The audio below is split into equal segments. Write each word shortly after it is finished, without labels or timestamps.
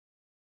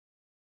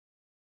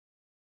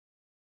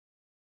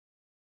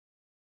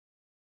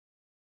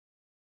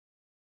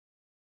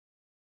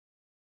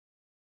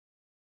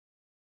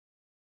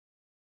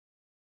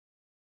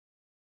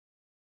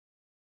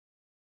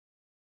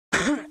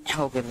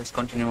Okay, let's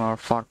continue our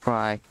Far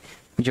Cry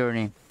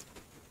journey.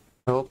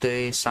 I hope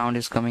the sound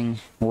is coming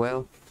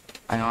well.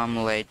 I know I'm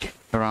late,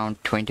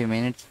 around 20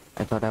 minutes.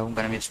 I thought I was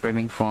gonna be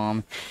streaming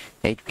from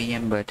 8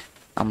 p.m. but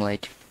I'm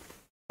late.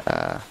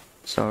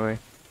 Sorry.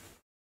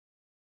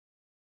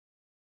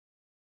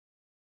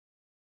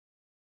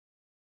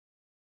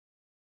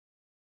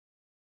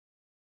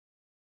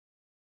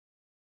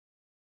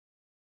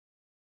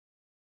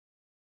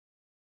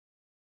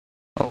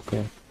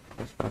 Okay,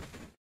 let's start.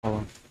 Hold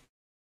on.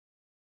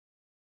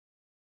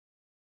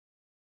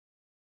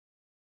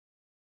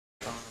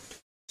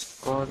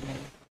 Recording.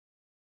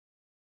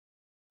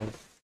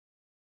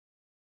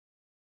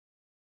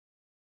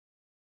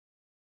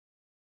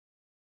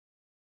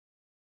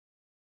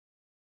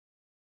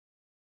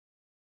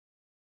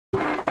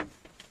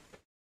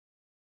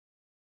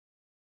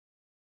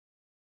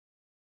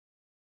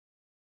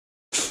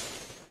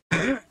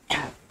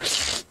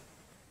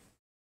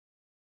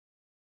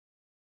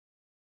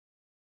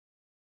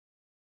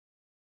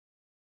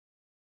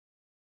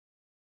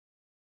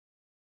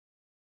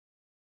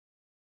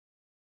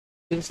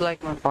 Feels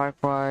like my Far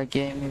Cry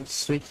game is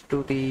switched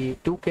to the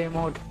 2K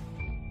mode.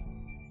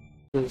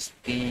 Because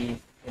the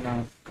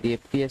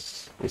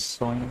FPS is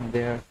showing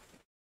there.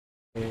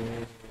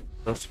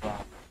 So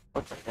small.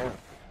 What the hell?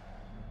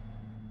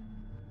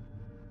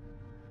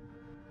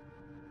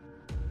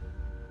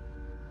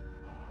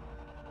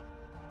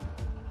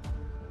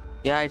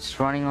 Yeah, it's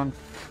running on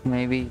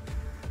maybe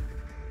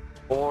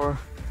 4.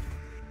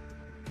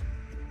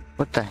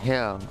 What the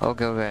hell?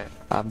 Okay,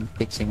 I'm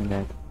fixing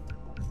that.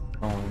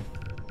 Oh.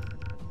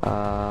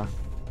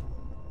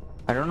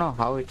 I don't know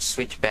how it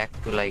switched back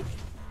to like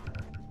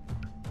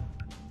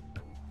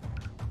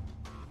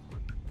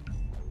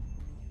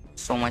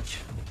so much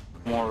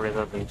more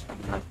resolution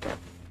like that.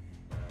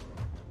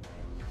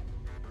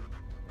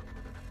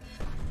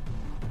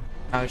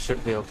 Now it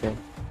should be okay.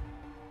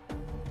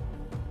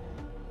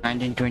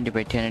 1920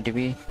 by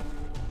 1080p.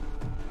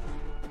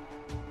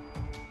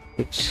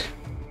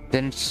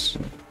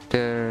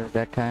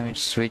 That time it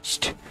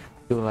switched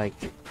to like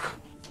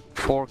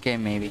 4K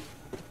maybe.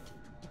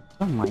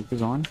 Oh, mic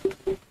is on.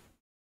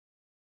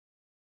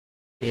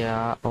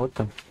 Yeah, what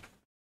the?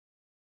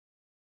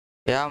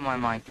 Yeah, my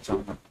mic is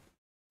on.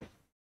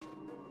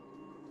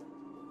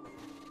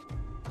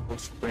 Full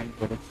screen,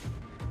 buddy.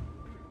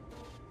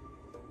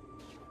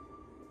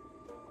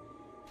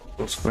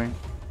 Full screen.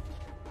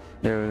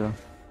 There we go.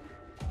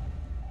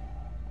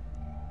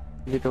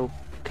 Is it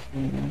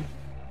okay?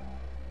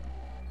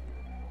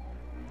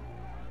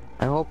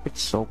 I hope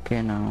it's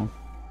okay now.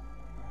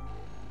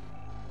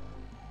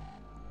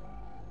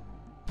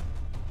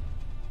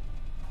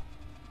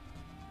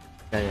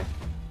 Yeah.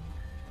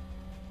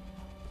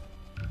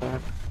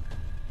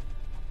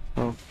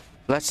 So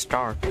let's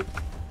start.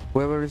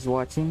 Whoever is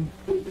watching,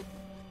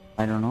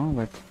 I don't know,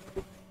 but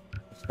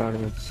let's start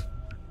this.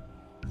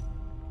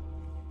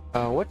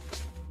 What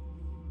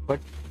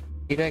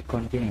did I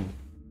continue?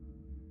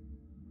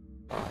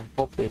 I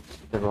hope it's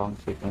the wrong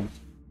sequence.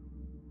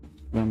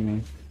 Let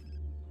me.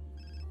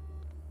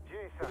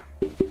 Jason,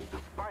 a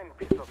fine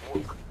piece of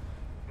work.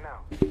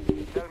 Now,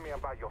 tell me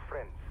about your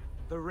friends.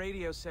 The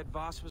radio said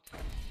Voss was...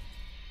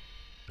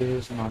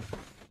 This is not.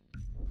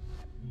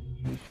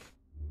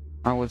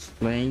 I was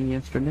playing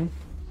yesterday.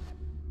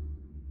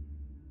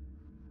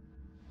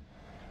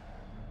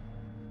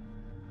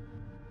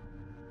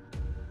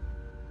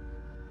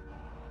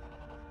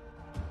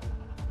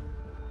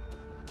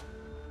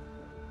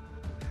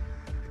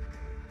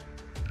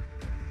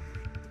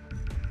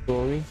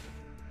 Story.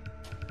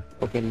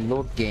 Okay,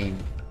 load game.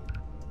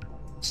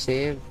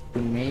 Save to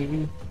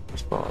maybe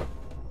spot.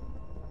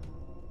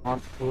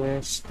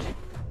 Northwest.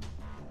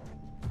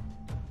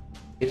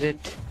 Is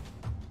it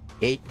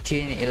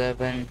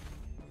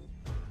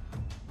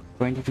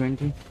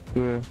 18/11/2020?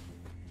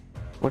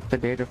 What's the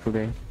date of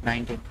today?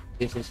 19.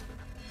 This is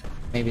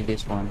maybe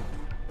this one.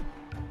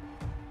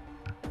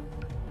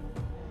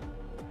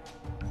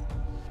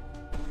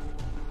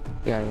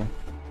 Yeah.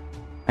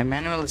 I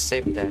manually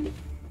saved that.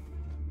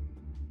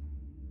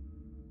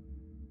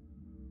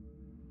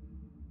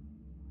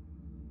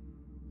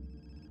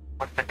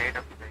 What's the date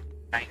of today?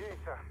 19.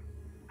 Jason,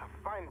 a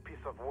fine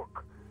piece of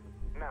work.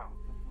 Now,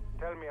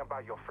 tell me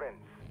about your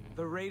friends.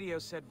 The radio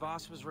said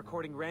Voss was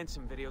recording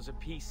ransom videos at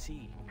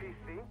PC.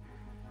 PC?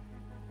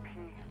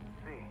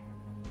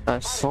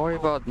 Sorry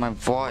about my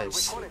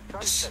voice.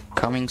 It's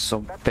coming so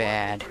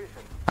bad.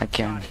 I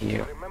can't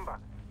hear. Remember,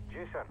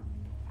 Jason,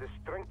 the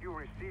strength you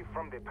receive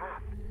from the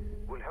path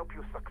will help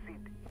you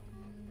succeed.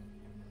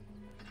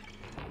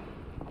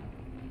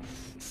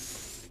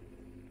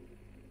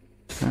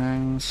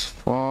 Thanks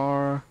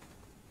for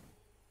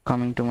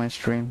coming to my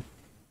stream.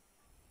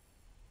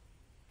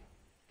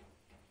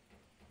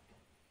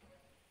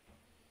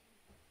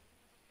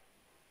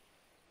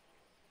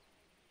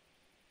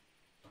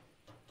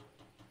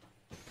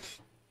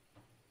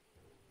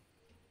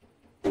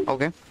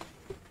 Okay.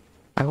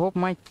 I hope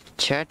my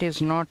chat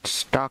is not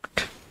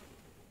stuck.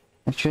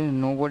 Actually,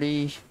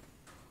 nobody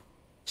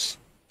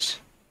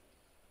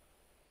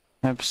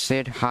I've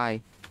said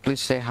hi.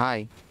 Please say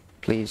hi.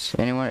 Please.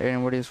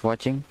 Anybody is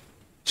watching?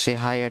 Say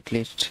hi at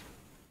least.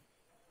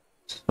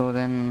 So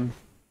then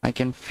I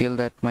can feel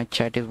that my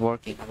chat is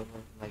working. Otherwise,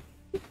 like,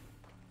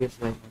 feels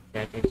like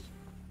my chat is.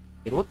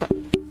 What the?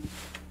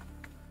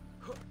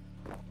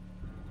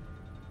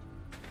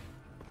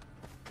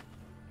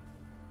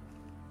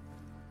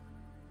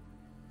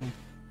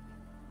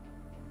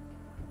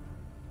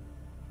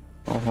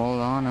 Oh,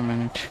 hold on a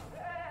minute.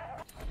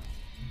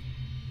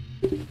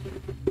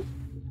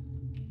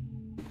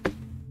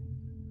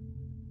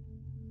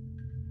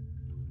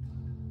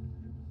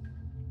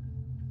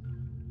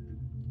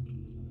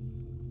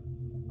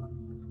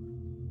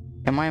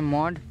 Am I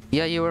mod?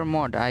 Yeah, you are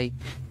mod. I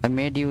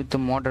made you the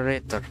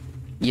moderator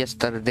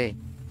yesterday.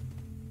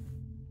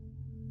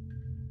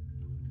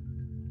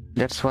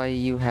 That's why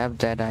you have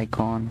that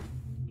icon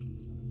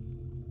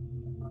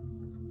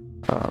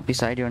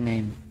beside your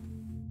name.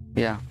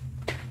 Yeah.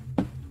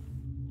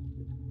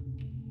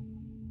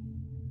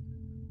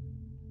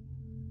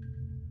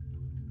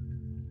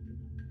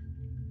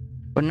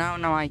 But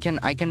now I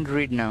can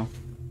read now.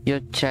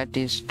 Your chat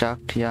is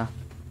stuck. Yeah.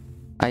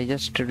 I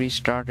just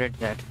restarted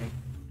that thing.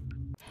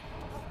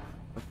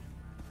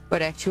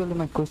 But actually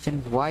my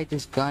question is why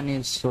this gun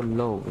is so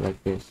low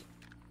like this.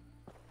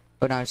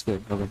 But now it's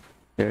good. Okay.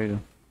 There you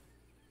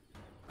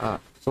go.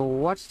 So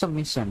what's the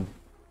mission?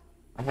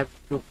 I have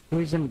to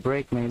prison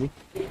break maybe.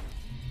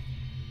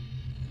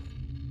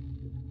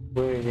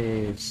 Where it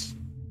is?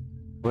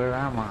 Where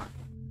am I?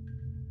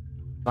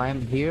 If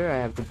I'm here, I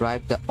have to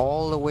drive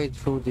all the way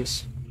through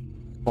this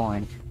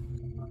point.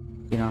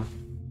 You know.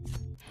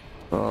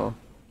 So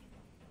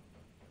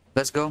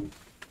let's go.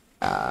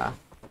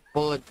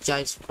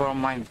 Apologize for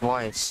my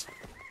voice.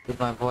 Because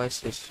my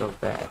voice is so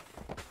bad.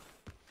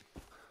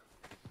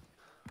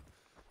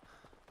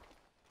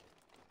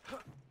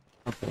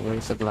 Okay, where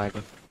is the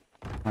glider?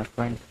 My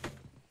friend.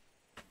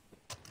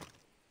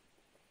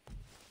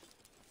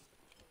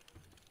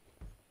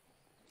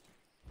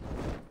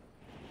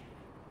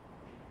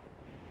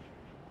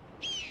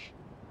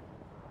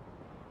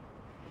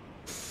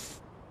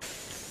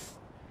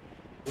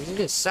 Is it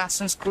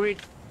Assassin's Creed?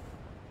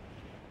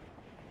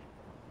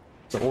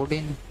 It's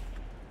Odin.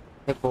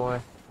 Hey boy.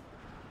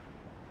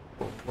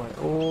 Oh boy.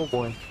 Oh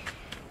boy.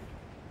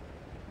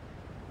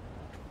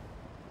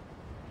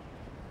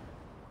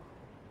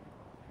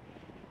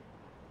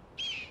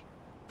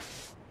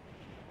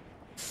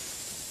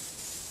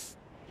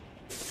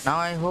 Now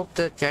I hope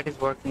the chat is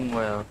working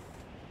well.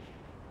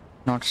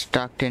 Not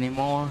stuck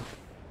anymore.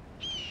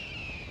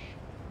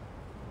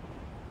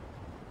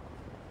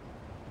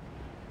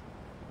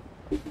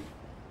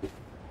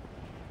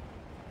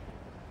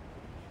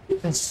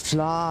 Let's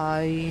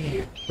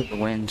fly with the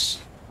winds.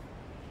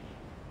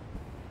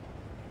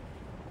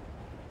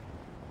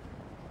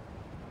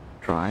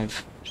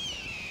 Drive.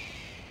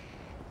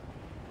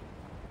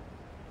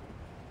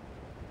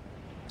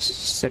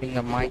 Setting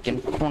the mic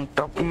in front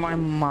of my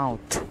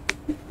mouth.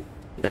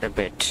 A little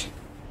bit.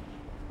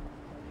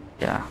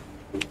 Yeah.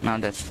 Now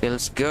that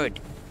feels good.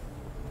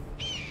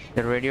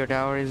 The radio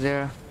tower is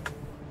there.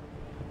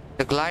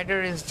 The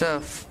glider is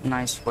the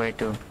nice way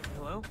to.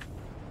 Hello?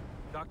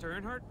 Dr.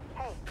 Earnhardt?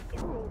 Hey,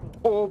 it's Daisy.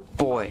 Oh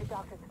boy. The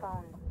doctor's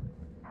phone.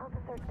 How's the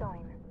search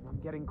going? I'm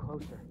getting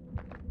closer.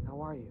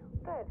 How are you?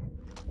 Good.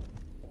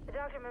 The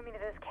doctor moved me to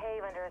this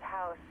cave under his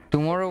house.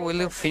 Tomorrow will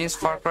you finish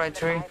Far Cry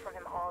 3? From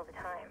him all the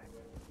time.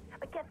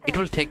 But get It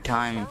will take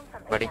time,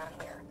 buddy. You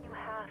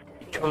have to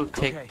see It will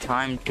take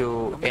time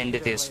to end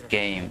this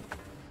game.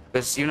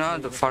 Because you know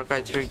the Far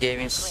Cry 3 game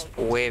is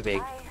way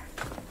big.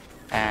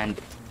 And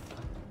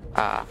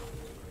I'm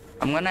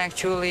gonna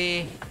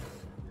actually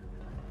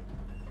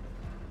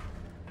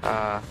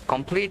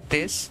complete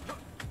this.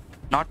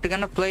 Not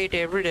gonna play it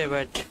every day,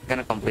 but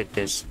gonna complete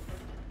this.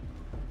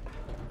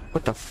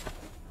 What the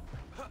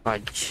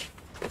fudge?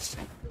 This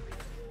thing.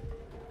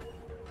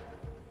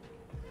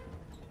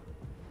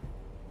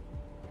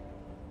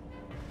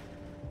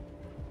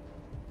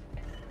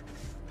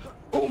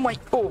 Oh my,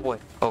 oh boy.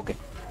 Okay,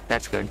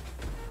 that's good.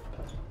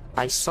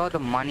 I saw the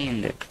money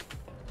in there.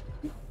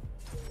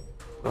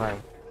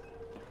 Right.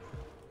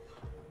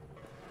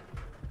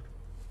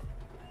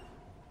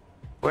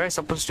 Where am I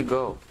supposed to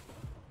go?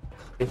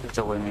 This is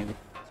the way, maybe.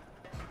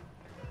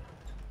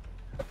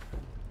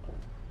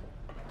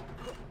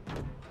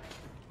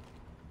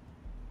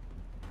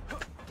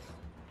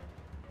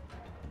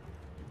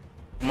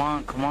 Come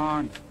on, come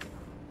on.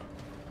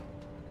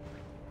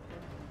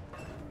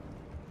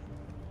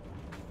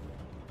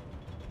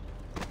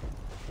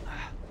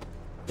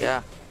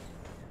 Yeah.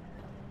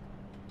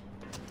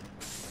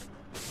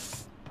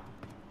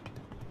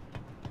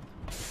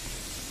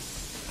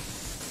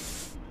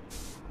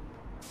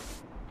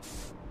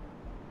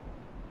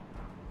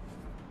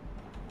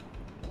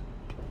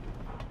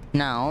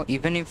 Now,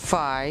 even if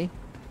I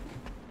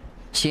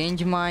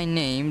change my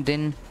name,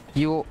 then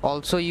you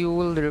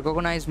will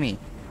recognize me.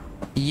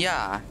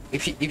 Yeah,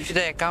 if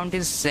the account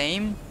is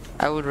same,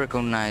 I will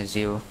recognize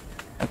you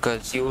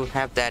because you will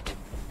have that,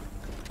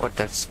 what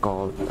that's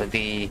called,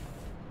 the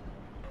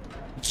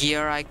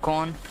gear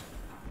icon,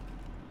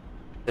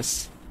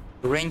 this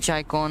wrench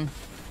icon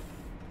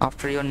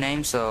after your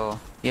name, so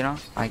you know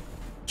I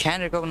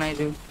can recognize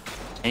you.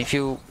 And if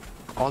you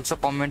also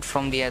comment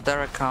from the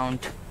other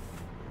account,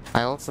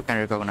 I also can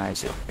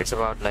recognize you. It's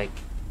about like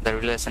the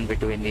relation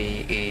between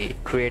the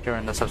creator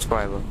and the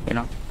subscriber, you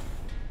know.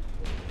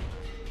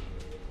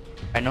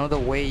 I know the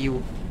way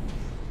you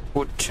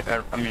put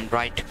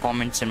write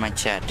comments in my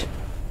chat.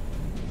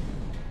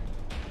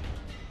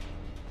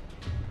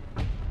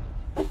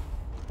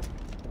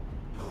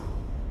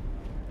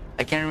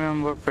 I can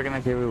remember pretty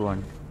much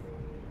everyone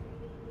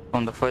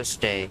on the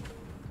first day,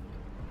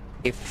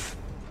 if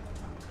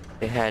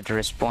they had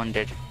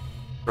responded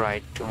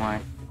right to my...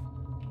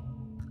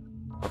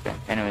 Okay,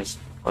 anyways,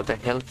 for the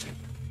health,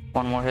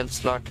 one more health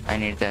slot, I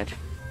need that,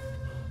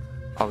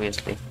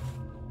 obviously.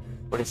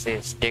 What is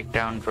this? Take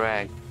down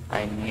drag,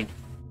 I need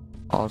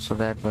also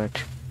that, but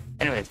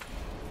anyways.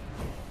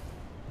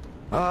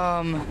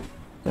 Can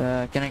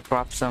I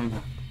craft some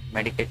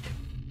medikit?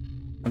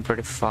 I'm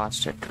pretty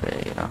fast at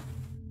today, you know.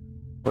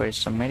 Where is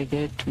some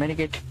medikit?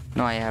 Medikit?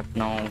 No, I have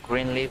no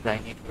green leaves. I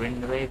need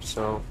green leaves,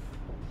 so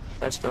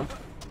let's go.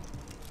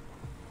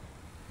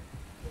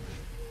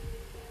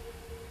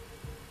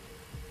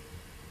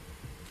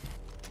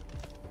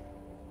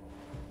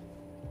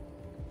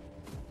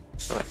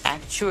 So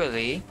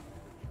actually,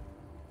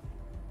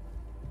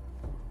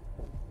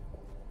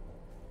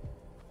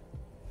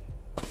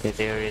 okay,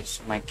 there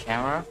is my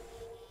camera.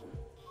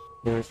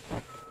 There is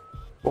my...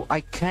 Oh,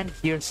 I can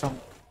hear some...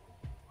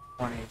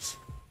 One is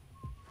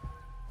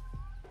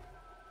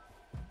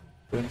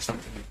doing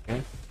something,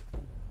 okay?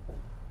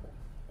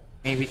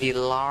 Maybe the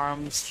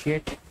alarms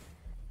shit.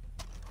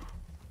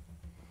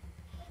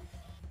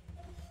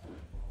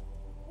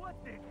 What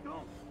the do?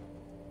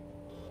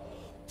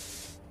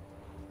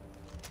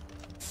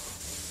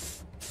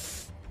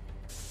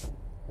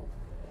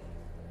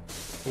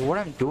 What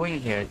I'm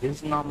doing here, this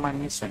is not my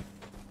mission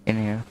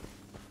in here.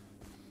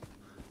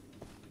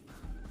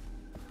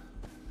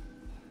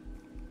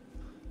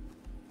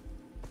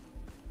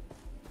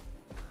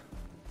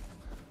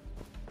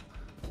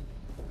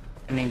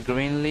 Any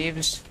green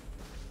leaves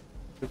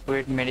to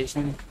create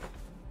medicine?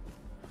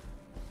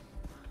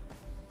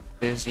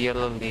 There's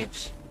yellow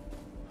leaves.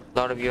 A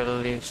lot of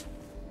yellow leaves.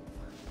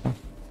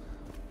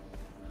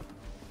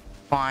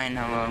 Fine,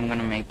 I'm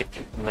gonna make it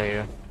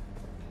later.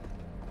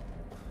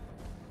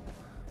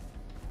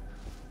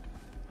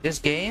 This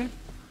game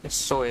is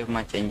so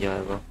much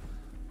enjoyable.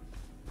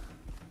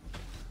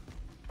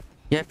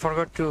 Yeah, I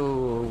forgot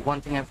to... One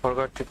thing I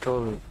forgot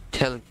to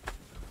tell.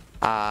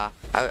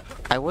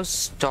 I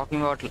was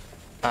talking about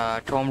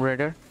Tomb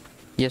Raider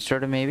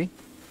yesterday, maybe.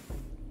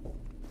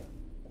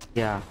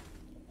 Yeah.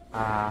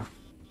 I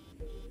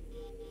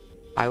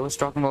was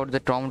talking about the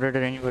Tomb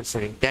Raider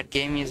anniversary. That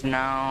game is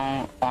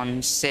now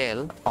on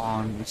sale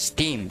on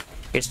Steam.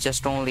 It's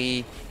just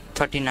only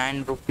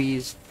 39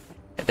 rupees.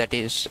 That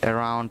is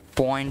around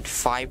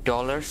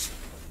 $0.5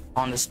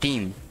 on the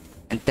Steam,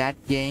 and that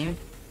game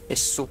is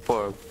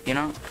superb. You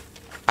know,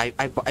 I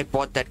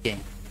bought that game.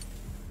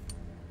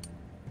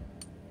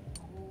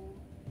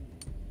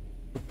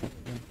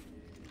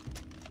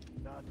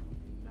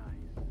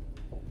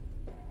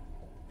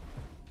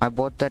 I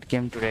bought that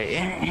game today.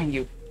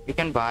 you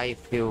can buy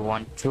if you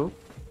want to.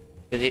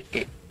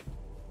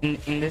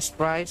 In this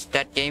price,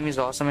 that game is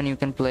awesome, and you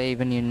can play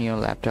even in your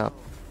laptop.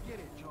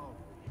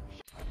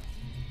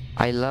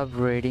 I love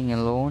raiding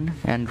alone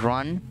and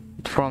run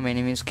from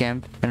enemies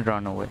camp and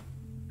run away.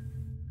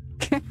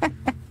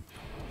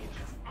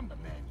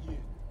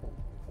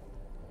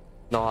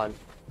 Lol.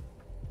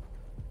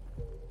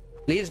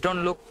 Please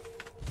don't look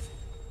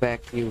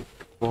back, you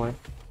boy.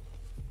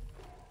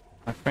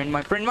 My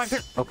friend.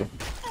 Okay.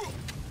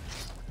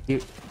 You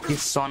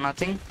saw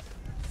nothing?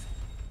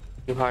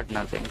 You heard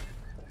nothing.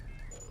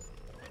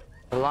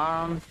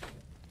 Alarm.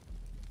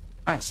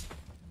 Nice.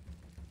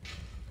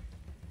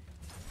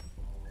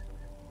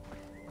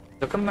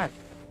 Look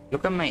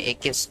at my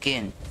AK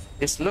skin.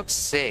 This looks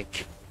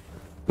sick.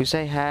 Wish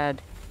I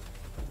had.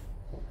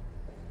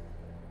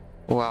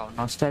 Wow,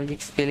 nostalgic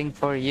feeling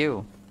for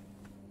you.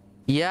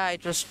 Yeah,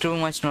 it was too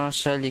much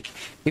nostalgic.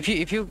 If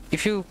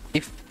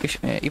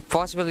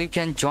possible, you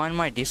can join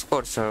my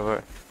Discord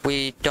server.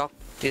 We talk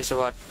this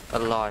about a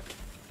lot,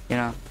 you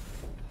know.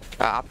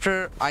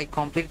 After I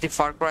complete the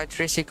Far Cry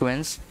 3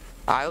 sequence,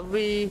 I'll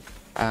be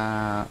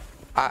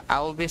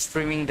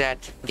streaming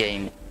that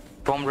game,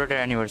 Tomb Raider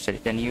Anniversary.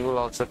 Then you will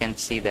also can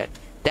see that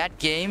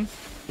game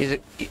is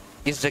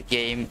the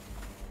game,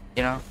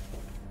 you know.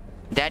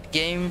 That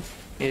game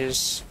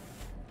is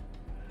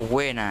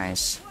way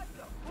nice.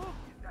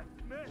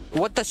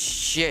 What the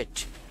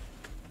shit?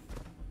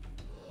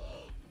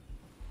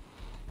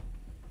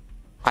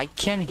 I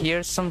can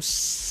hear some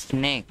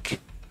snake.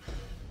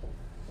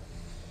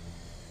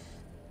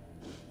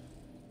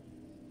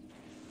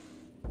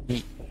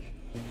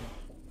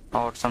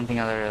 Or something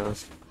other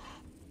else.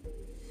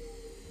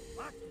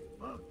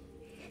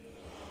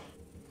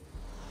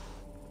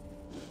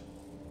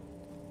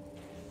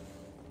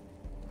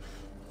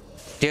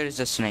 There is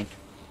a snake.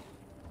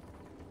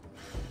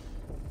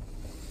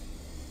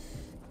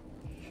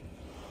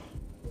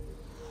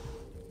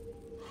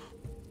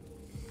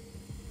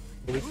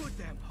 Too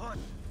damn hot.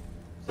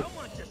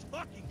 Someone just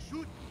fucking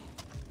shoot.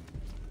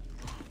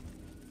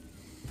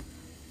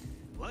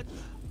 What?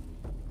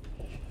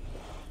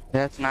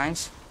 That's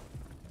nice.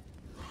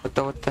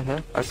 What the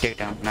hell? A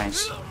takedown.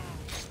 Nice.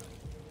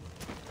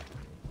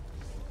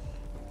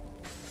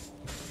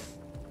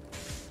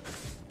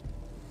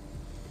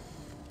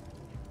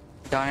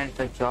 Done it,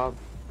 the job.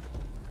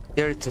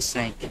 There is a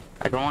snake.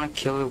 I don't want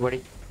to kill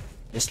everybody.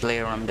 Just lay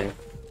around there.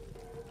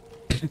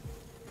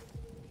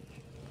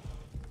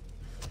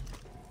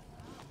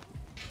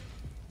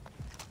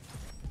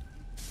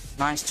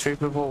 Nice, 3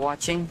 people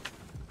watching.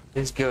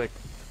 This is good.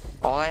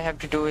 All I have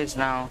to do is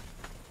now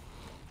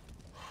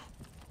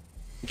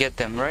get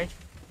them, right?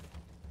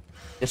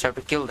 Just have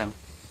to kill them.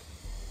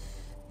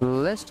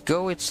 Let's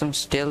go with some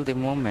stealthy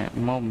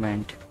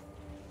movement.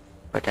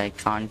 But I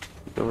can't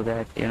do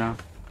that, you know.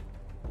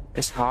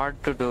 It's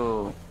hard to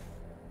do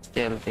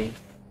stealthy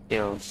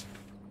kills.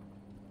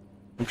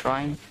 I'm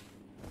trying.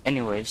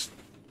 Anyways.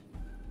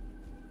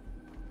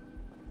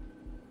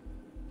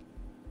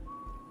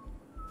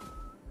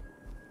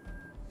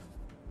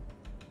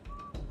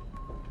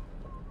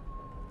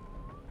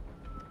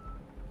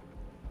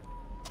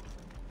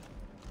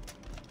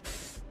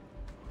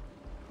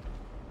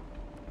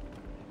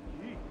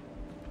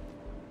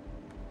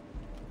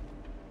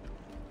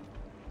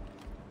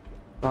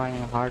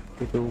 Trying hard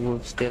to do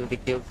stealthy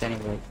kills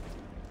anyway.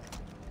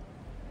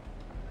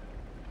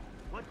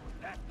 What was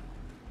that?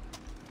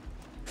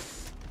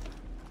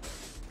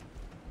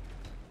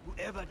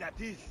 Whoever that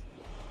is,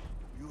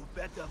 you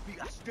better be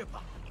a stripper.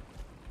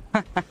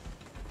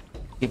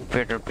 You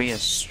better be a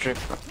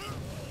stripper.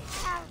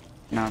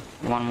 Now,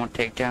 one more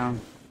takedown.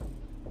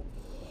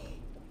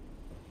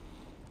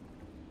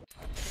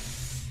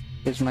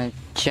 Is my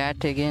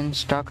chat again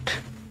stuck?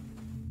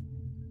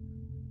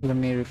 Let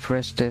me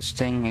refresh this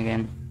thing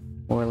again.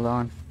 Well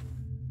on.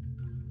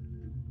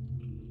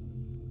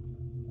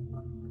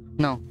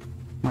 No,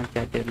 my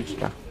chat didn't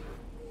stop.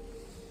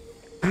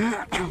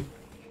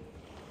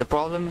 The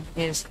problem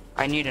is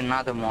I need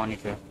another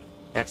monitor.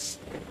 That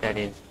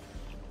is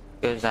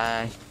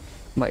because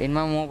but in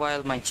my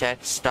mobile my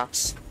chat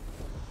stucks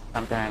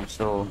sometimes,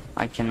 so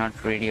I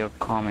cannot read your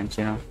comments,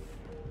 you know.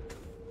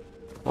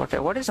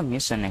 What is a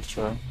mission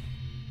actually?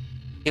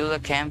 Kill the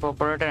camp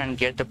operator and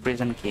get the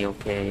prison key.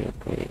 Okay.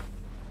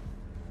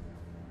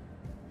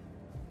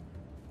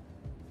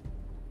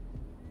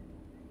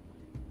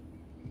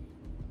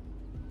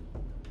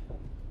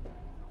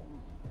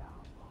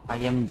 I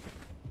am.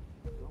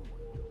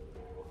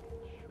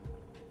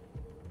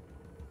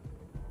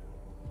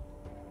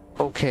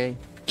 Okay.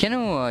 Can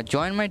you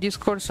join my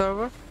Discord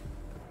server?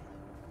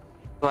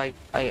 So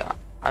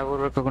I will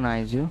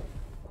recognize you.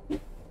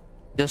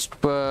 Just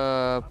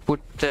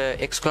put the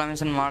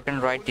exclamation mark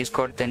and write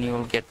Discord, then you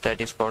will get the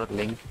Discord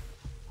link.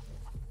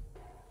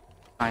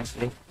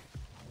 Nicely.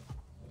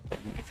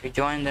 If you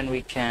join, then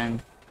we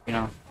can, you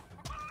know,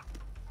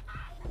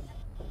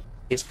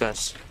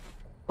 discuss.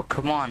 Oh,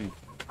 come on.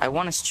 I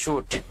want to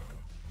shoot.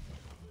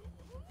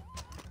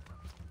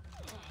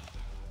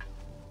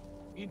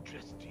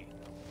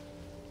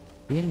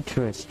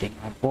 Interesting,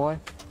 my boy.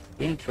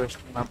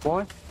 Interesting, my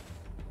boy.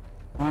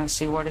 Want to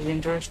see what is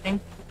interesting?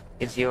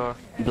 Is your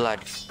blood.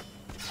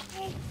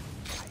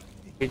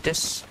 With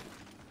this.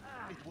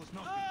 It was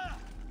not.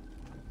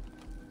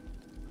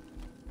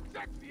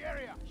 Check the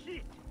area.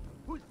 Shit.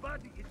 Whose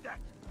body is that?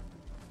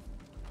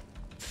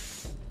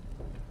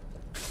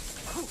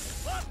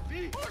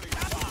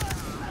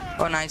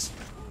 Oh, nice.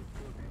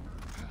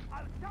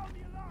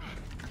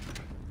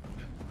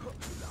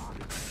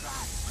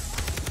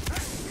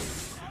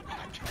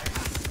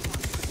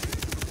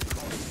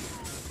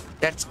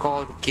 That's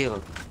called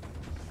kill.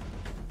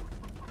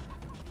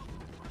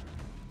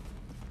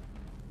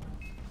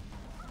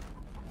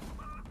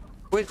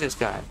 Who is this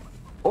guy?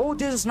 Oh,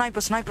 there's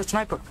a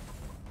sniper.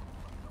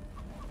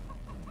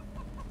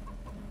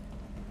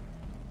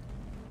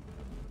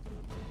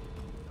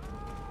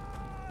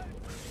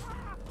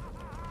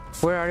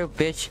 Where are you,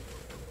 bitch?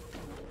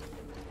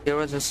 There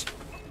was this.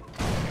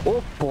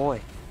 Oh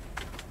boy.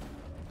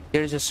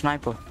 There is a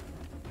sniper.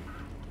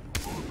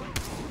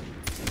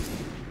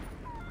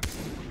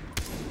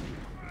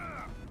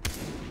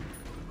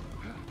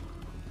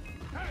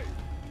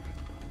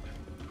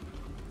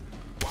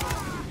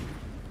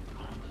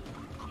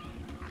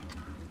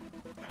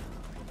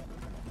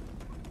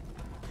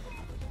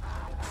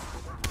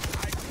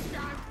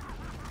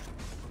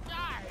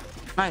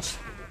 Nice.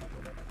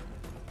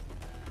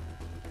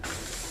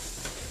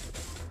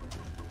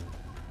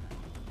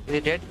 Is he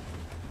dead?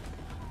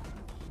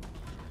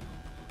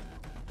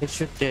 He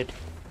should dead.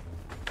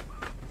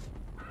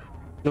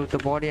 Loot the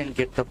body and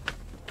get the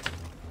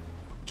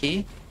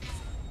key.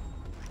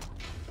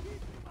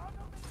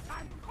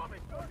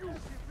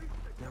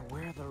 Now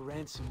where are the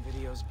ransom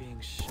videos being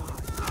shot?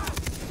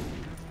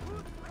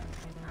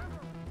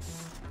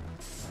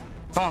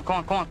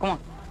 Come on.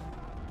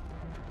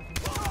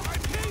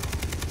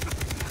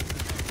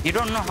 You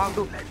don't know how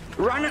to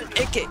run an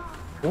AK.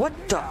 What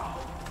the?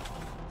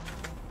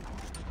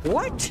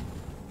 What?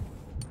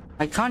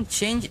 I can't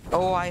change.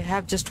 Oh, I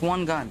have just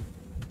one gun.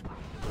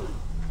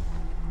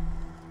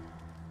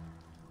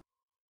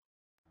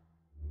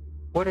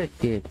 What it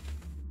did?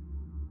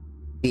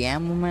 The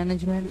ammo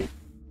management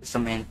is the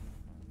main.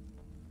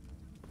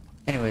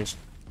 Anyways.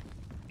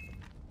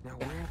 Now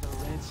where are the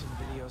ransom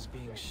videos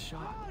being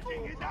shot?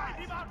 Don't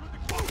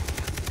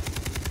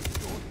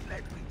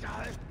let me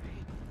die.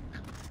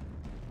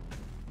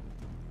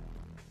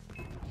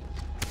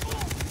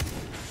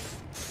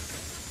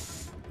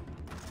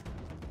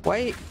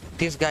 Why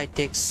this guy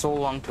takes so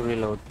long to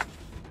reload?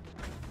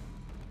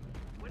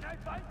 When I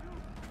find you,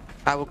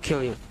 I will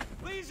kill you.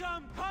 Please,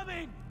 I'm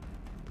coming!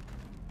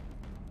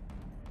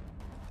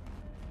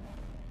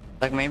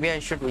 Like maybe I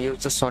should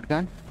use the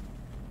shotgun.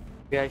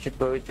 Maybe I should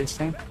go with this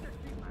thing.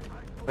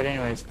 But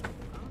anyways,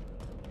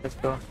 let's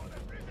go.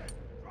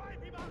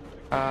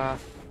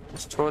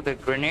 Let's throw the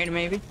grenade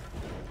maybe.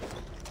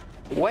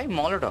 Why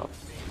Molotov?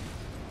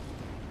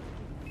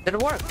 Did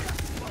it work?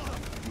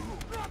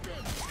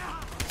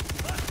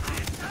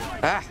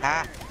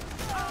 Ah.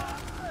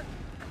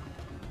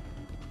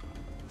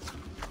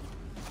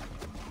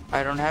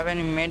 I don't have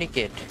any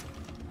medikit.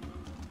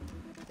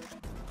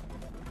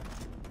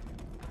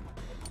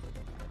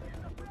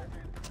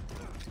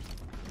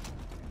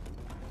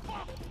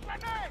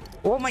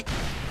 Oh my!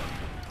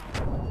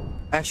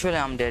 Actually,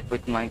 I'm dead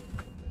with my,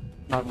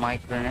 not my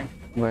grenade,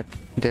 but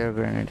their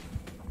grenade.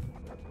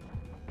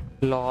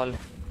 Lol.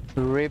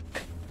 Rip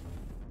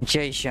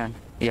Jason.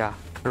 Yeah,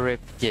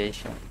 rip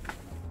Jason.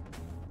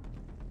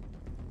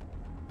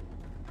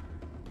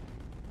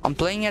 I'm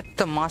playing at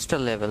the master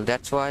level,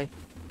 that's why.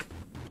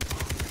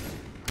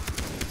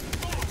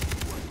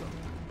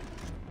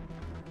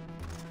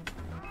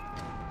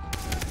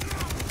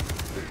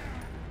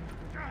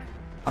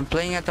 I'm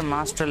playing at the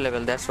master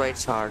level, that's why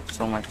it's hard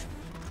so much.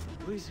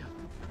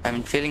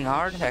 I'm feeling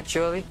hard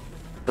actually.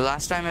 The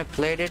last time I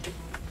played it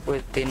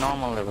with the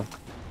normal level.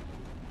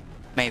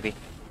 Maybe.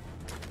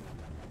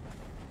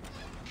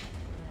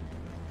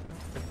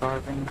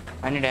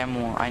 I need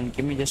ammo.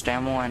 Give me just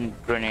ammo and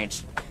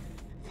grenades.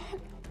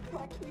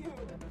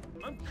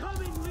 I'm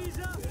coming,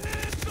 Lisa!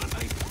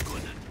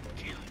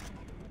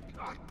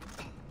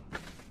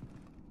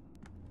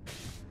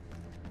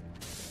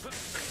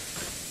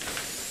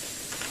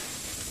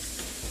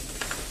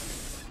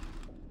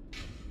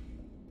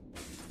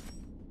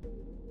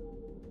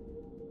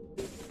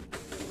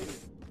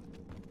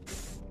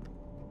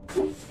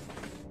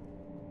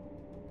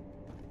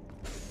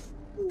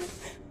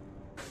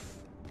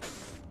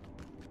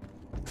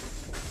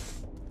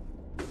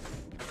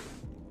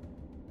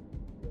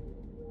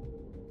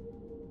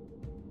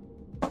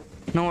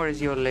 No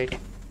worries, you're late.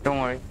 Don't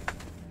worry.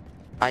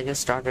 I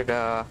just started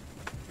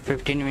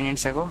 15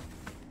 minutes ago.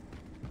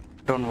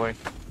 Don't worry.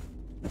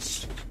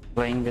 Just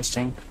playing this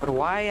thing. But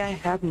why I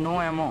have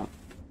no ammo?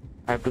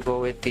 I have to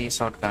go with the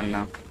shotgun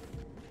now.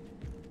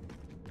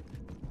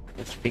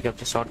 Let's pick up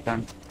the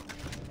shotgun.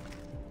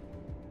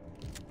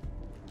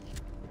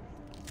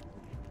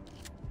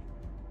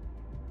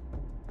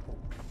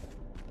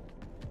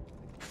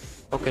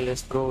 Okay,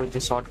 let's go with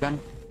the shotgun.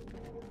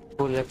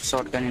 Who left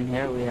shotgun in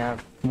here? We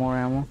have more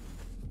ammo.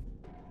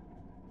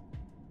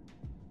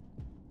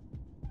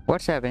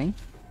 What's happening?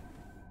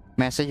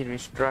 Message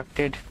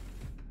restricted,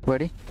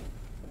 buddy.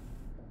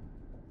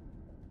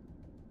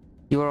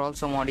 You are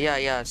also mod.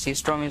 Yeah.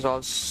 Seastorm is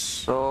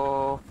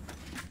also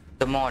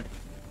the mod.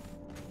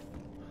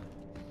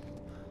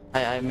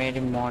 I made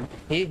him mod.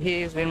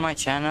 He is in my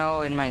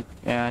channel, in my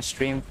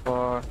stream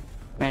for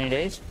many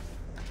days.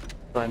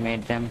 So I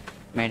made him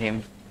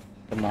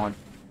the mod.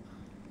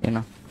 You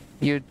know,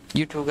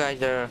 you two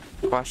guys are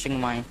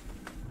crushing my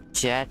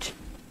chat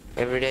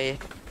every day,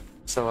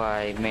 so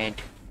I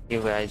made you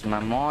guys my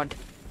mod,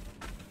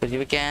 because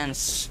you can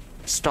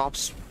stop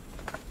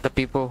the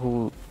people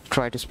who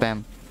try to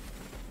spam.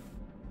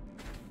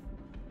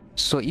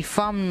 So if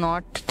I'm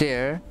not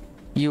there,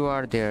 you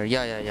are there.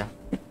 Yeah.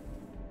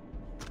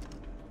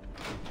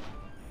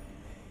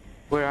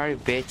 Where are you,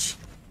 bitch?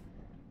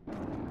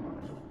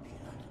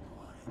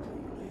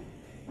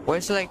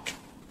 Where's like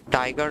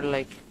tiger,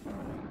 like?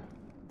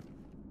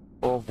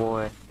 Oh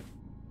boy.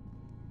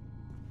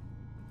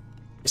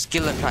 Just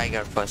kill the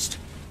tiger first.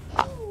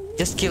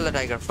 Just kill the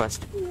tiger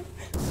first.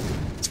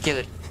 Just kill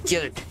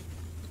it.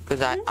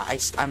 Because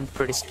I'm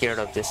pretty scared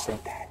of this thing.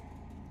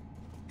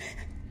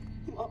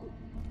 Mom,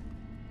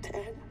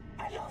 Dad,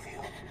 I love you.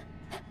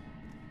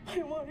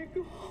 I want to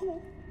go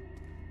home.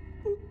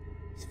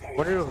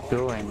 What are you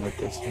doing with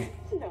this thing?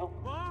 No.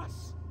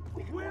 Boss!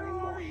 Where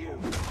are you?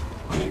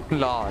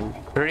 Lol.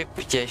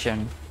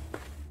 Reputation.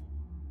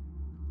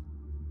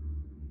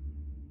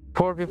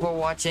 4 people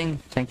watching.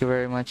 Thank you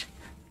very much.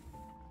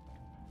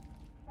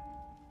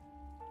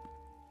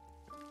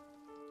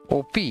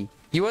 OP,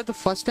 you are the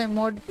first time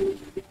mod?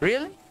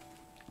 Really?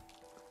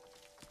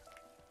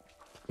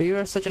 You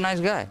are such a nice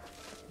guy.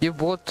 You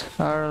both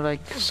are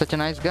like such a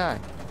nice guy.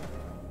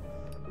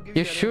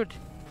 You should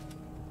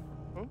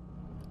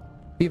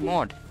be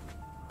mod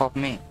of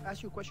me.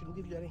 Ask you a question. Who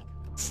gives you that ink?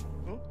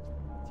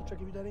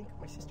 sister give you that ink?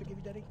 My sister give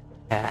you that ink?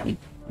 And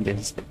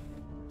this.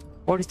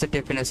 What is the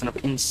definition of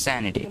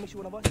insanity? That makes you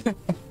wanna bust? You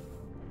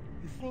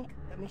think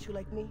that makes you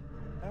like me?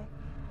 Huh?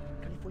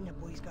 California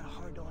boy's got a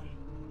hard on.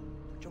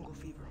 Jungle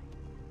fever.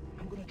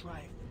 I'm gonna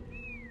drive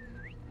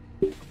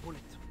a bullet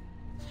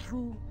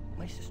through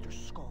my sister's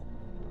skull.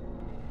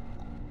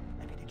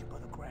 Like I did your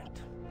brother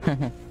Grant.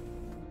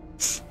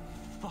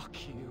 Fuck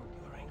you.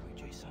 You're angry,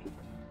 Jason.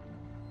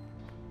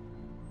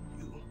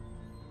 You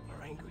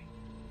are angry.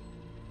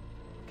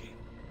 Okay,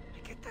 I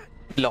get that.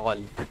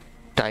 Lol.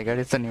 Tiger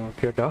is the name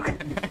of your dog.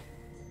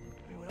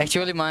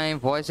 Actually, my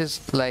voice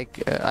is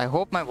like, I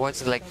hope my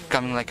voice is like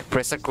coming like a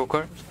pressure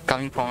cooker,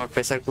 coming from a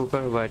pressure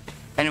cooker, but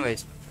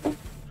anyways,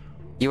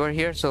 you are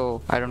here,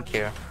 so I don't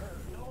care.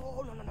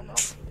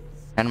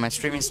 And my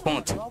stream is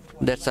smooth,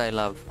 that's I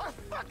love. Our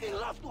fucking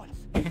loved ones!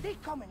 They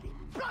come and they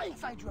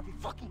blindside you every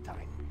fucking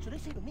time. So they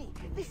say to me,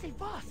 they say,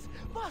 Boss,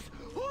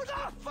 who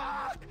the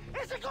fuck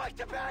is it going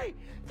to be?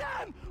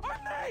 Them or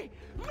me?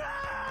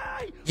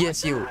 Me!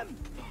 Yes, you.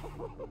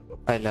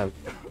 I love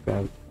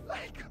you.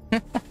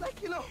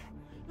 Like, you know,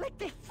 like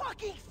they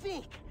fucking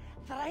think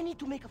that I need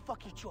to make a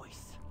fucking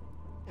choice.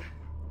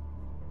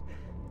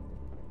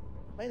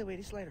 By the way,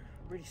 this lighter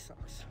really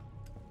sucks.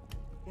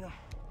 You know,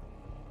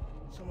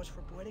 so much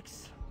for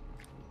poetics.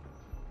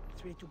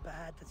 It's really too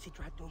bad that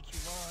Citra had to hook you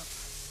up.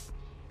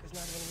 Because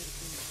not even really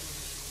clean.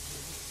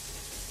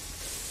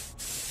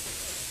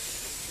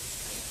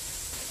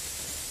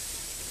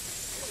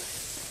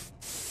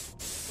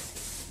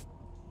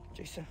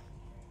 Jason,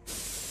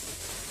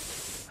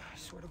 I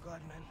swear to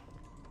God, man,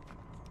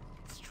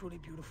 it's truly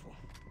beautiful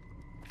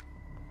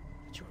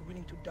that you are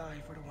willing to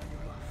die for the one you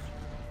love.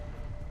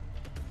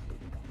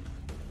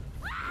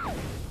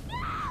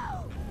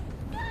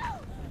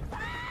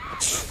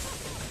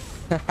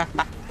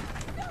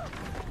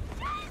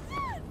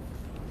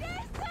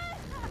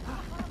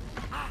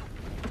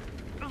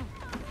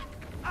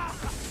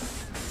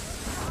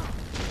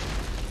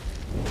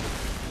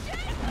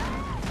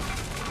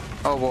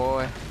 Oh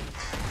boy.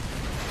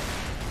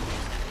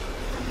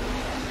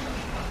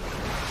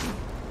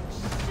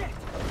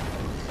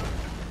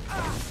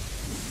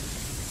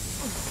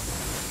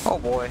 Oh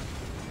boy.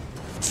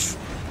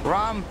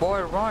 Run,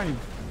 boy, run.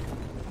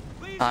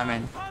 I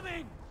mean,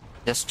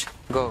 just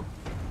go.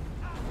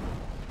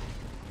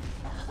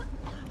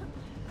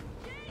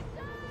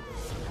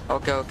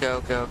 Okay. I'm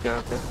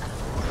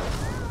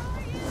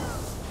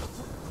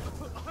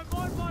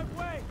on my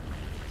way.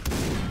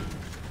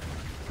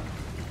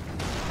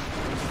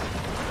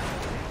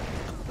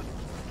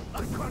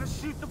 I'm gonna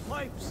shoot the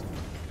pipes.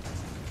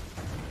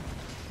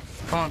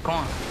 Come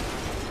on.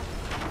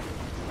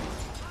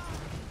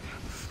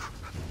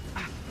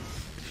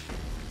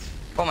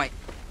 Oh my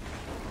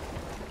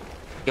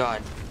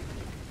God.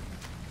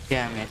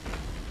 Damn it.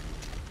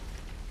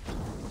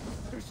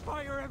 There's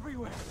fire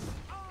everywhere.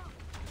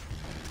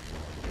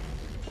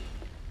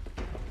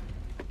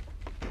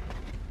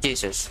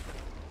 Jesus.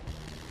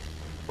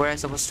 Where am I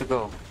supposed to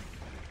go?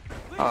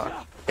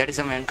 Oh, that is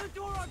a man. The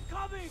door, I'm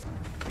coming.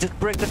 Just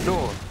break the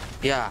door.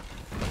 Yeah.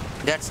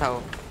 That's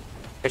how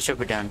it should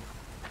be done.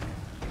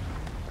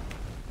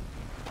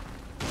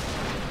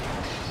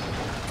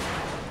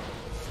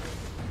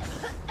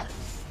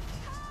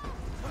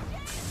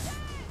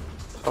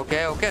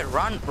 Okay,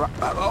 run.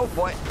 Oh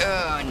boy.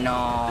 No.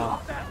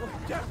 Not that way.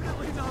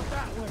 Definitely not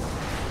that way.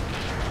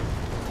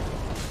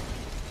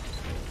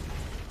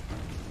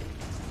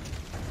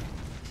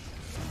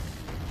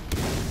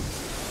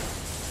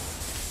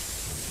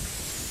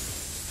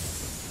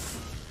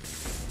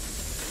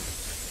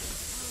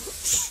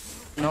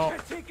 No.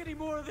 Can't take any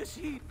more of this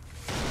heat.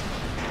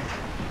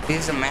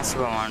 This is a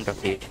massive amount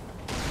of heat.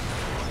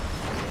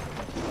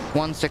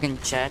 1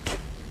 second, chat.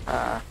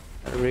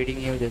 Reading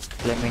you, just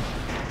let me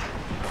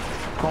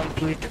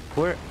complete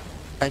where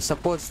I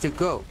supposed to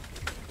go.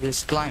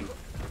 Just climb.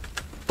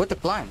 What the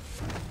climb?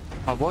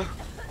 Oh boy.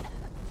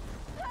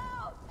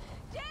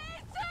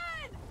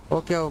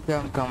 Okay,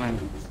 I'm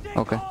coming.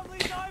 Okay.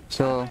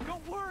 So,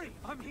 Don't worry,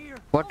 I'm here.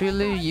 what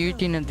will you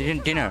eat in a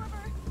dinner?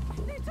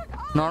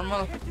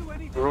 Normal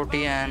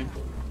roti and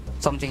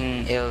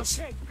something else.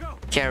 Okay, go.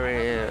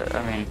 Carry,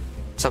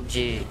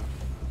 sabji,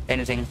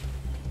 anything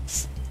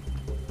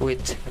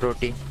with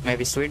roti,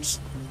 maybe sweets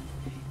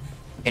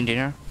in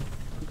dinner.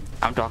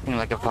 I'm talking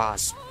like a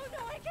boss. Oh no,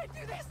 I can't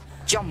do this.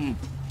 Jump.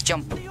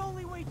 The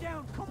only way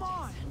down. Come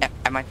on.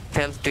 Am I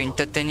failed to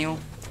entertain you?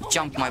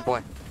 Jump, my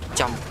boy.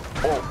 Jump.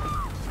 Oh,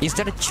 is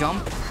that a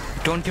jump?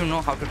 Don't you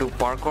know how to do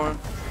parkour?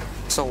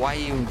 So why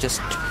you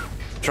just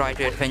try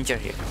to adventure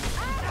here?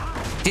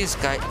 This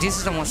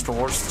is the most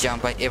worst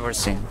jump I ever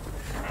seen.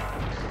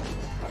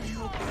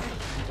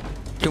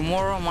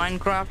 Tomorrow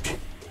Minecraft?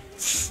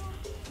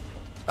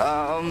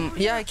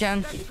 Yeah, I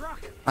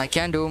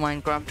can do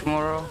Minecraft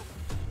tomorrow.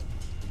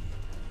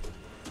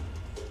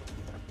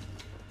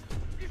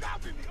 He's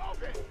out in the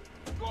open.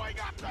 Going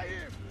after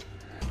him.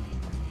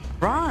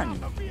 Run!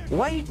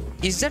 Why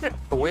is that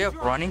a way of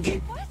running?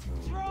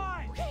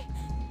 Try.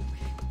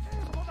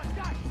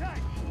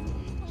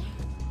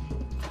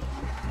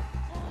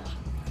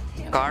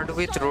 Damn Card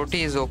with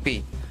roti is OP.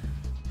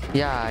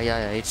 Yeah,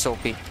 it's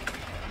OP. Let's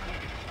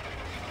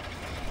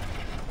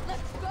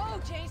go,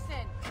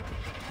 Jason.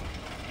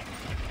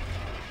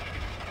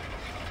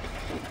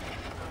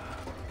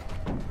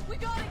 We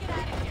gotta get out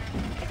of here.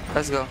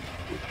 Let's go.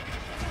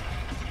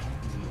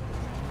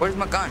 Where's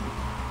my gun?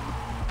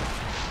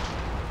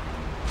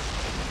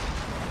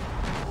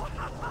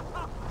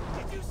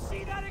 Did you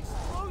see that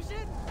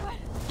explosion?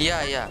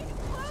 Yeah.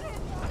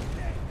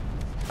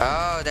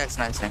 Oh, that's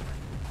nice thing.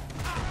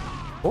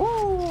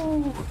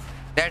 Ooh,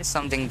 that's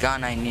something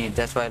gun I need.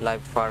 That's why I like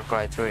Far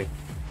Cry 3.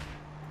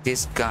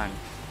 This gun.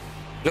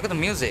 Look at the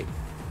music.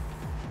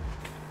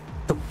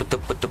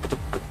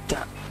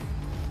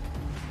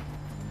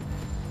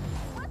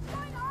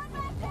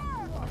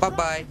 Bye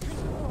bye.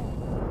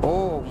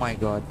 Oh my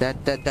god, that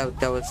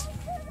was.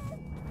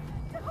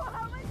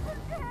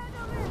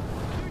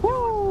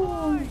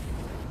 Woo.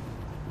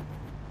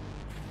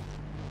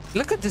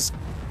 Look at this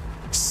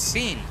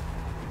scene.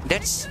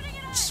 That's.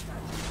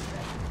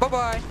 Bye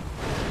bye.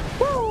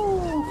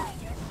 Woo.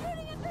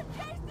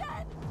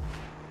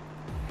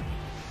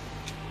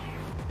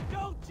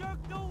 Don't jerk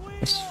the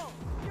wheel!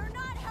 You're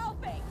not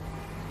helping.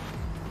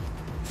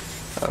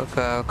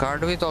 Okay,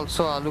 card with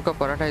also aloo ka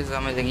paratha is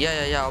amazing.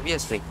 Yeah,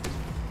 obviously.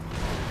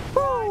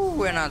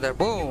 Woo, another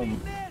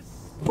boom.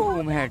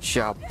 Boom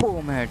headshot,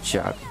 boom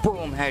headshot,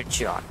 boom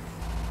headshot.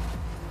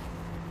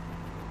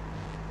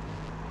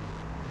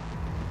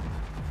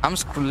 I'm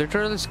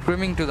literally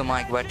screaming to the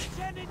mic,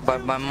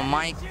 but my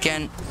mic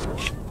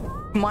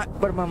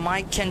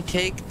can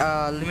take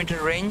a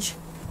limited range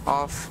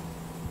of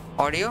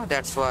audio.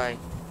 That's why.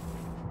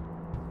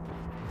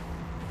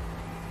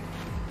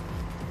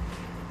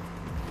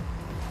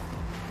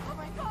 Oh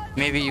my god.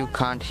 Maybe you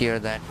can't hear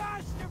that.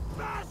 Faster!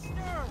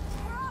 We're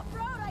off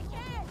road. I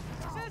can't.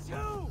 Says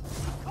who?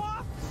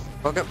 Cops?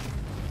 Okay.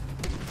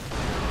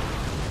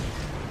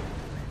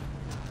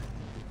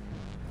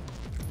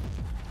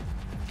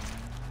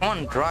 Come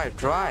on, drive.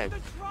 The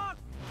truck!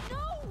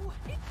 No,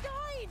 it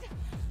died.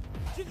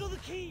 Jiggle the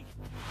key!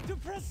 To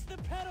press the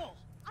pedal!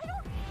 I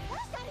don't. What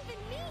does that even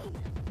mean?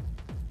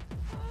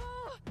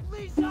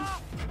 Lisa!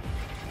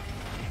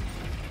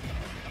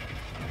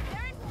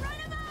 They're in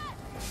front of us.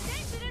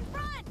 Jason, in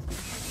front.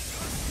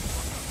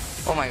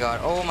 Oh my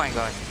god. Oh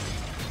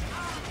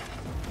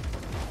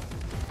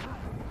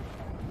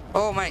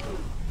my.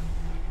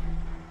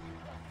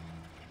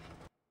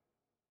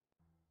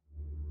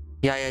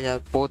 Yeah.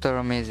 Both are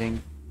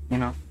amazing. You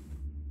know.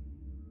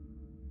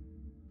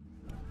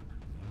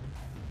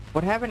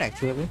 What happened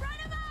actually? In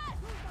front of us.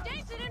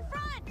 Jason, in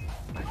front.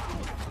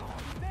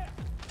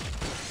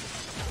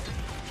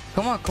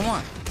 Come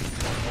on.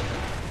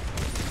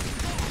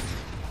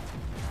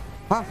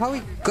 How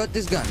he got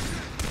this gun?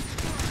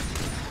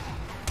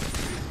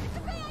 It's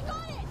okay, I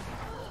got it.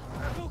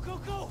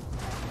 Go!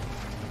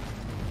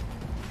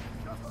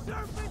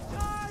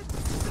 Serpentine!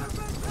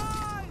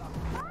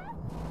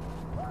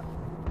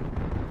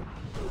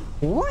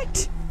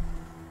 What?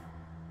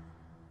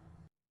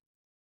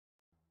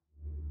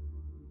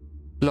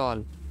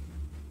 Lol.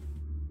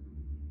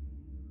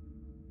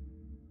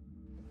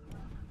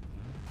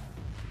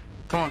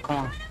 Come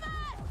on.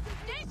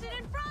 Jason,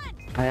 in front.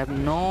 I have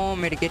no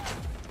medikit.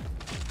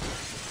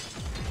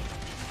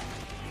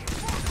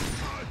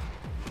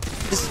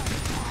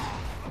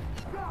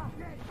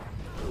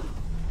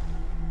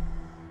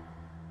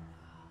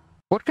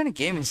 What kind of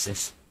game is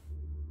this?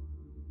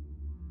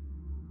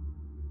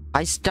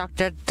 I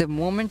stuck at the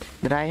moment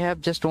that I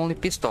have just only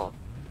pistol.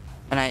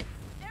 And They're in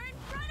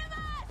front of us.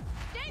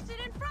 Jason,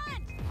 in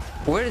front.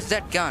 where is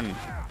that gun?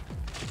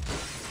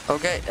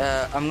 Okay,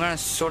 I'm gonna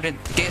sort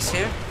it this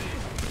here.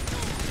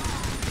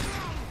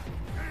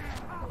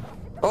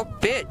 Oh,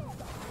 bit.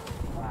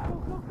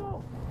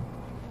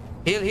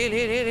 Heal.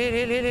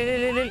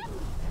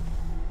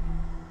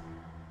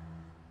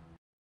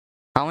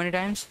 How many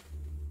times?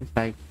 It's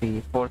like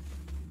the four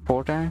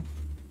time.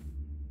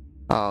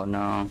 Oh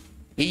no.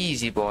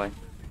 Easy, boy.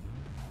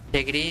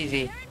 Take it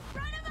easy. They're in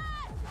front of us.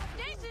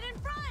 Jason, in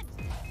front.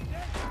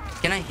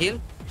 Can I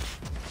heal?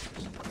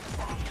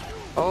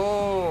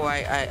 Oh,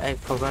 I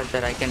forgot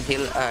that I can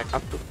heal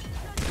up to.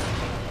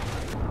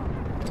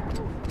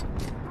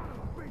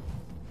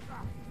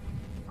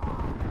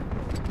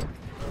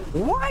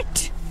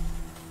 What?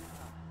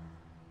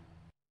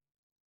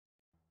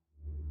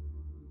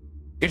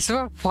 It's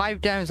about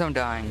 5 times I'm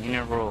dying in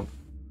a row.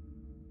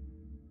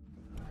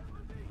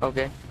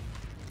 Okay.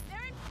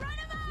 They're in front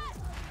of us.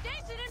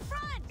 Jason, in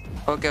front.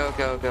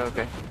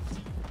 Okay.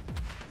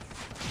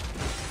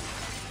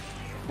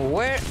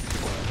 Where?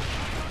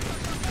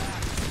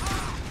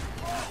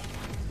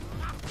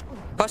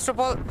 First of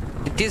all,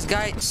 this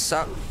guy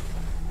suck.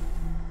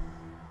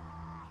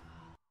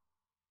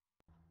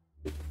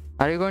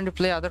 Are you going to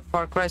play other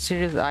Far Cry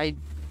series? I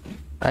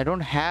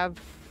don't have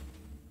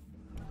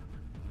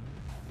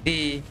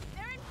the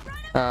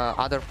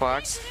other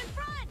parts, Jason, in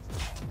front.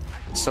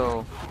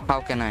 so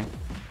how can I?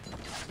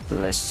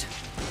 Let's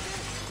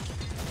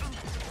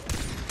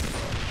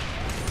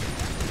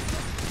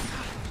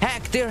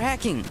hack. They're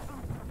hacking.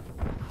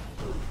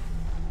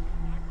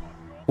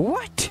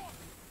 What?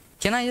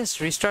 Can I just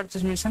restart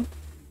this mission?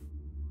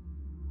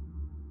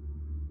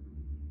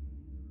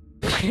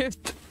 They're in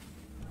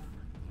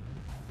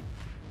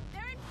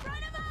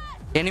front of us!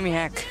 Enemy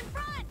hack. In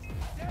front!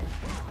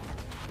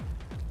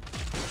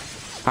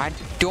 I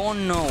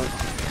don't know.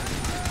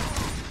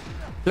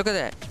 Look at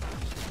that.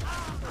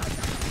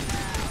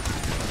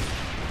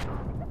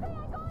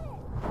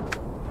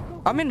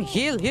 I mean,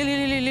 heal.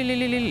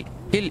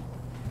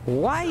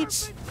 Why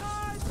it's...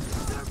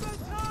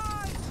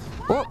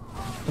 Oh,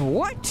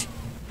 what?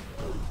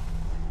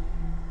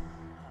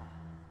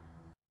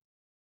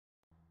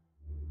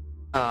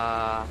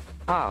 How?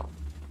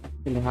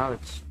 How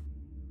it's...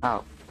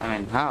 How? I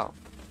mean, how?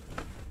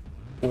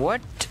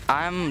 What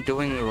I'm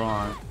doing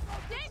wrong?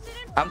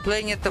 I'm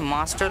playing at the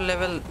master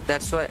level,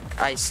 that's why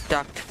I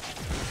stuck.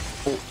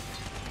 Oh.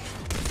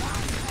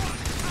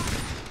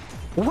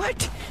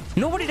 What?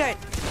 Nobody died.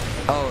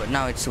 Oh,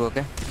 now it's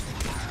okay.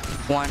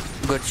 One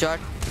good shot.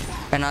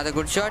 Another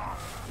good shot.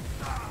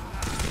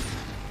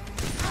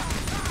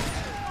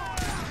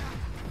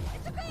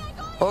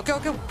 Okay.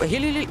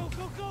 Heal.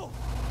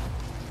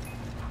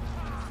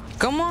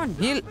 Come on,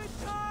 heal.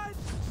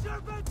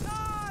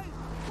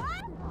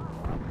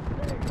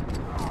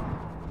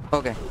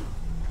 Okay.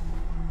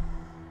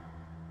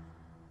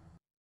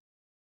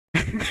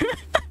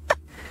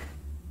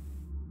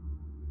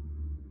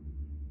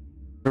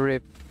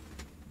 Rip.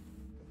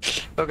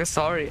 Okay,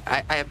 sorry.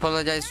 I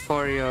apologize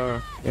for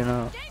your, you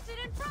know.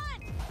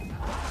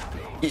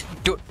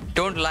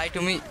 Don't lie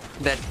to me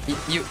that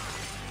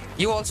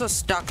you also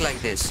stuck like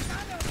this.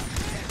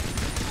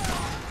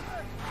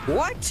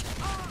 What?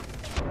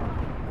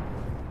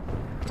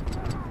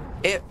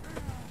 Eh,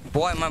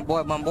 my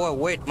boy,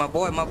 wait, my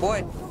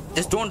boy.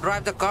 Just don't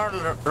drive the car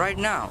right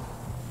now.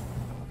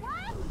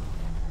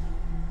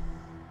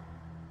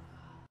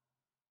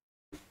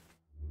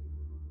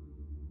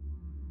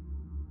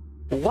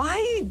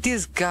 Why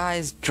this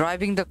guy's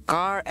driving the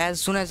car as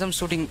soon as I'm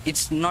shooting?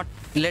 It's not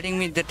letting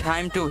me the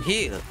time to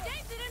heal.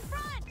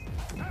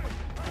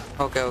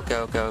 Okay.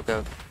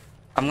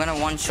 I'm gonna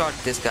one shot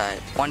this guy.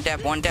 One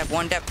tap. One tap,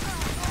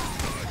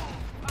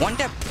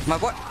 my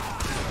boy.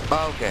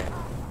 Okay.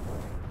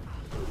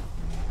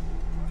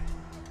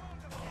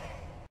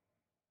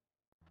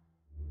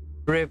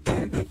 Rip.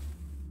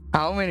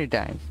 How many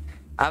times?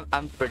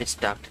 I'm pretty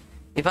stuck.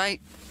 If I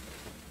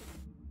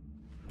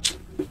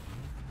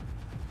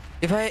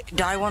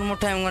die one more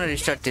time, I'm gonna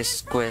restart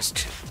this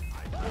quest.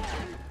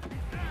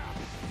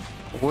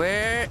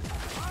 Where?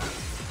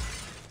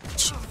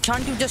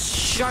 Can't you just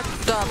shut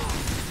the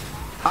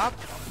up?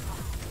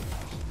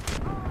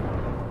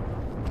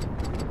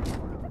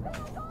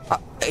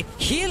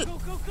 Heal.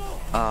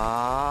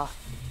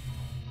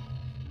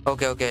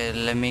 Okay.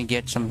 Let me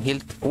get some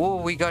health. Oh,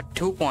 we got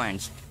 2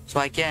 points, so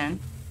I can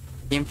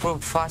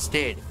improve first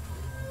aid.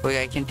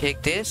 Okay, I can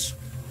take this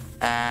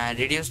and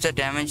reduce the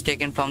damage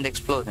taken from the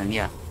explosion.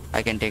 Yeah.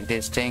 I can take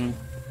this thing,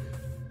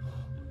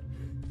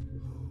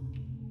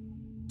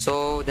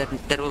 so that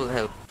will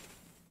help.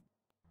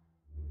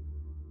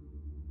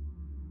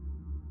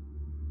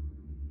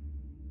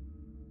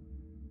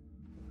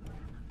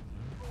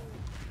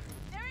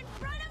 They're in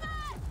front of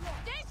us!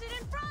 Jason,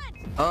 in front!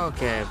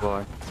 Okay,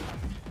 boy.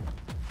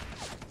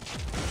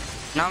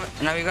 Now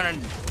we're gonna.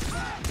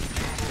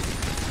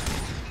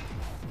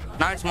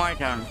 Now it's my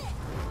turn.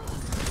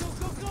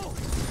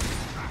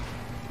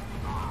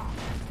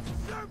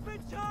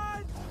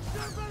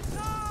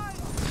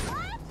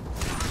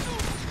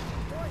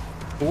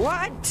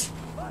 What?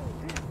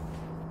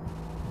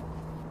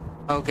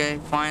 Okay,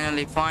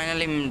 finally,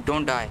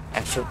 don't die.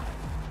 Actually,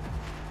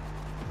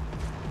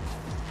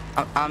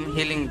 I'm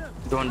healing.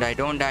 Don't die.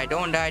 Don't die.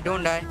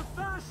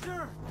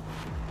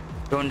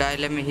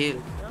 Let me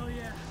heal. Hell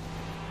yeah.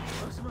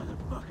 Those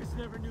motherfuckers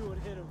never knew what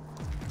hit them.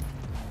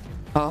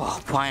 Oh,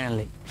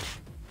 finally.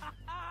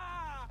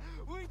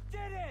 We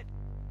did it!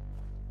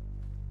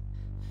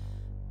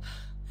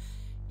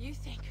 You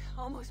think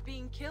almost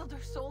being killed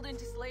or sold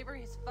into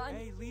slavery is fun?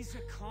 Hey, Lisa,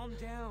 calm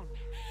down.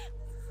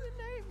 This is a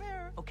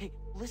nightmare. Okay,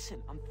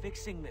 listen, I'm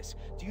fixing this.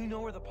 Do you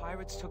know where the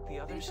pirates took the They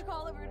others? took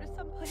Oliver to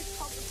some place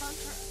called the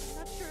bunker. I'm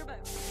not sure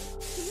about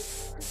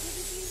peace or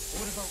liberty.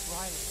 What about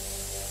Riley?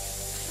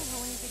 I don't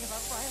know anything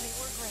about Riley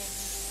or Grant.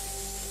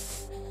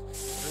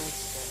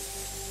 Grant's dead.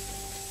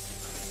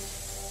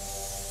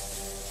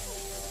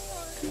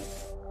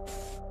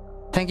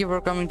 Thank you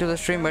for coming to the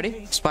stream,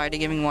 buddy. Spidey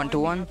Gaming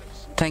 121.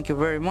 Thank you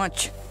very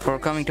much for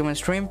coming to my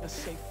stream. A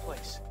safe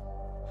place.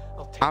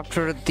 I'll take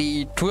After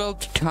the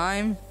 12th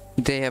time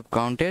they have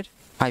counted,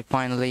 I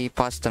finally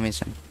passed the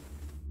mission.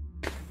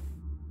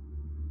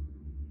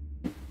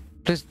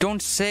 Please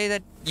don't say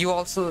that you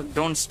also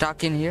don't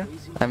stuck in here.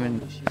 I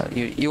mean,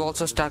 you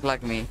also stuck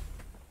like me.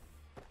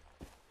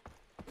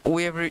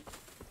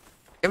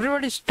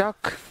 Everybody's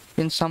stuck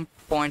in some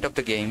point of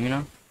the game, you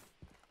know.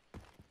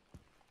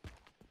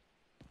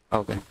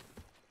 Okay.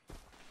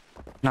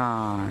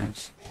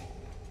 Nice.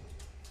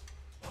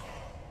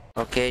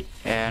 Okay,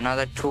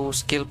 another 2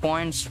 skill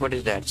points. What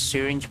is that?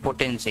 Syringe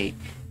potency.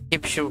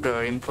 Keep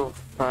shooter, improve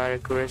fire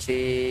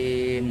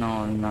accuracy. No,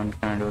 I'm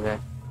not gonna do that.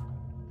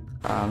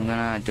 I'm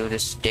gonna do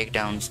this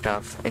takedown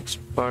stuff.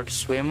 Expert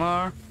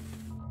swimmer.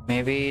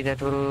 Maybe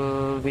that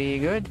will be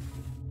good.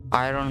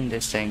 Iron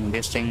this thing.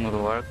 This thing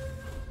will work.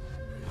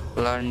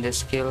 Learn this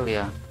skill,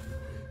 yeah.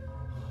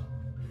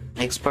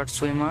 Expert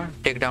swimmer.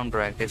 Takedown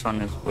drag. This one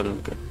is will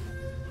be good.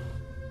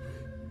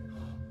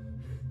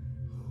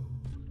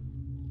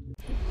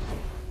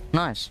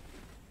 Nice.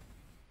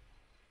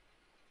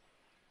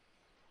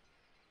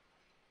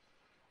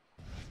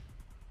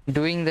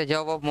 Doing the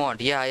job of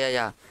mod.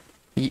 Yeah.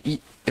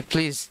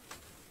 Please,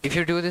 if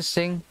you do this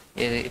thing,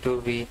 it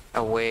will be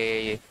a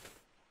way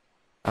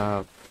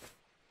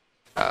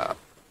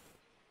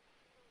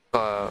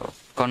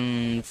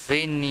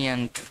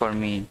convenient for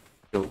me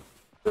to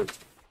do.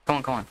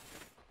 Come on.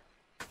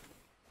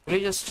 Will you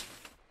just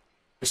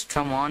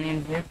come on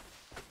in here?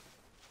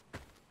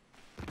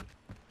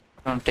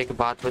 Don't take a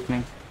bath with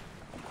me.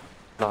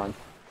 Lol.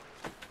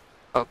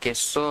 Okay,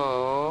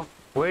 so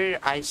where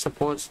I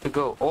supposed to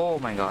go? Oh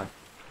my god.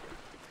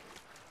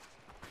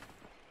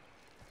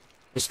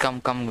 Just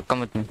come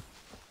with me.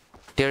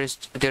 There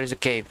is a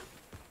cave,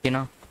 you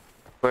know,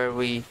 where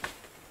we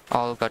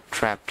all got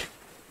trapped.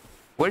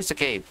 Where's the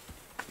cave?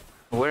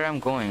 Where I'm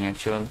going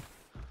actually?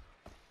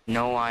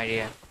 No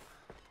idea.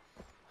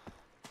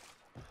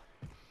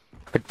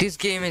 But this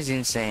game is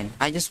insane.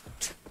 I just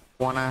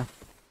wanna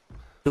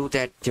do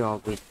that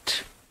job with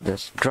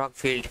this drug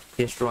field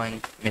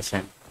destroying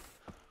mission.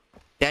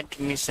 That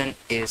mission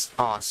is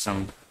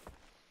awesome.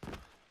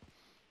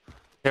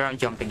 Here I'm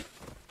jumping.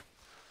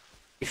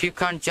 If you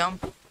can't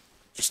jump,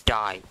 just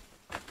die.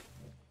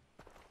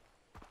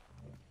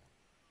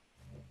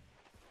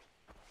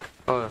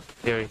 Oh,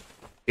 there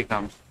he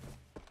comes.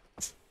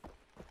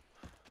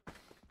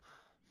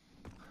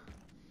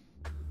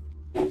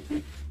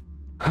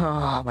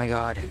 Oh my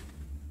god.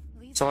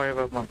 Sorry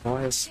about my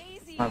voice.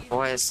 My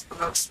voice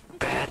looks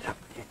bad.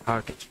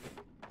 Heart.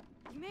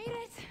 You made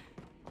it.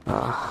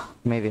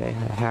 Maybe I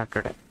had a heart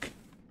attack.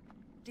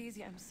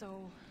 Daisy, I'm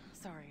so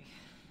sorry.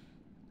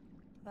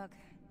 Look,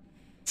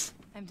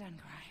 I'm done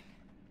crying.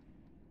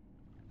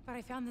 But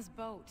I found this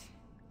boat.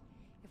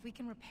 If we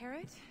can repair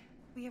it,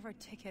 we have our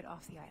ticket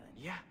off the island.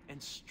 Yeah,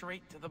 and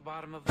straight to the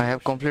bottom of the I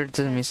have ocean. completed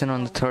the mission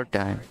on the third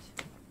time.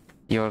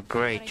 You're But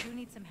great. I do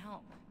need some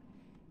help.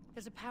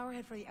 There's a power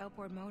head for the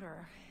outboard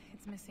motor.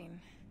 It's missing.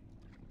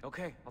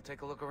 Okay, I'll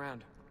take a look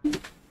around.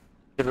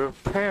 The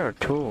repair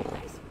tool.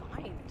 Nice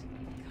find.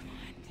 Come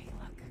on, take a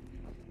look.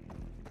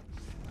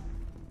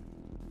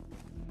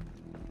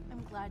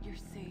 I'm glad you're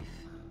safe.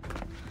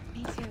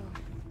 Me too.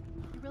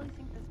 You really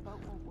think this boat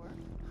will work?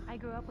 I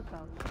grew up with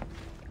boats.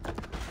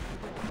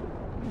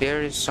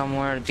 There is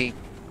somewhere the...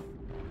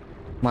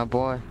 My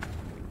boy.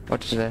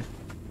 What's that?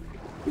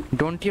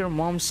 Don't your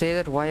mom say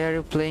that? Why are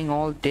you playing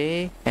all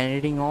day and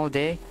eating all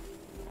day?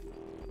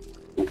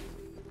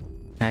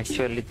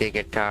 Actually, they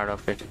get tired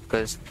of it.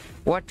 Because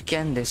what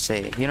can they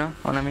say? You know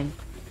what I mean?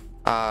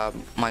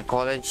 My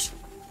college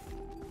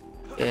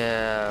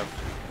had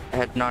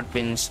not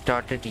been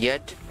started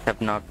yet.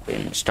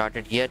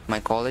 My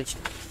college.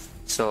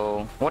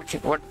 So what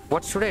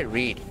should I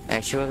read?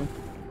 Actually,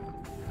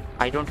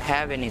 I don't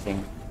have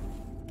anything.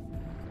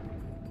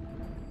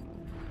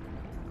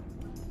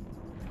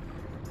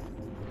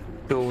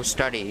 To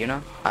study, you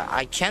know.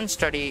 I can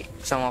study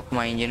some of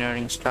my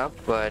engineering stuff,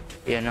 but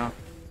you know,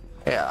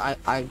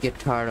 I get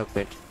tired of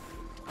it.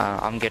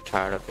 I'm get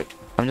tired of it.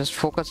 I'm just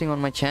focusing on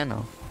my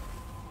channel.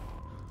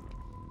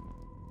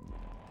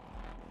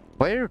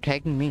 Why are you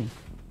tagging me?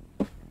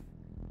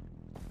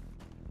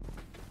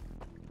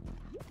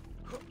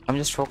 I'm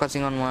just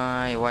focusing on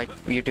my white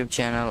YouTube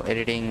channel,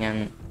 editing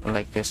and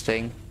like this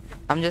thing.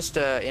 I'm just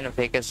in a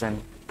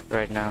vacation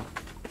right now.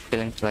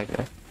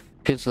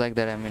 Feels like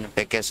that I'm in a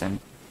vacation.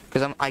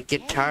 Because I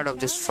get tired of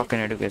this fucking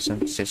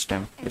education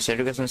system. This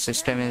education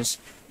system is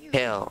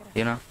hell,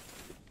 you know?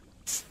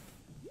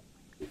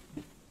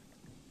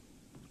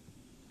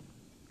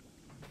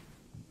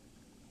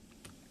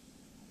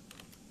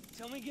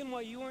 Tell me again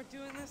why you weren't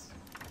doing this?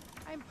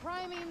 I'm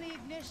priming the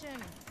ignition.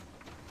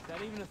 Is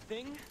that even a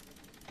thing?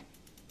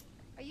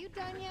 Are you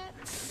done yet?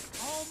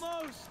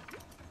 Almost!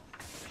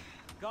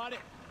 Got it.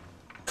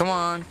 Come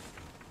on.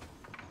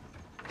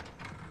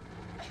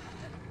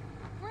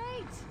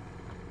 Great!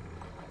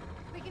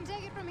 We can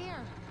take it from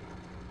here.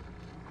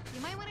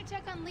 You might want to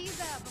check on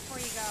Lisa before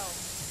you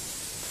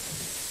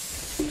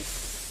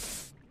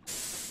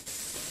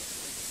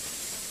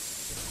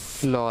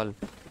go. Lol.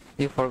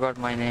 You forgot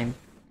my name.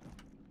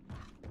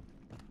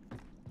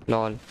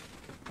 Lol.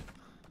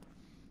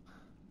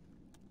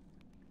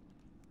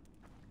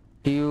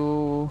 Do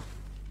you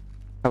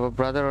have a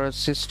brother or a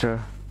sister?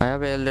 I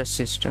have an elder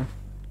sister.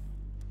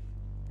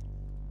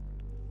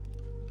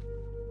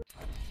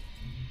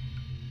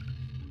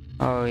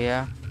 Oh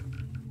yeah.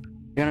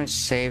 You're not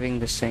saving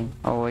this thing.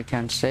 Oh, I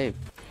can't save.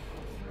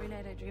 Every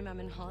night I dream I'm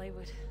in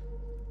Hollywood.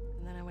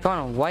 And then I wake Come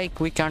on, why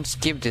we can't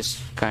skip this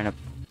kind of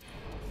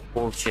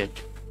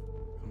bullshit?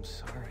 I'm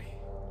sorry.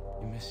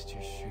 You missed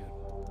your shoot.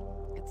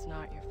 It's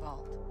not your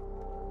fault.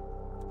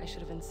 I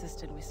should have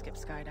insisted we skip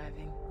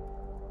skydiving.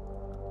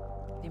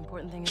 The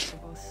important thing is we're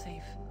both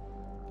safe.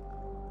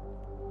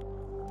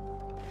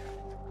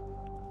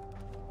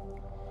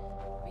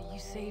 But you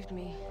saved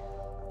me.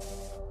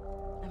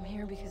 I'm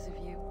here because of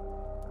you.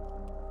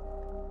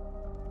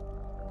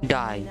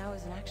 Die. Now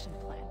is an action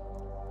plan.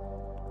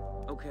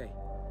 Okay,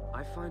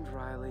 I find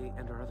Riley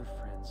and our other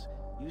friends.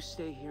 You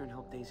stay here and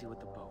help Daisy with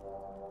the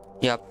boat.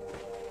 Yep.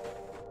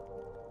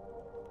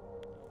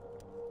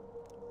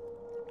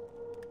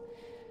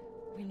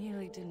 We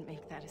nearly didn't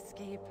make that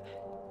escape.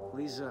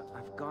 Lisa,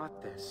 I've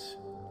got this.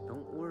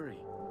 Don't worry.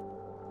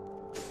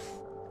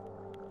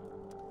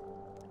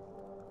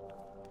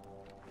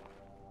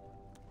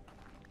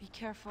 Be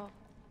careful.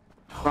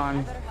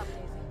 Run. Better help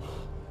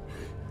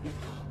Daisy.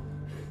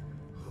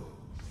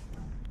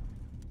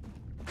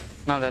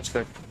 No, that's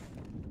good.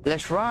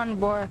 Let's run,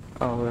 boy.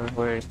 Oh,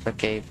 where is the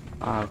cave?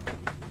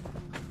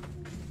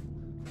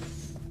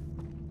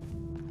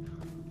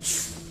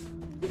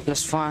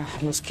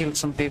 Let's kill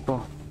some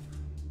people.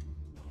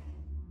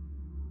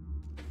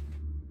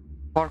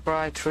 Far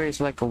Cry 3 is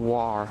like a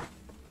war.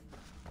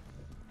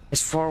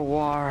 It's for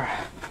war,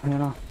 you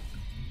know.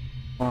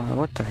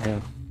 What the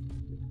hell?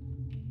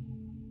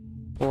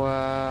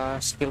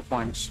 Skill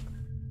points.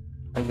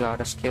 I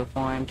got a skill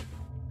point.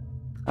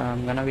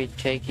 I'm gonna be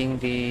taking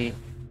the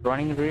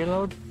running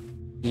reload.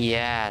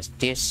 Yes,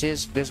 this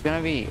is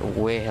gonna be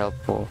way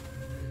helpful.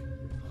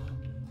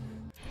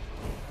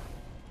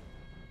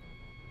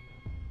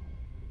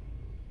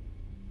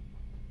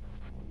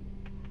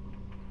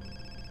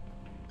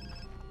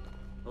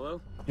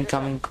 Hello?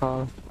 Incoming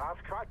call.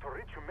 I've tried to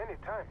reach you many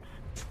times.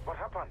 What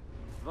happened?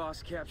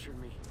 Voss captured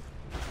me.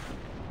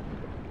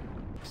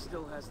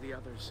 Still has the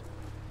others.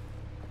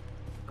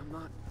 I'm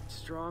not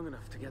strong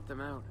enough to get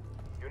them out.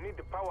 You need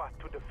the power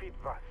to defeat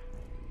Voss.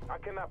 I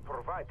cannot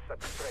provide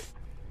such strength,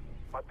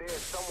 but there is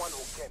someone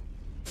who can.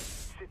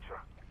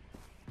 Citra,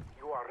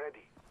 you are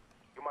ready.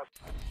 You must...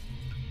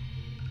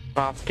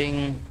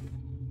 Crafting.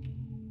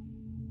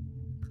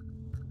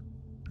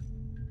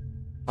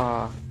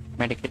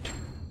 Medikit.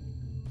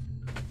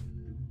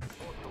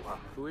 Go to her.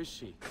 Who is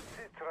she?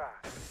 Citra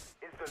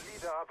is the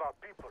leader of our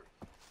people.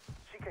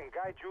 She can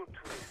guide you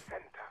to the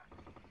center.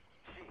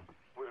 She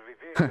will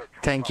reveal your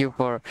true Thank you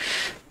power.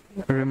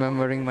 for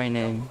remembering my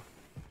name.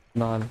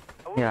 Lol.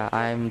 Yeah,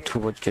 I'm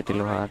Trubot.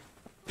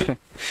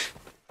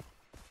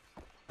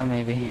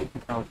 Maybe.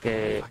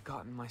 Okay. I've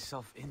gotten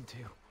myself into.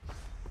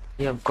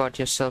 You have got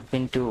yourself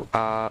into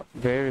a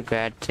very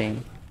bad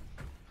thing.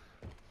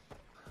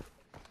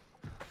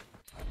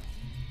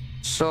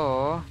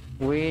 So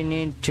we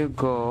need to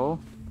go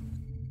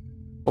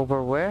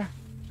over where?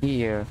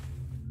 Here.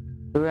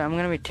 So I'm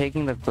gonna be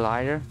taking the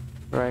glider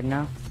right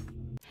now.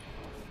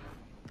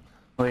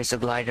 Where is the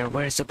glider?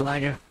 Where is the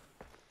glider?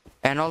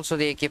 And also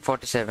the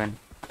AK-47.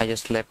 I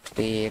just left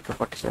the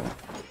AK-47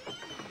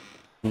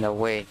 in the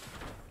way.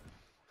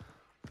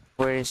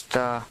 Where is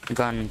the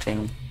gun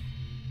thing?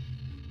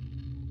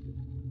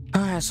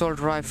 Assault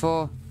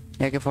rifle,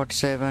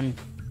 AK-47.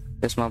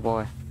 This is my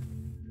boy.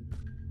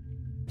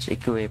 It's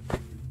equipped.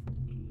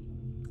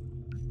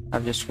 I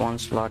have just one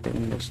slot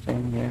in this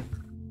thing here.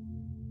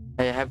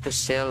 I have to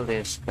sell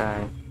this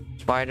guy.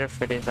 Spider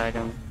fetish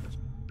item.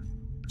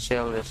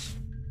 Sell this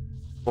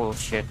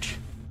bullshit.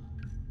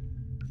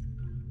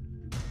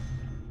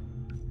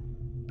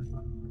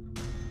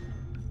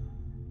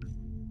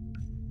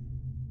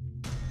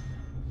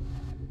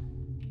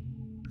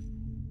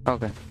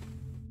 Okay.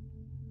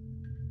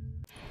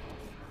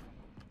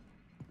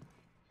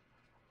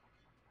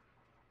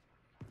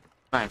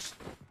 Nice.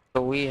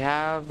 So we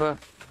have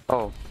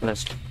oh,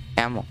 list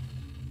ammo.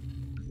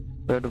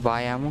 We have to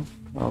buy ammo.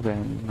 Okay,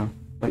 no,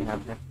 we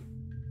have that.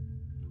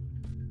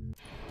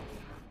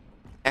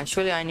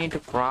 Actually, I need to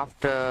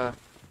craft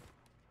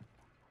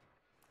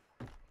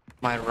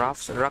my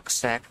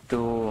rucksack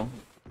to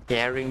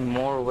carry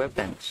more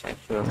weapons.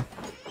 Actually,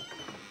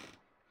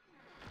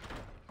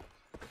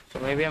 so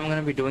maybe I'm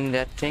gonna be doing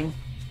that thing.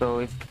 So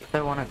if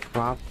I wanna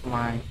craft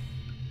my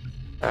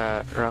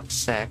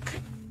rucksack,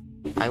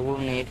 I will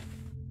need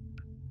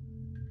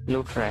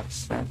loot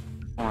racks.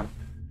 On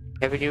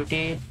heavy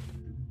duty,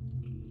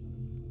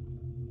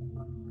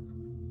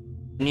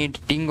 need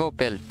dingo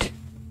pelt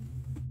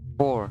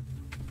 4.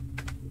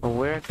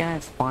 Where can I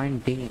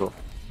find dingo?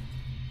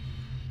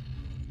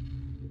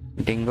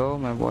 Dingo,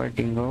 my boy,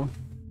 dingo.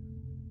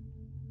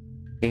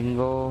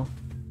 Dingo.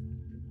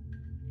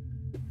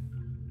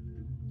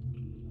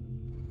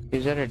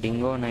 Is that a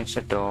dingo? No, it's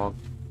a dog.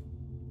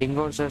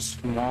 Dingoes are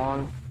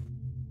small.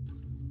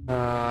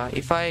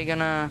 If I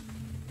gonna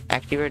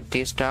activate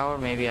this tower,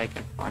 maybe I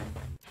can find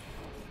it.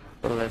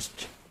 So let's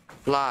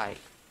fly.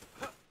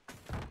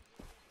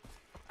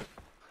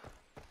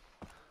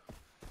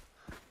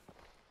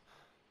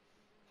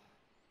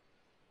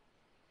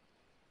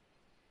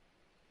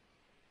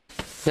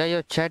 Yeah,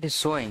 your chat is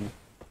showing.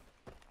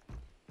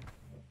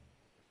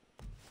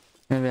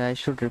 Maybe I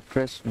should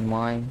refresh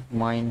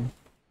mine.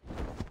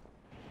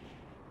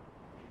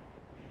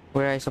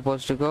 Where I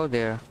supposed to go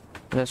there?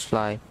 Let's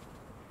fly.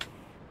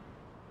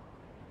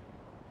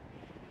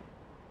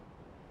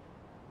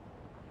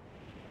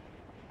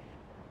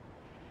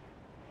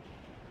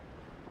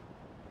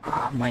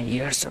 my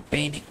ears are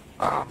paining.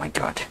 Oh my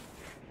god.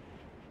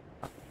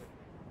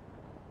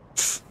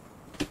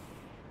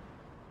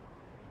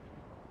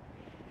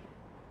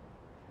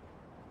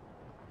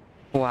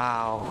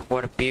 Wow,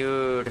 what a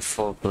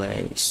beautiful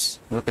place.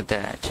 Look at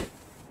that.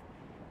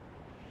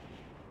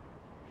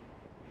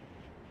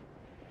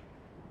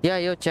 Yeah,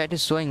 your chat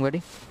is showing,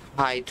 buddy.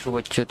 Hi,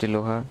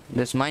 Truvachutiloha.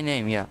 That's my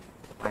name, yeah.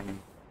 My name.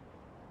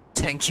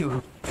 Thank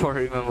you for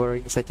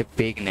remembering such a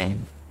big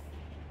name.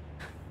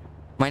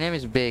 My name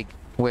is big,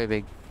 way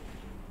big.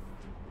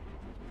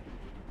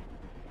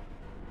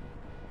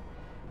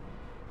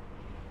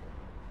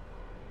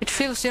 It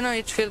feels, you know,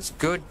 it feels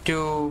good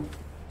to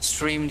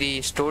stream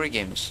the story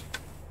games.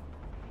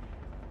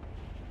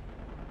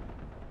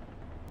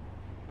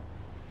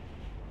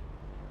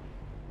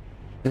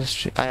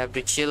 Just, I have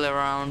to chill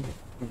around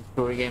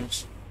story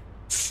games.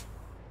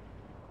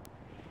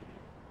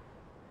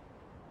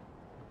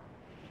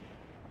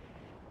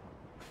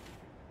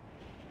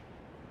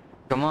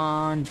 Come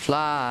on,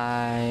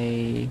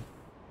 fly.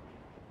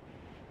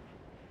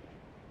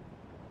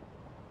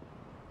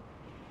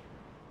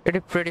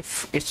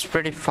 It's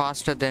pretty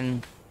faster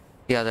than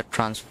the other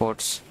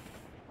transports.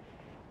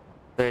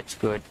 So it's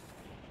good.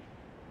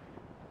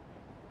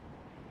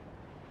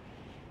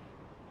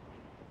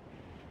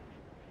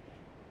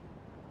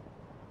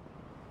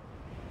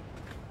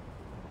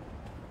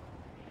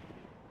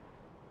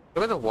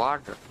 Look at the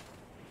water.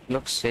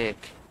 Looks sick.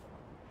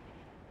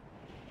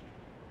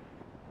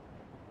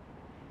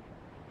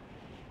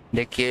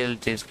 They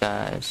killed these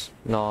guys.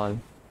 Lol.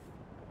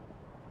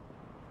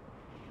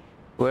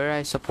 Where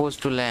I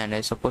supposed to land?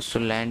 I supposed to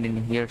land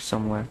in here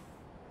somewhere.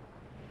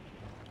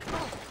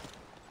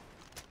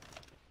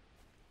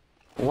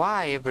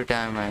 Why every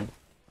time I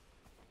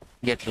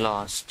get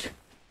lost?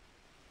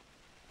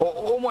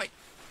 Oh my.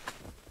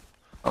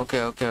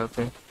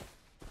 Okay.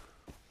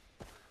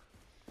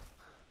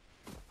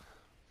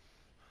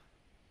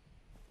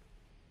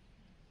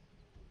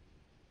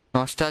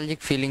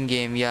 Nostalgic feeling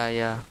game,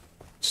 yeah.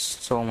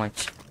 So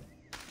much.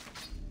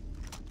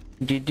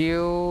 Did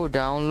you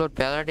download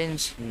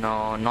Paladins?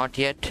 No, not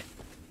yet.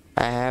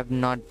 I have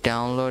not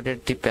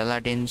downloaded the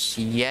Paladins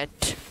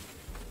yet.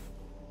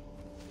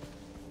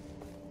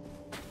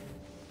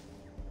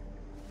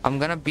 I'm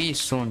gonna be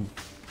soon.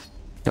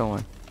 Don't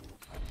worry.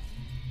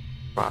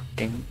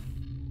 Crafting.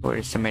 Where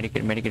is the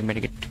medikit?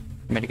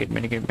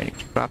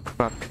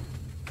 Craft.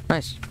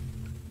 Nice.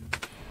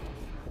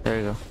 There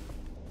you go.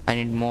 I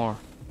need more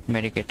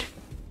medikit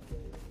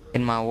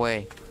in my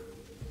way.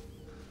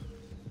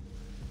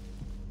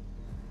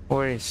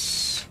 Where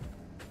is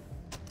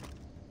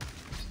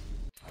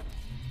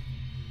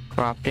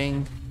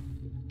crafting?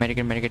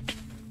 Medikit.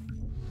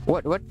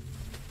 What?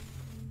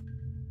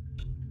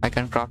 I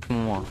can craft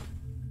more.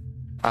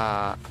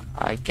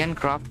 I can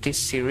craft this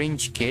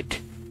syringe kit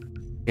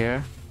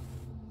here.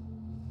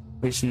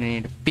 Which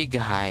need pig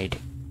hide.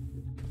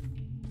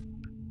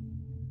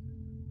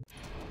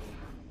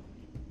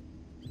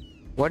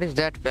 What is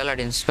that?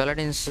 Paladins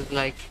is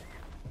like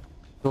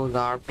those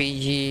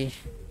RPG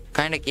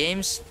kind of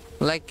games,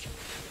 like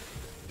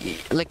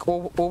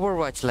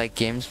Overwatch like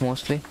games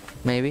mostly,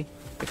 maybe,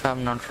 if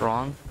I'm not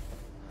wrong.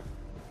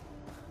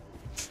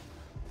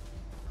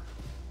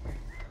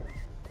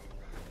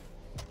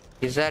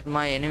 Is that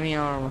my enemy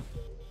or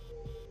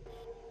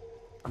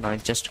no?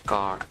 It's just a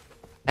car.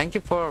 Thank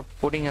you for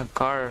putting a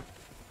car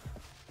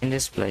in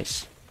this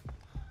place.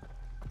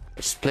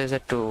 It's a pleasure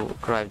to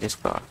drive this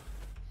car.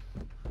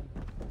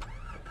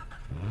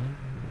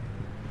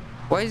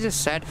 Why is this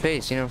sad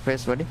face in your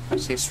face, buddy?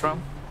 Where's this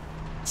from?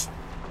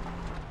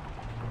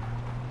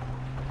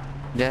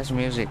 Jazz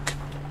music.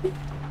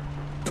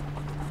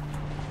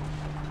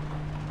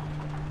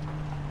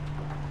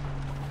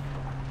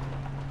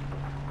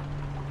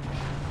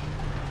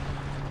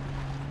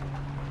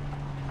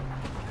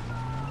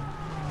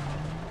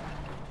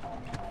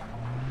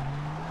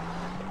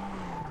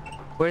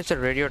 Where's the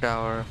radio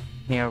tower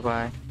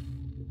nearby?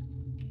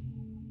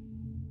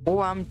 Oh,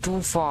 I'm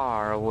too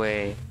far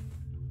away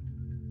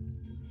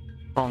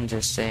from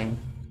this thing.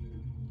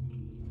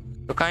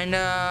 So kinda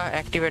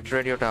activate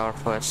radio tower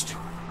first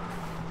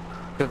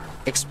to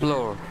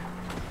explore.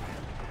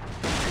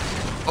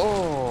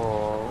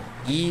 Oh,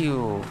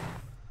 ew.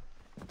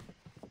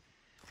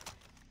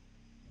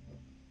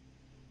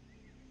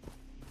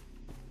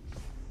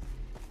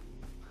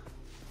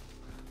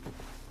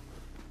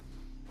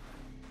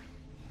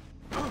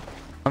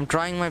 I'm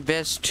trying my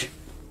best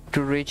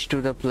to reach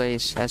to the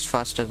place as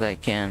fast as I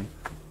can.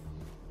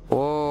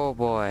 Oh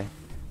boy.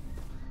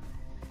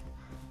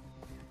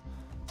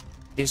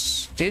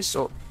 Is this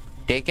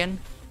taken?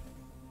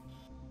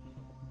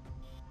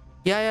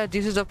 Yeah,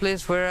 this is the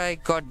place where I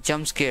got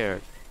jump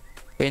scared.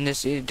 In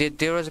this,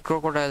 there was a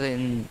crocodile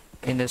in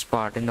this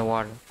part in the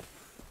water.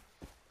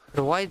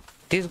 So why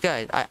these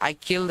guys? I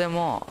killed them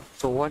all.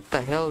 So what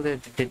the hell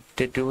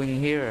they're doing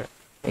here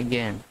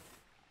again?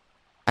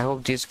 I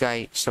hope this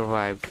guy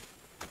survived.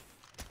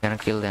 Gonna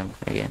kill them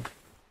again.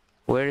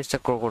 Where is the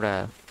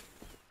crocodile?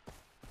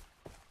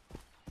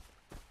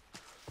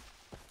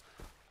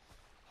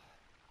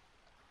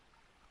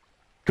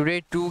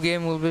 Today 2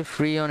 game will be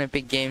free on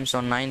Epic Games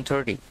on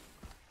 9:30.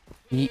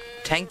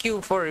 Thank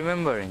you for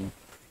remembering.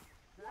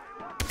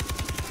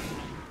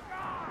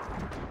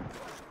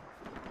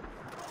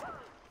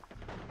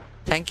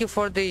 Thank you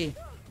for the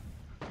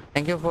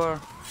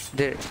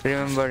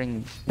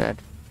remembering that.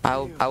 I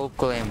will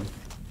claim.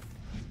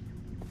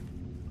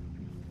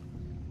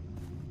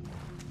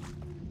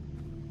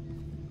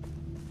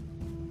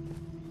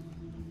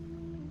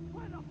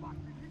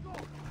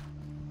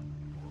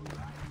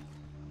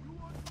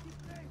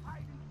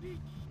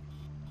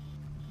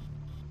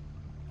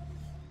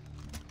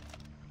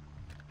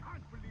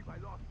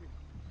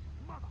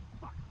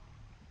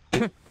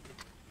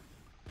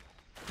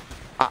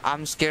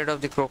 I'm scared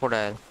of the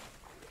crocodile.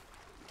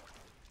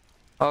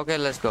 Okay,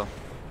 let's go.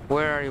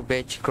 Where are you,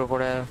 bitch,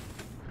 crocodile?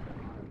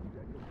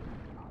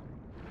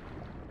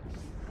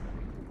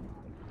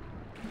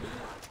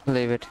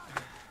 Leave it.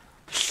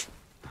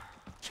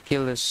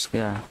 Kill this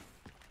guy.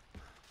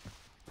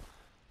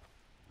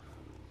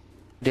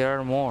 There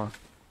are more.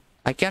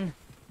 I can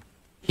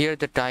hear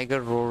the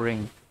tiger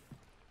roaring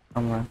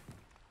somewhere.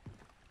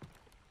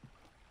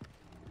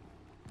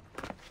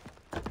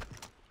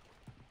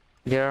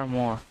 There are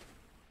more.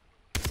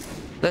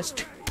 Let's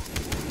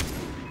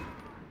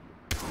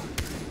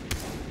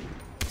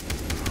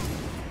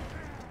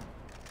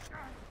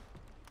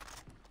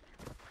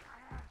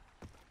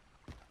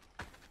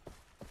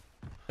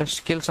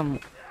kill some.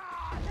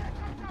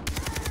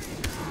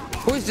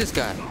 Who is this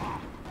guy?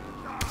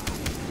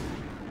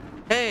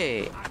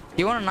 Hey,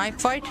 you want a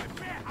knife fight?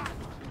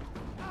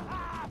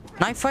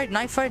 Knife fight,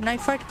 knife fight,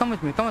 knife fight. Come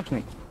with me, come with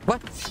me.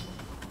 What?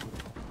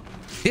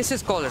 This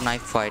is called a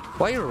knife fight.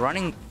 Why are you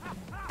running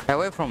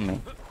away from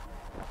me?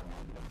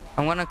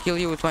 I'm gonna kill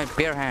you with my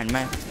bare hand,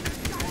 man.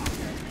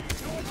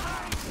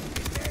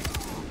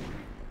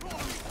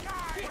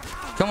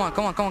 Come on,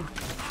 come on, come on.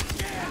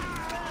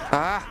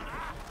 Ah.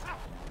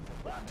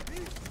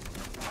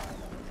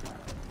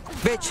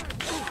 Bitch.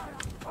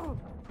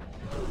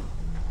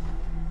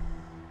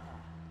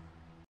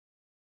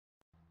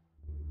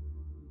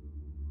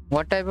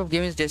 What type of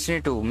game is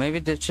Destiny 2? Maybe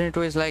Destiny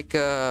 2 is like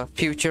a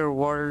future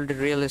world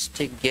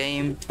realistic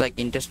game like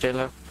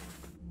Interstellar.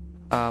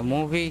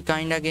 Movie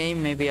kinda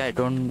game, maybe. I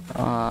don't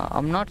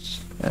I'm not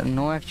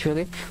no,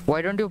 actually.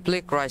 Why don't you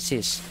play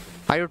Crysis?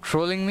 Are you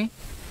trolling me?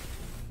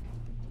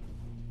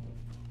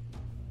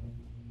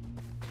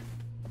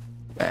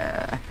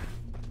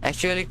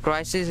 Actually,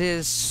 Crysis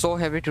is so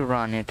heavy to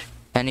run it,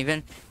 and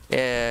even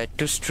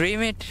to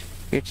stream it,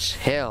 it's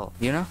hell,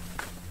 you know.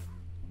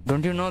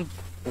 Don't you know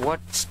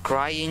what's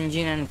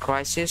CryEngine and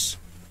Crysis?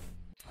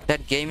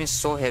 That game is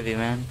so heavy,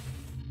 man,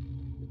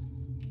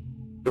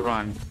 to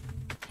run.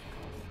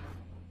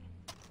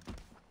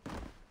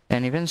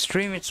 And even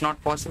stream, it's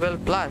not possible.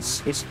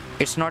 Plus,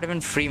 it's not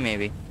even free.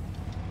 Maybe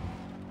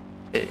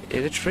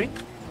is it free?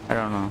 I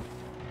don't know.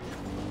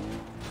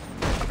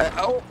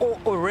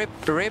 Oh, rip.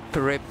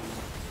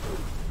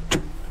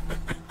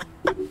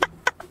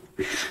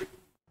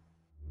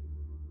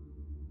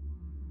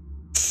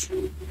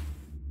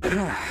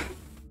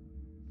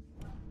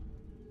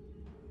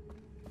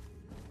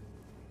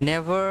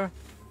 Never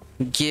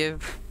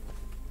give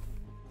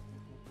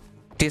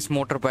this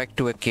motorbike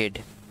to a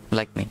kid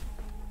like me.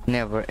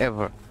 Never,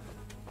 ever.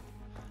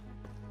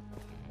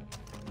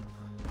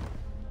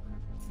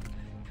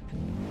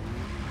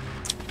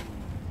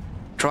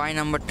 Try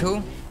number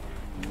 2.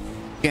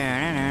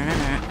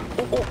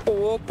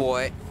 Oh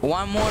boy.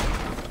 One more.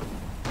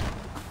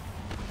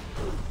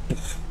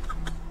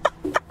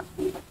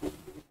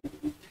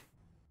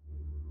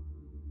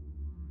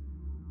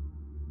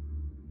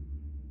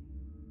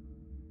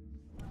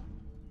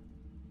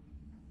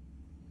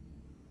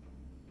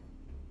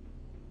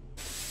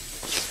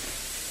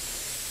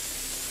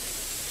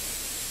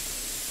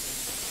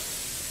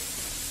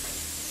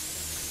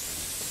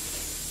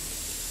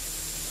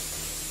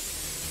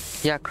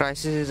 Yeah,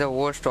 Crysis is the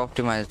worst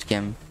optimized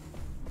game.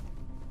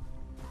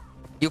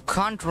 You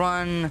can't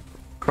run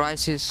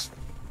Crysis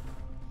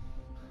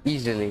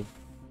easily.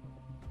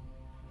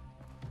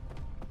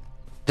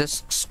 The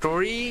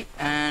story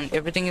and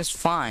everything is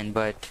fine,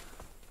 but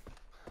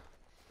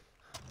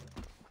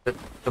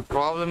the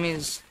problem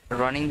is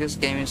running this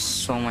game is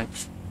so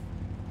much.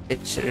 It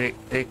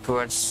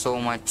requires so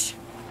much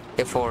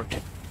effort.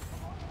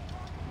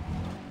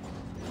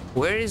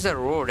 Where is the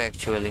road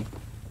actually?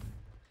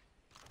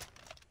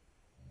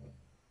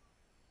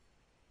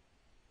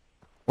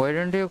 Why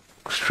don't you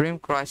stream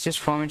Crysis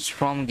from its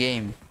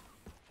game?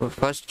 Or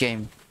first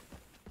game?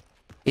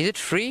 Is it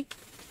free?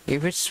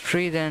 If it's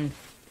free, then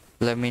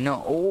let me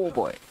know. Oh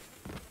boy.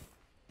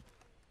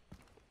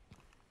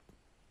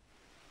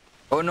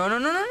 Oh no.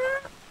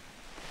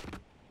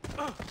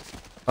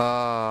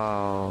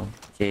 Oh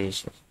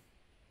Jesus.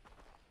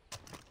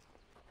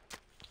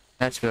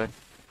 That's good.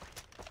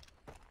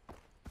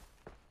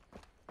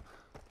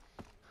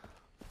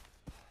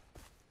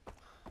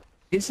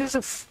 This is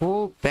a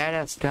full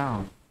badass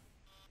town.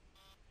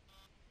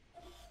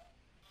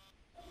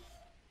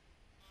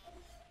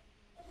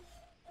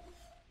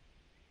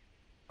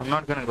 I'm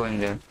not gonna go in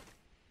there.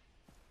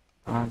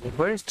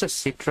 Where is the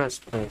citrus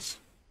place?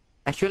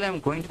 Actually, I'm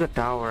going to the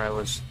tower.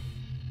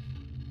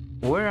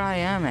 Where I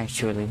am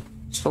actually,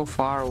 so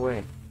far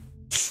away.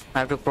 I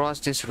have to cross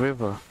this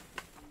river.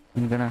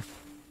 I'm gonna.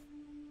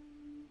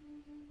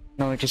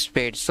 No, it is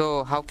paid.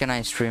 So how can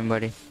I stream,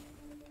 buddy?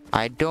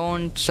 I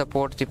don't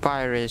support the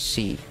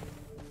piracy.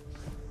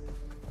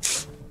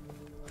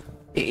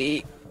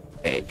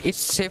 It's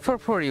safer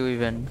for you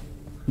even.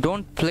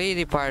 Don't play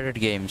the pirate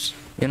games.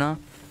 You know.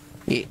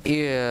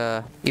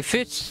 If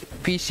it's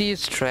PC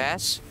is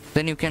trash,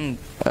 then you can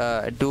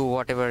do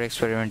whatever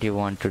experiment you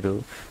want to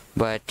do.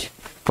 But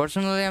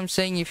personally, I'm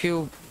saying if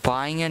you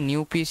buying a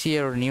new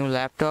PC or new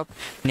laptop,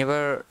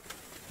 never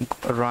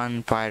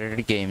run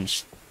pirated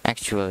games.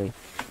 Actually,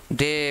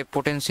 they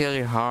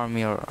potentially harm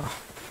your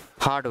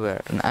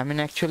hardware. I mean,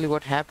 actually,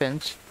 what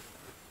happens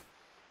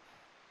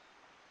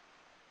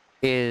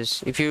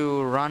is if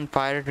you run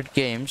pirated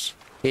games,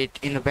 it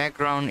in the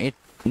background,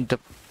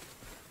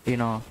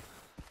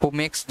 who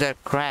makes the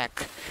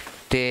crack,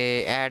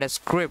 they add a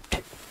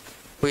script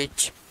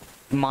which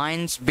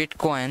mines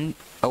Bitcoin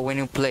when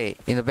you play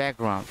in the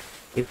background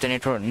if the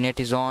net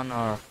is on,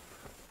 or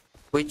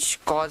which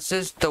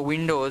causes the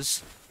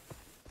Windows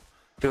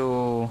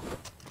to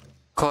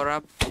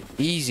corrupt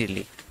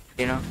easily,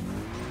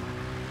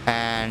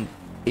 and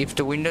if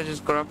the Windows is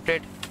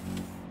corrupted,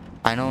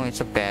 I know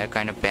it's a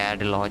kind of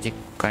bad logic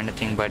kind of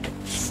thing, but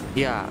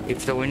yeah,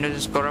 if the Windows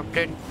is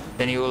corrupted,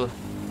 then you will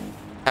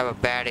have a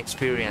bad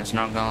experience,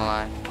 not gonna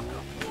lie.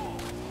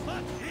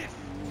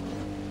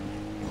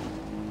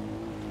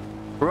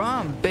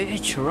 Run,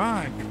 bitch,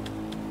 run!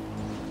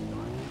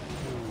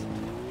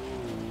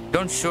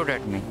 Don't shoot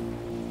at me.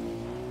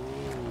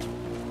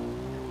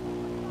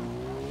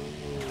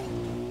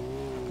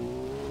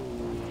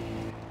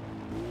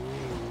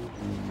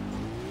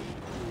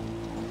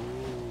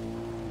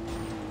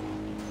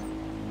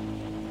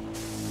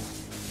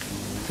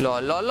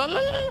 Lol, lol, lol,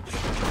 lol.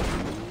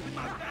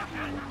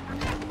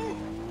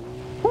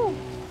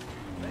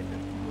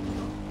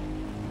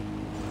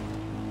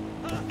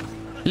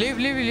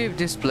 Leave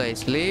this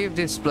place. Leave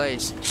this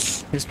place.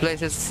 This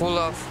place is full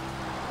of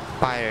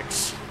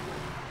pirates.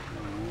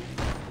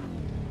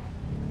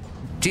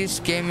 This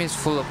game is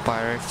full of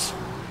pirates.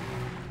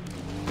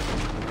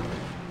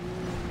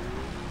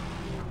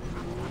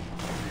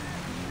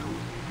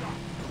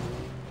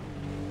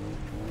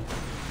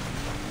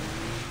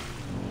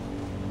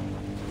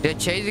 They're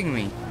chasing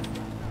me.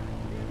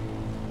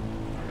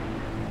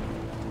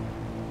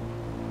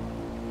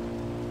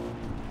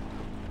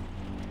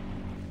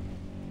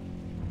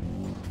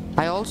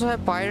 I also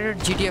have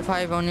pirated GTA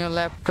 5 on your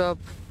laptop,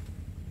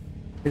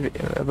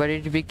 but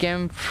it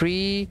became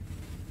free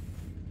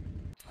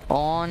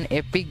on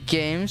Epic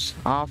Games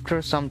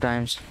after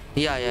sometimes.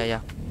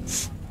 Yeah.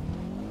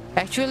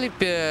 Actually,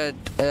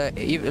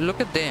 look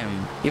at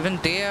them. Even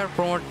they are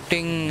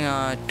promoting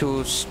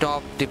to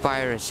stop the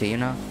piracy,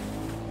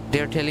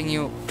 They're telling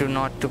you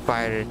not to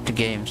pirate the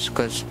games,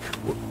 because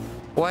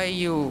why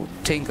you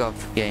think of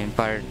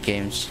pirate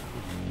games?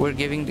 We're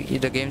giving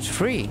the games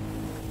free.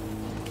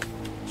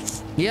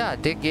 Yeah,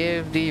 they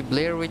gave the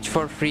Blair Witch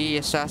for free,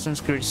 Assassin's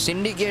Creed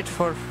Syndicate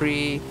for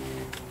free.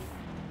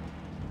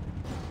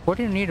 What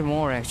do you need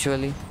more,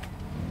 actually?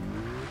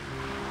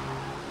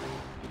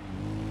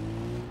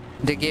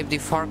 They gave the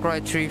Far Cry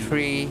 3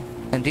 free,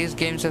 and these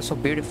games are so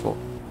beautiful.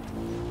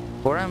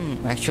 Where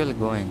I'm actually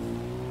going?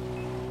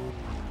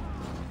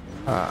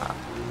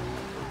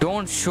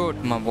 Don't shoot,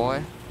 my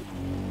boy,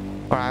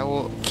 or I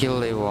will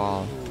kill you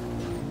all.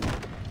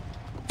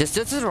 Just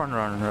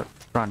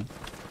run.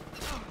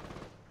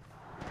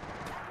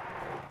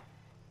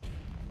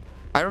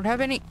 I don't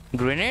have any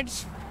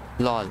grenades?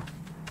 Lol.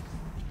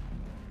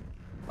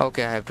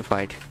 Okay, I have to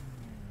fight.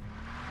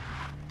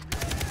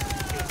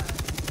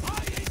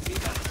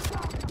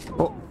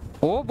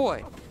 Oh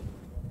boy.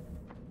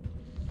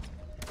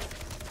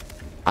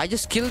 I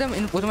just killed them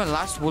with my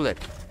last bullet.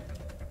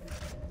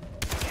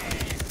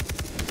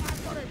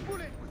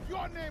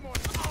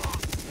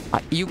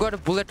 You got a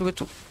bullet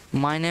with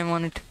my name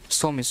on it?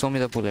 Show me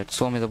the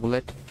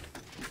bullet.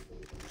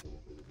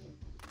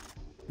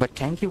 But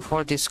thank you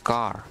for this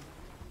car.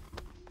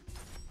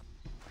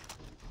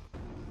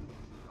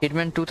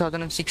 Hitman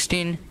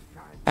 2016,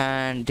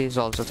 and this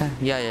also.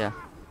 Yeah.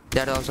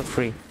 That also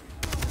free.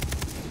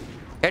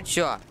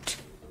 Headshot.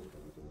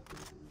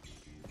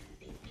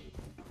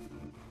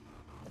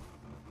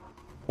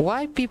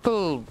 Why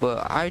people?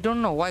 I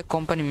don't know why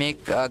company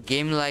make a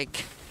game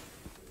like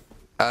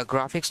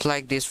graphics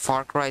like this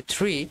Far Cry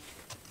 3,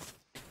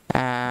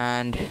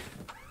 and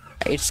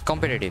it's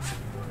competitive.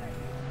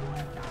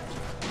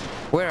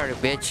 Where are you,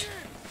 bitch?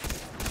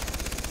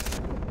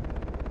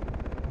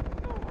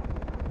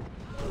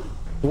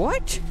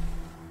 What?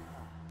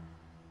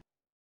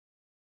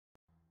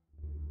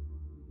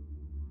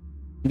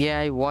 Yeah,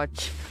 I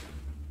watch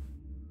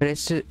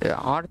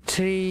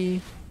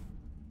R3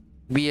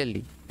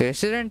 BLE.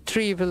 Resident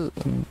 3 will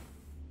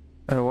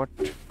what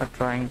are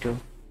trying to.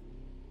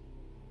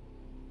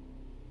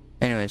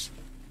 Anyways,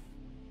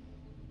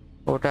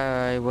 what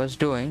I was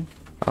doing,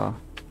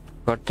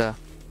 got got the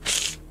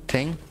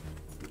thing.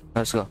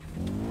 Let's go.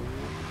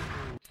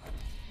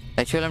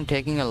 Actually, I'm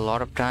taking a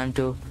lot of time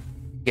to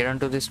get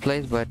into this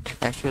place, but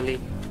actually,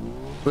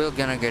 we're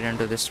gonna get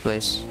into this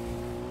place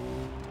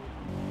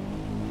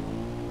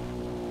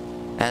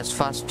as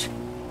fast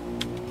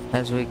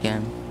as we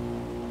can.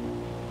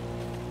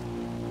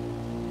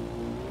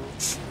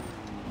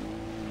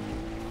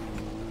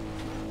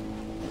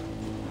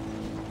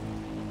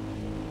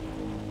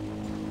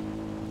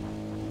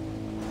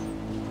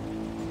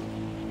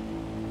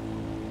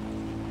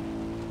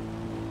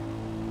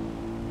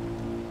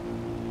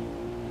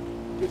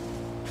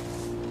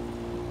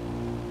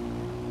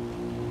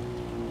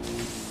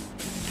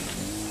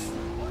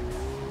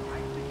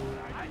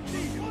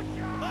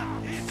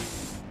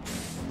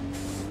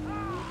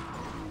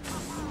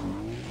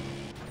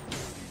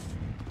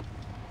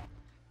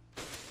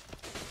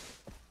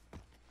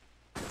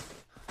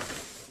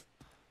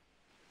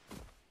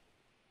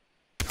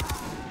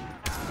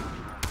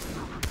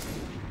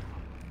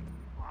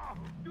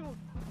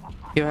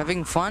 You're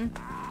having fun?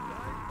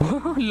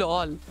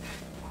 Lol.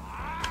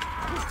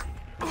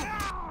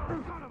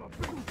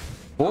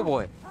 Oh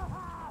boy.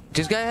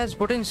 This guy has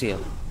potential.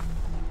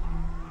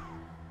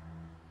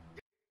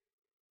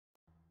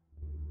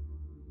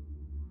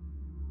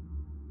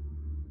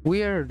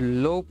 We are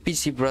low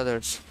PC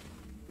brothers.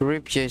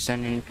 Rip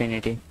Jason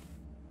Infinity.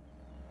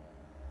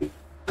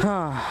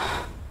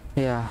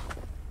 Yeah.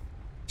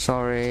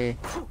 Sorry.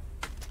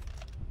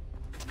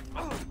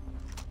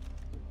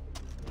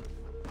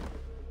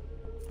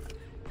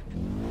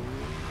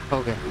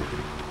 Okay.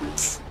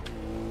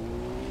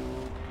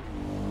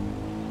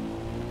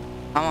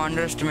 I'm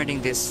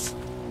underestimating this,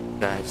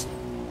 guys.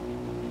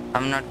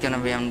 I'm not gonna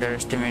be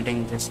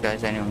underestimating this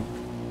guys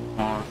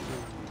anymore.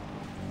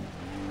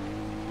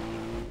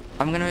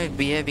 I'm gonna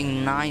be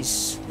behaving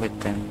nice with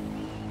them.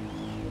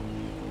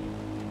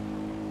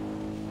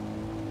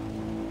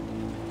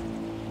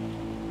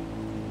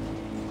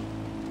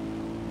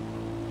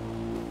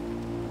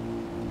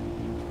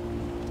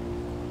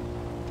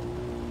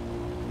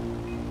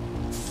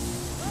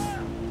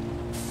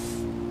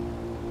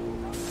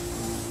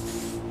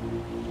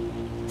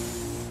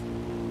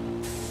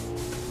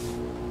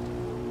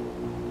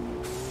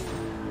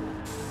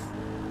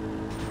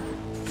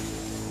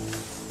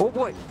 Oh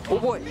boy! Oh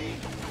boy!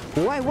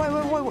 Why? What?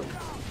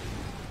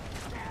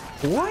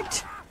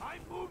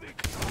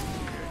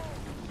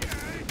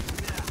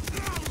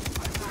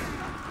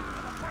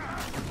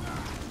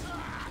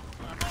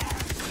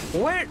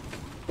 Where?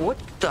 What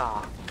the?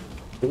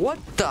 What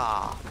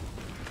the?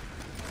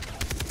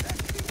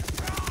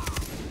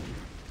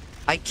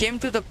 I came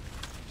to the...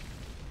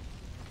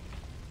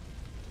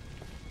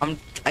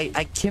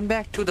 I came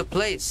back to the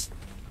place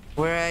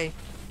where I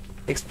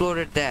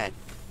exploded that.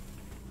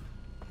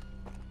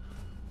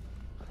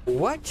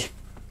 What?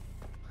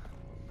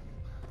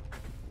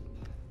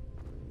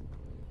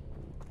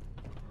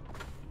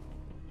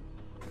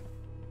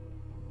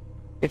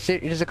 It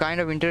is a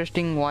kind of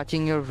interesting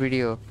watching your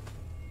video.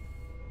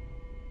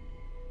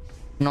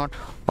 Not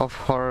of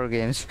horror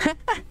games.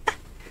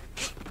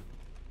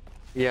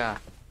 Yeah.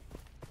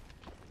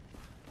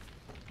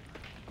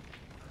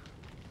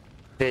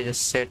 They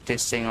just set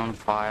this thing on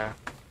fire.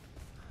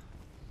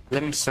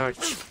 Let me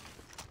search.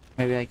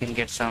 Maybe I can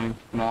get some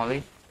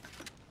molly.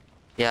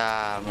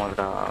 Yeah,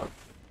 Molotov.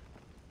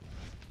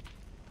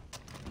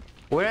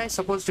 Where am I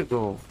supposed to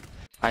go?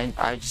 I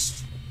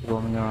just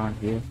roaming around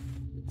here.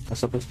 I'm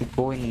supposed to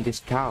go in this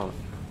tower.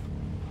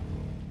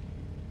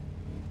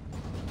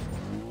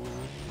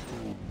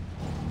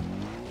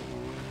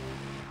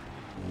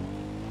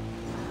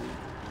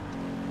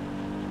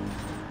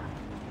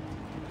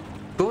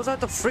 Those are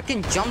the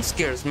freaking jump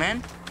scares,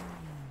 man.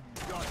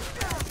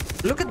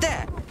 Look at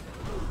that.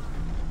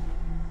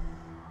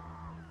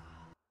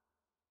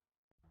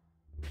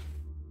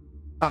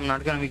 I'm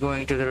not gonna be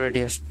going to the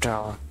radius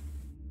tower.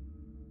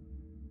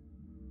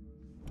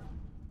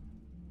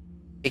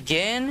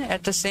 Again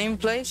at the same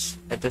place?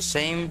 At the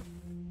same...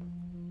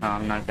 No,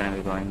 I'm not gonna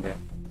be going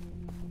there.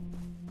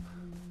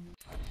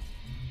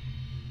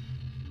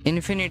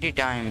 Infinity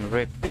time,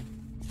 rip.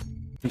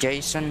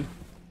 Jason,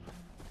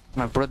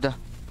 my brother.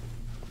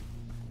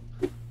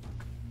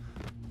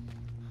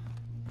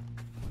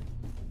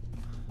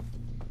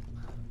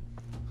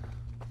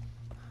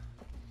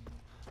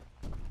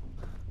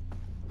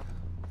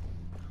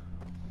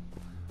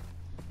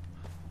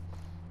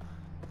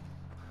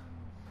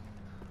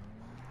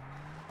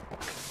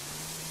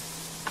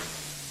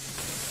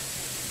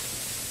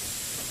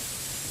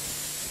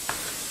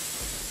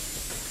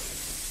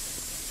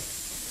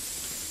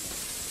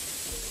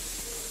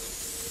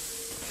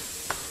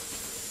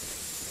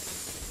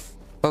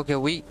 Okay,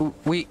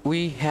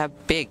 we have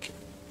pig.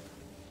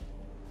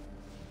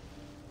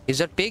 Is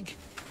that pig?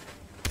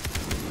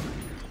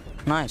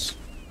 Nice.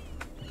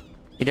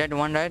 He died,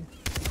 one died.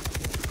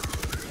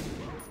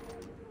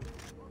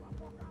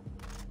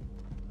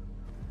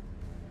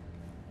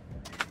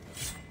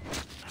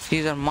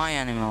 These are my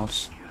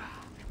animals.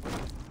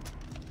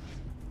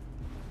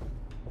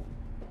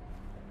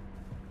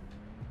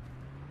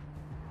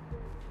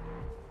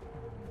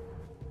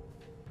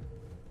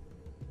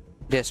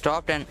 They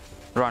stopped and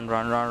run,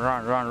 run, run,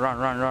 run, run, run,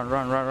 run, run,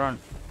 run, run, run.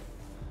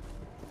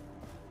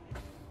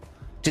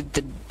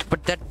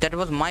 But that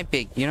was my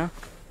pig, you know.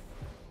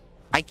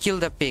 I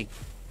killed the pig.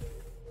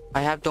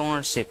 I have the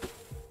ownership.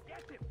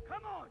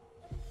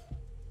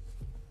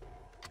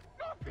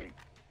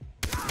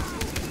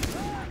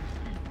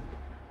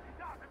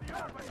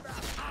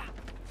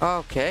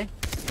 Okay.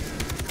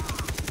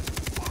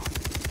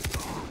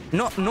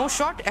 No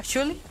shot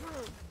actually.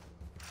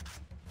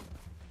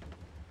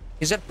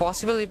 Is that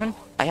possible even?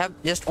 I have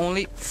just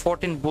only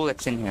 14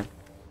 bullets in here.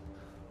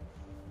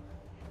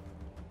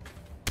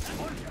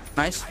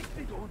 Nice.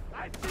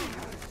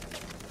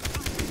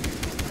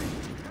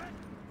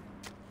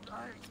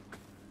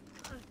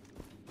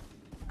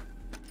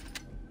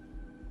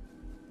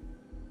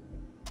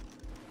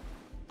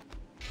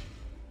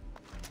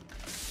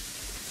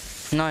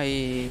 No,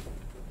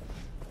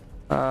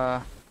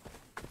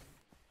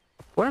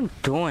 what I'm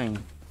doing?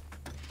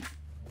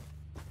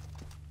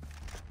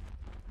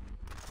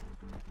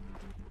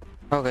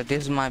 Okay,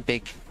 this is my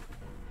pig.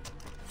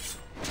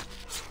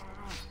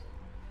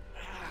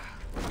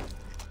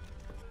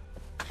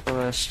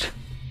 First,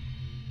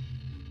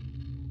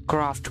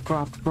 craft.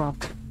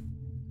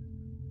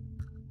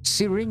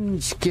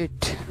 Syringe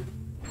kit.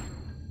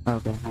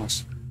 Okay,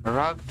 nice.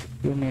 Rug,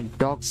 you need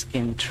dog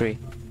skin tree.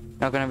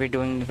 Not gonna be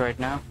doing it right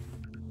now.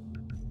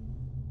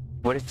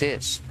 What is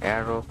this?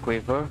 Arrow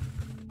quiver.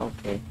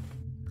 Okay.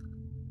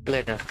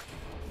 Later.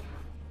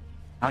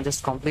 I'll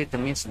just complete the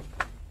mission.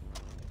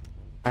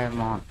 I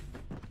am on.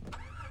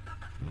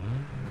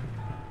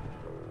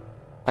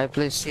 I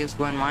play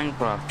CSGO and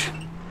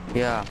Minecraft.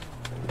 Yeah,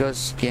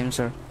 those games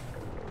are...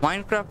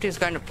 Minecraft is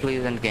kind of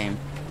pleasant game.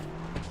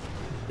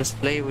 Just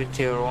play with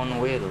your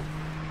own will.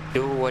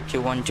 Do what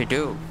you want to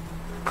do.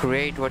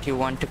 Create what you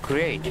want to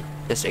create.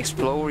 Just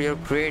explore your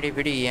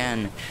creativity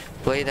and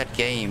play that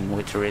game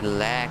with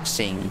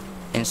relaxing.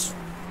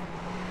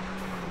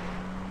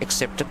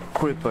 Except the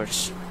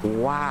creepers.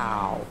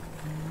 Wow.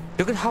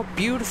 Look at how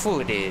beautiful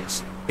it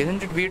is.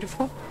 Isn't it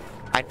beautiful?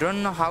 I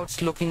don't know how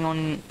it's looking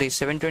on the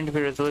 720p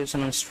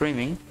resolution on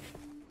streaming,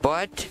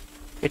 but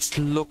it's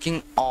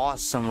looking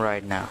awesome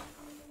right now.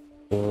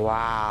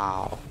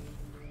 Wow.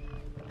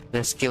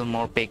 Let's kill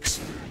more pigs.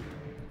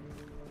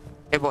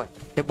 Hey boy,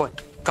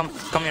 come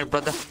here,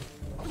 brother.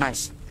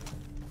 Nice.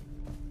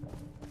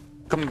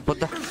 Come here,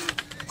 brother.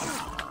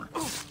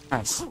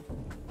 Nice.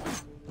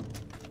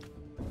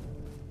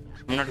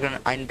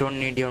 I don't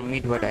need your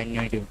meat, but I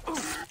need you.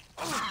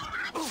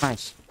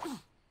 Nice.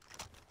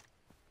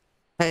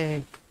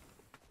 Hey,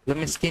 let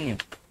me skin you.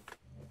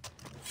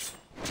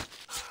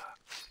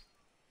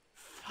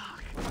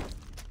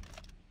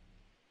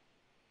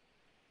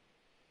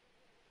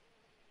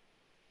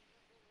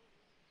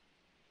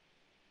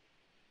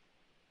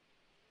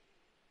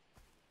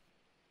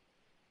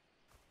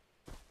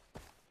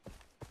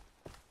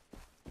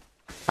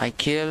 I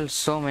killed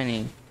so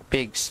many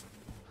pigs.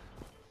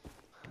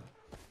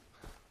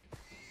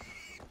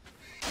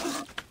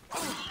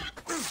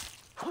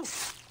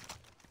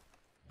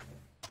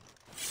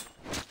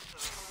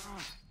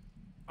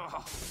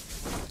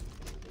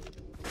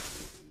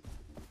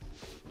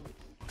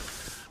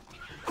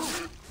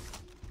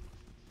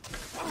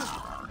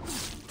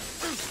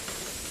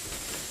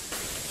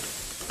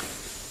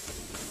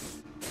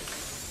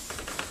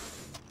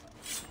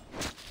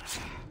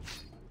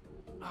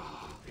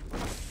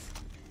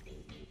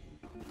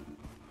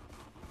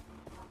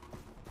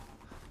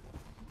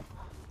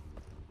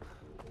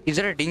 Is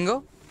there a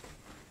dingo?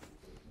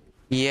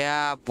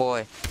 Yeah,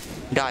 boy.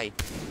 Die.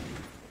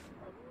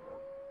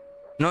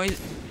 No,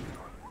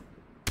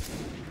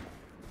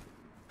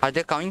 are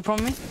they coming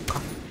from me?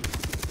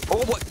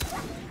 Oh boy.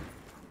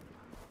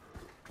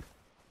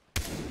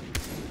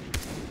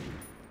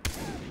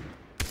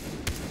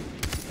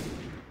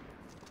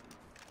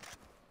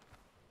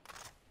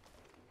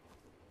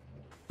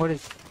 What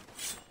is...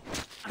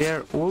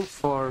 They're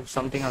wolf or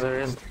something other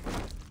else.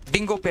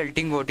 Dingo pelt,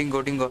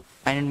 dingo.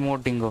 I need more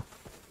dingo.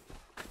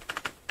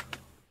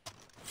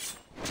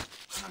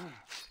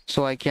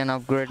 So I can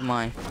upgrade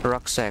my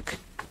rucksack.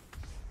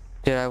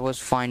 There I was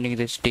finding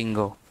this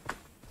dingo.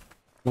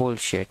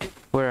 Bullshit.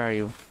 Where are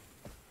you?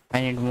 I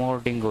need more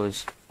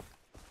dingoes.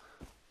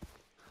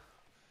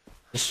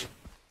 Just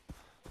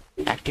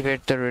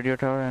activate the radio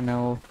tower and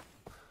I'll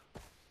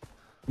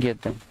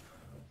get them.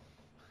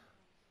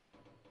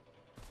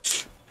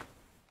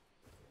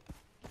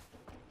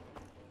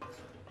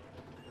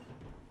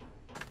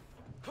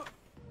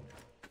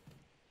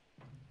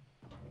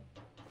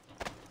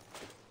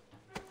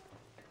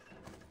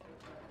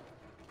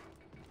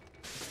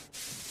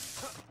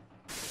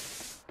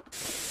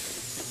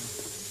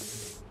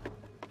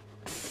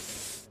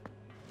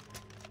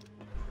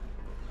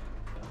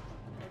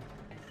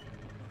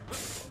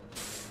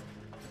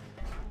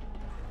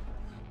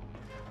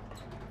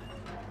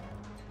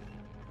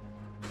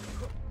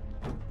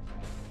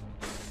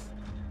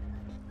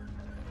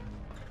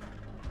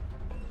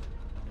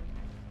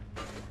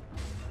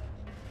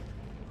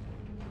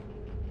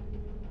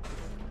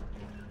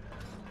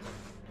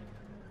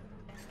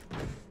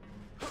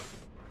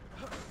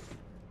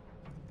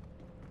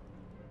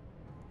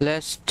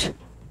 Let's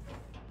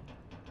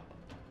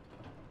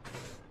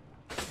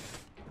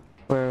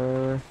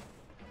where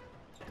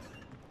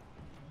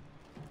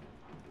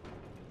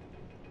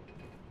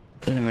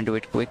let me do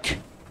it quick.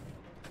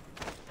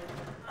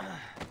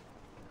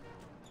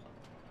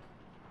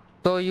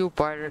 So you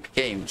pirate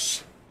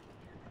games.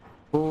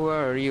 Who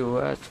are you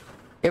at?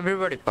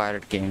 Everybody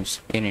pirate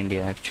games in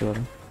India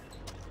actually.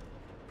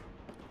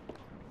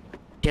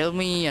 Tell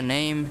me a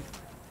name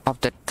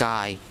of that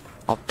guy,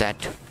 of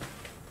that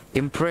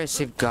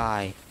impressive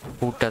guy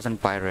who doesn't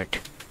pirate.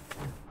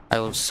 I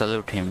will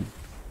salute him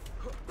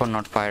for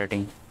not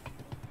pirating.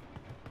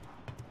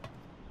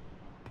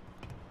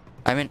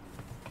 I mean,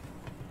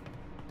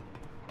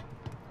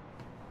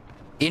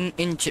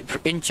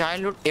 in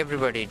childhood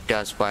everybody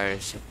does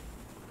piracy.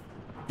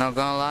 Not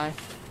gonna lie,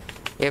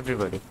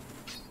 everybody.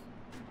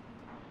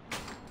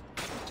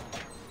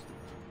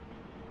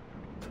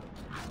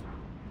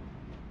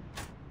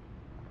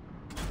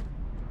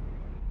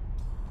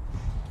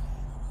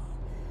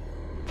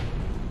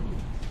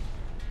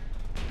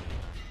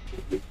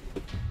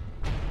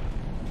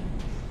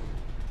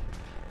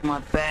 My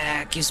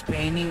back is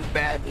paining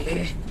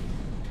badly.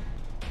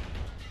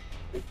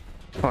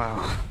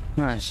 Wow,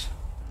 nice.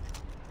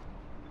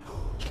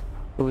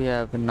 We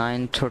have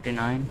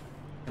 939.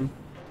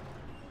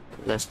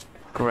 Let's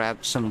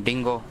grab some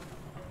dingo.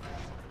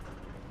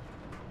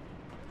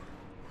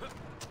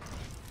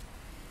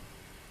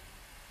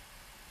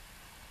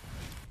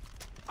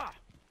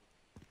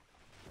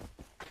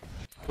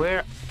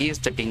 Where is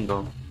the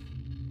dingo?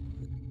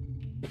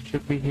 It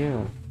should be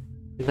here.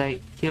 Did I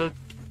kill?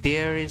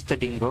 There is the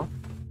dingo.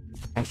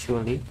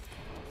 Actually,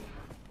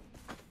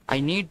 I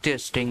need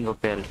this dingo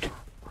belt.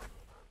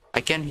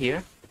 I can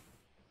hear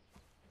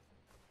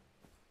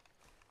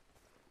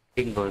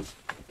dingoes.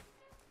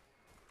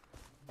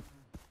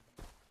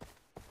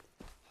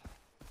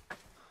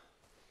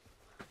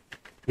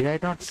 Did I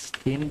not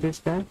skin this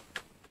guy?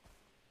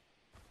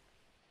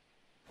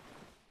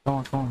 Come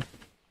on, come on.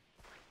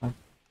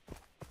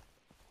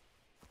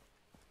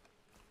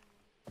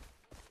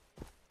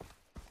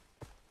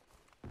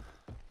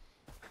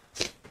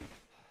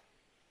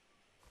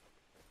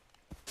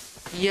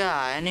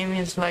 Yeah, anime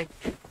is like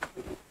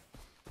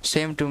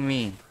same to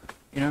me,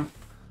 you know.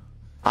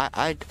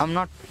 I'm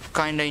not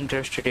kinda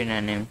interested in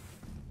anime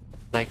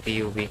like the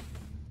UV.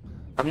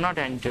 I'm not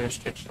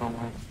interested so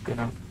much, you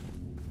know.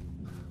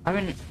 I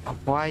mean,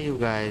 why you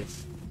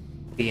guys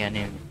the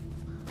anime?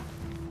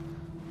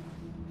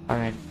 I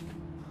mean,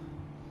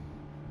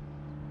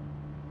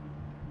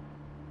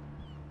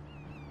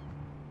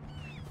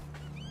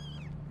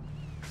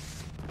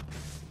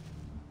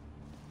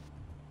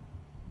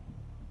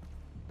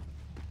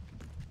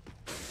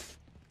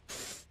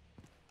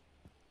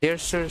 there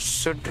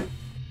should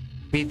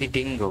be the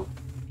dingo.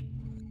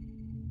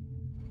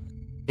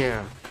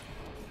 Here.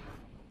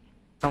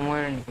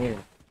 Somewhere in here.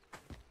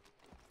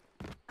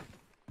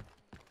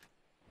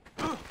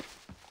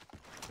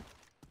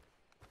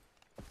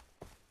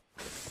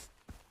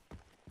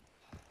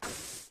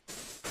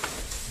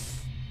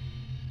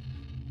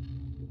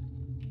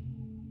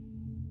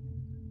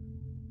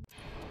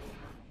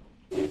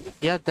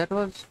 Yeah, that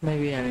was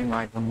maybe anime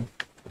item.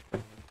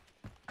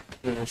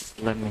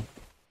 Just let me.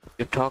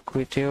 You talk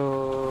with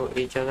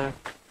each other.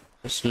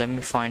 Just let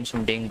me find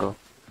some dingo.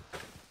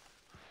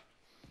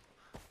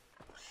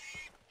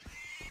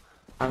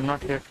 I'm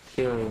not here to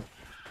kill you.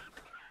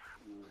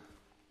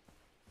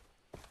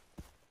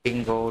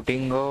 Dingo,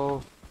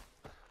 dingo.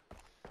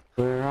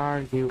 Where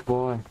are you,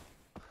 boy?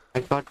 I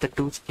got the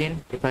 2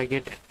 skin. If I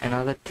get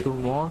another 2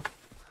 more,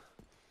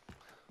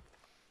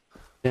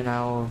 then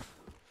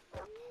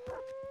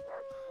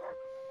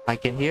I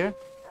can hear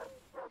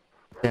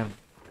them.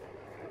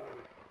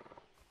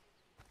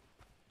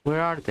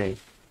 Where are they?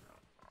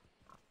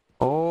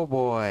 Oh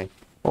boy.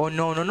 Oh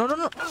no, no, no, no,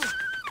 no.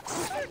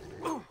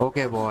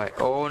 Okay, boy.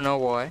 Oh no,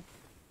 boy.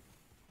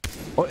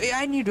 Oh,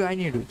 I need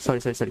you.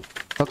 Sorry.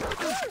 Okay.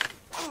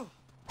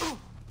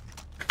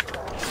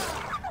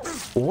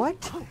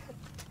 What?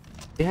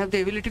 They have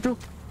the ability to?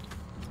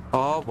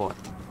 Oh boy.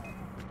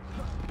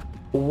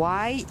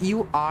 Why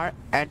you are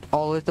at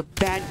always the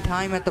bad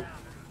time at the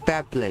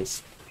bad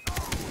place?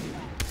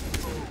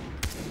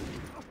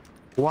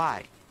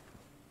 Why?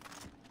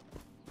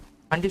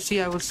 Can't you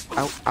see I was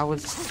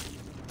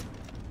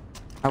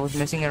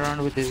messing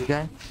around with this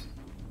guy?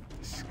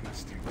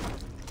 Disgusting.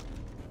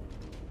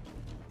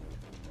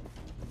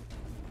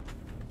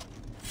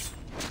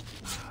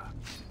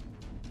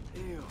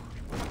 Ew.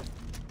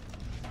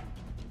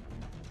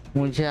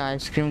 मुझे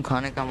ice cream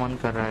खाने का मन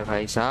कर रहा है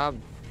भाई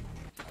साहब.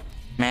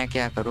 मैं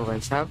क्या करूं भाई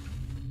साहब?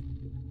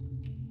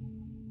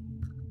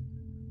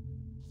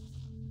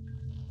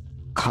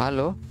 खा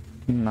लो.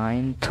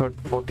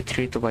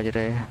 9:43 तो बज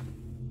रहे हैं.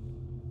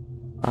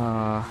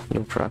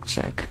 Loot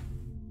rucksack.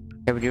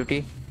 Heavy duty,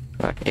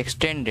 but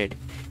extended.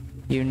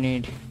 You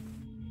need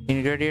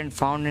ingredient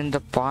found in the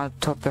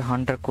path of a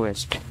hunter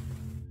quest.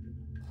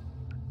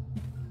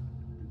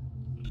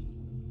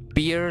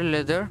 Beer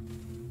leather.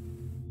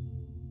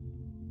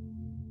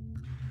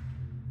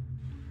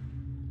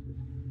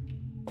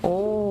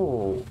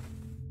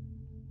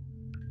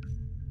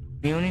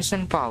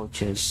 munition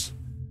pouches.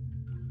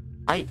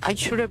 I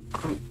should have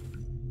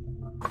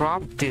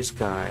cropped these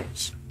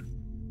guys.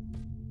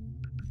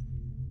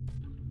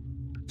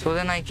 So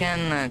then I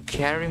can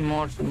carry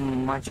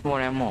much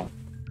more ammo.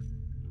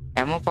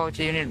 Ammo pouch,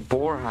 you need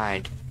boar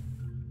hide.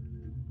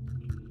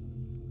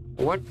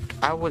 What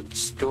I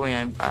was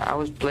doing, I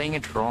was playing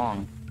it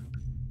wrong.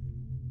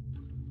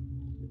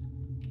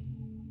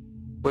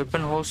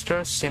 Weapon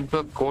holster,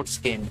 simple coat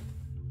skin.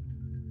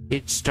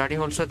 It's study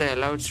holster that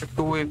allows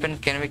 2 weapons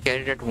can be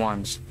carried at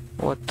once.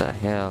 What the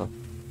hell?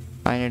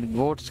 I need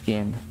goat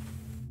skin.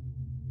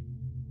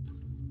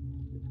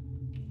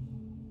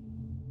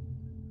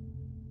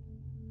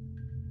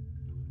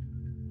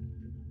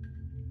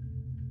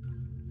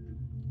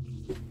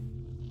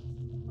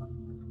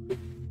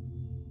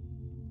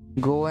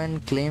 Go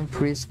and claim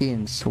free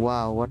skins.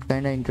 Wow, what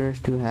kind of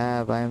interest you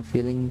have? I am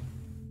feeling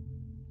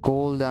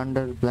cold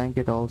under the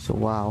blanket also.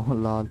 Wow,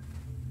 lol.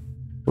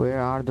 Where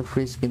are the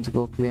free skins?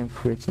 Go claim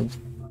free skins.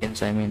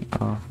 I mean,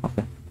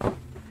 okay.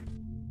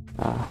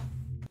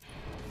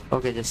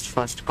 Okay, just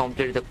first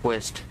complete the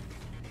quest.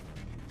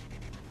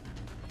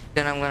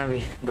 Then I'm gonna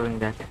be doing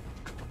that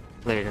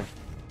later.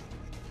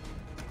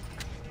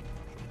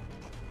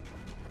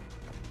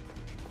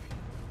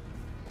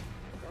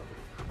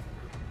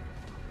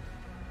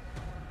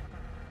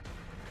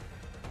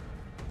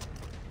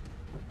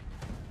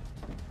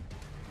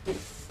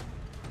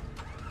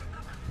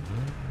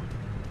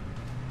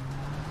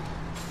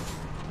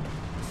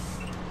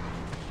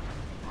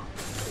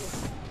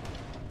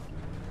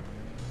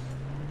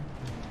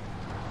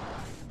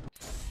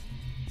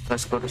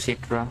 Let's go to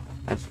Citra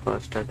as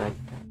first as I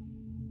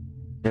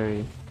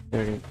very.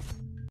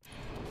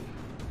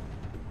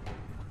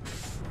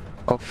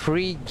 Oh,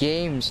 free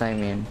games, I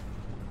mean.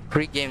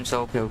 Free games,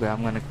 okay,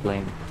 I'm gonna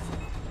claim.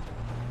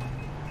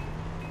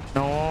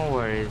 No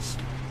worries.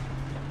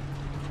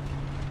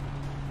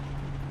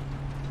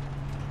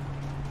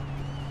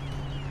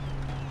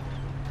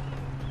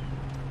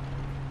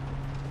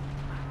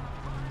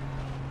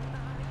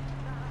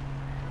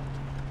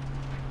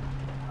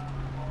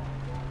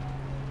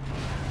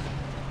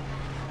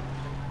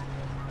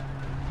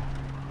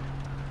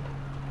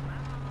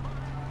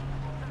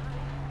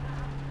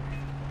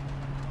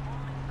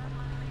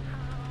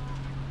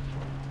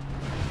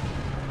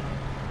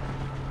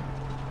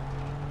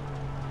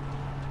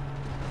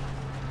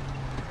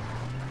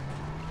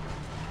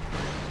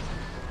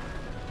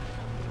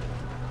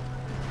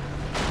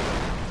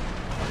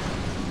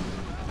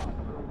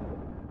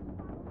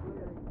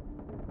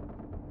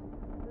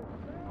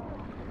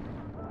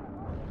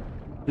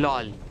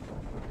 LOL.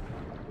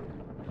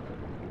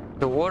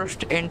 The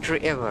worst entry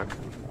ever.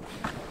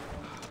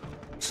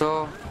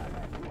 So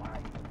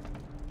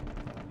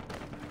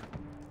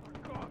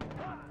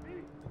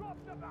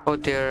oh,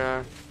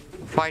 they're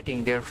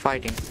fighting.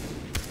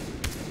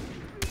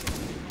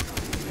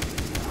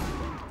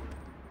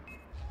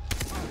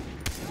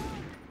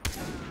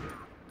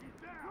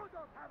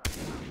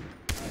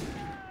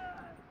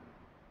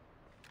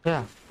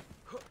 Yeah.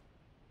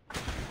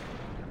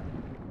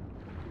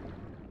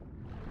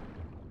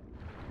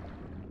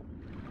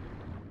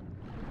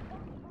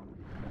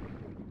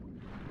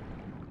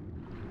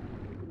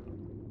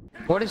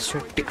 What is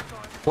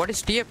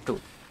TF2?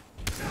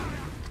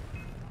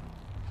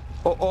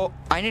 Oh,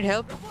 I need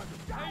help.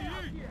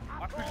 Hey you!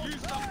 I could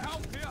use some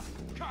help here.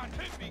 Can't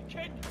hit me,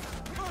 kid.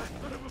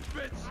 Son of a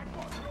bitch.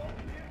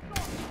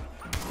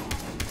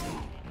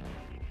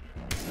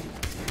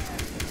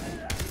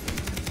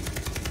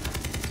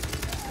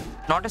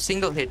 Not a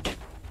single hit.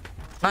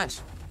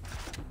 Nice.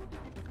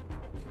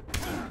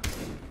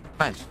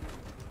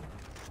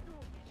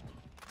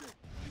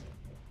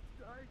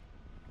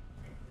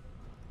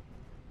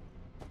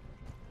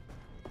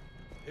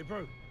 Hey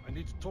bro, I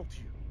need to talk to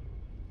you.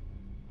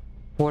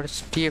 What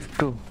is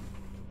TF2?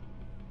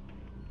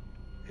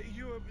 Hey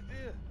you over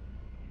there.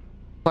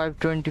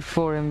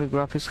 524 MB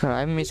graphics card.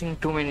 I'm missing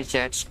too many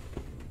chats.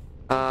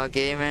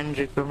 Game and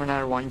requirement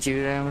are 1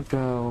 GB RAM.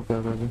 Okay.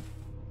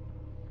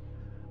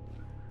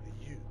 Hey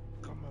you,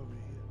 come over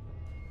here.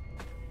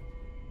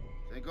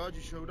 Thank God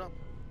you showed up.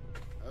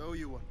 I owe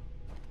you one.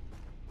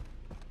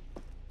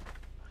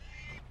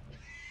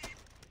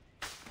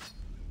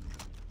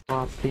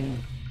 Crafting.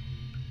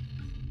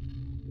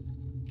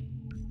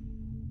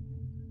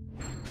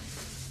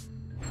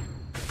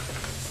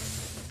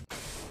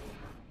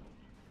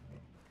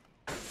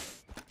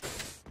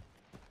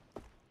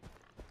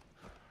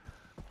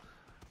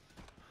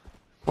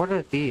 What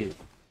are these?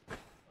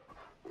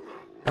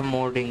 A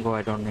more dingo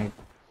I don't need.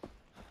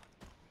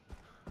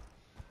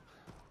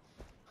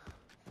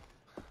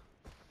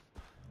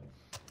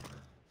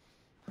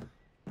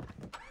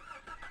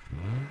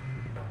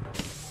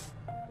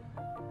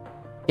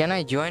 Can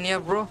I join you,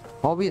 bro?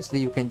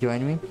 Obviously you can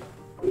join me.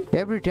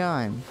 Every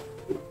time.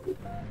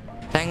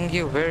 Thank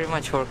you very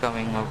much for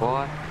coming, my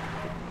boy.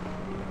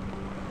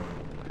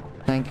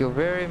 Thank you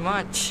very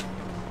much.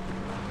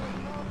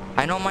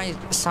 I know my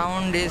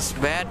sound is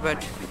bad,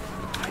 but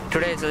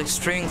today is like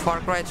streaming Far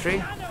Cry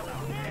 3.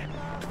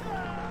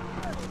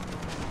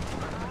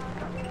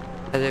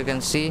 As you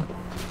can see.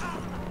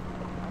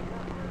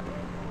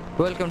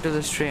 Welcome to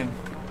the stream.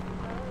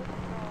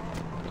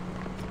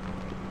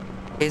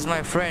 He's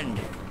my friend.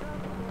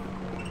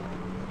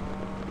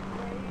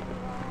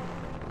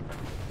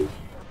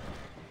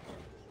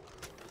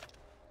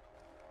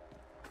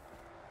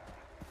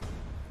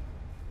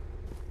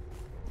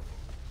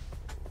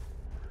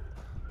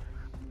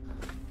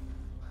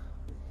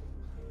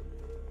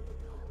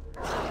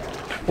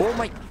 Oh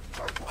my...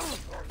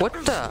 What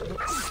the...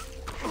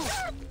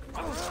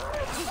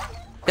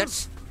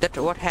 That's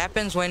what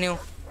happens when you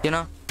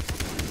know...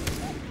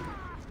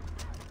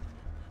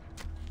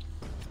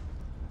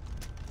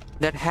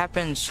 That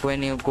happens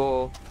when you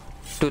go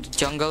to the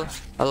jungle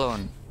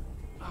alone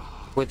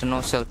with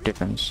no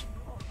self-defense.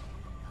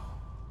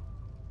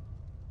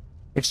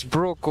 It's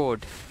bro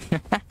code.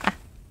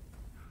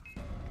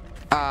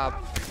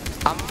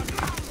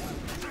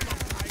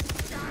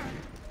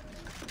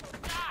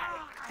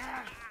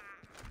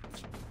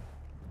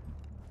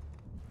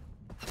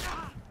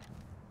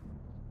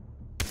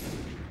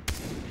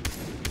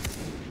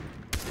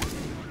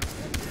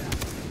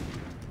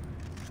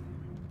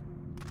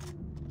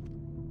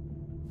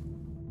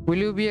 Will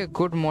you be a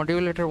good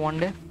modulator one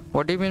day?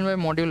 What do you mean by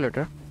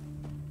modulator?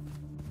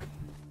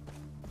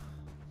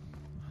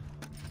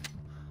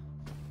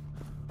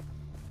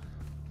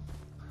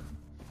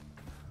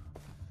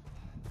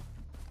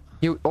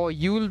 You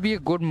will be a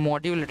good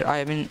modulator.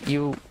 I mean,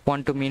 you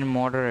want to mean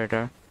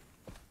moderator.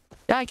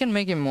 Yeah, I can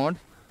make him mod.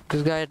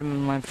 This guy is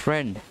my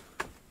friend.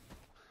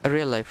 A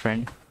real life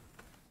friend.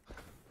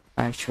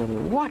 Actually,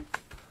 what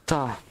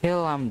the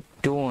hell I'm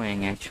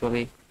doing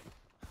actually?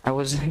 I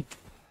was like...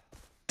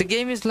 The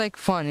game is like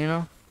fun, you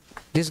know.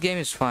 This game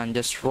is fun.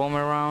 Just roam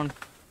around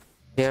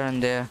here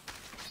and there.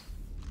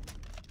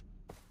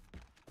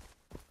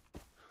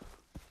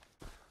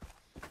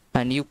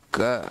 And you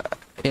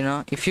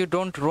know, if you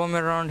don't roam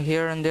around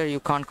here and there, you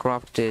can't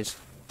craft these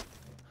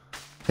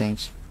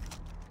things.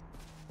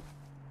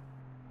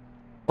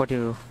 What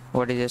is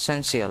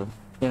essential,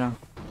 you know.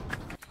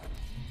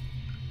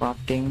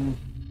 Crafting.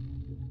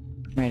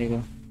 There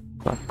you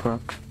go.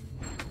 Craft.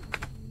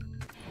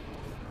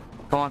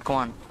 Come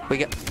on. We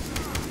get...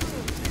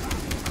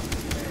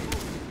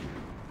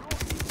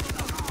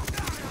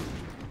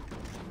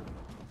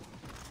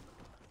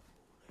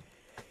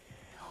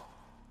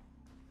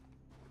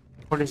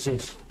 What is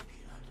this?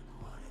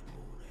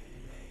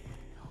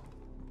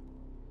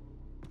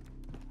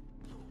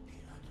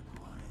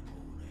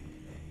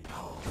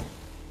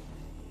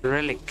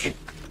 Relic.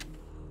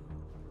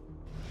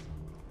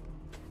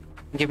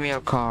 Give me your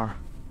car.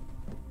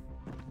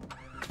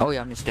 Oh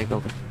yeah, mistake.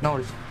 Okay. No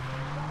worries.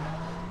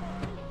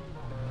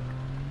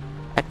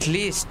 At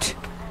least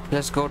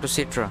let's go to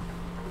Citra.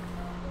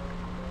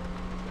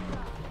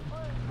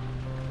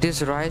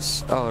 This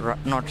rice,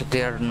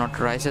 they are not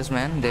rices,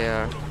 man. They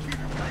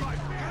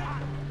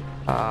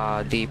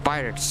are the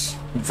pirates.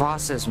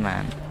 Vases,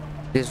 man.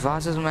 These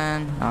vases,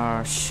 man,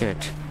 are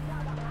shit.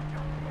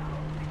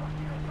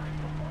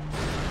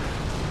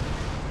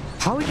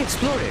 How it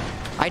exploded?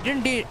 I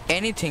didn't do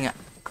anything.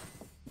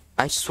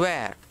 I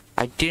swear,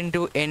 I didn't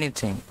do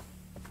anything.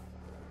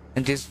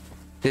 And this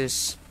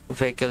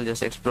vehicle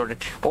just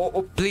exploded.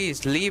 Oh,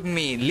 please leave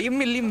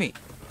me.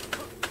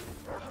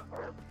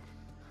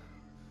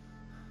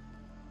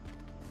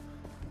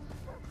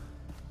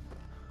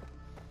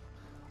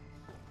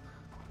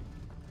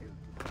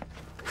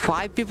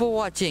 5 people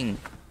watching.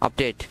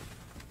 Update.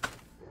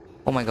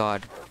 Oh my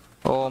god.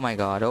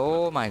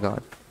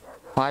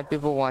 5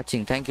 people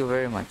watching. Thank you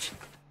very much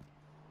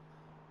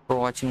for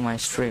watching my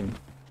stream.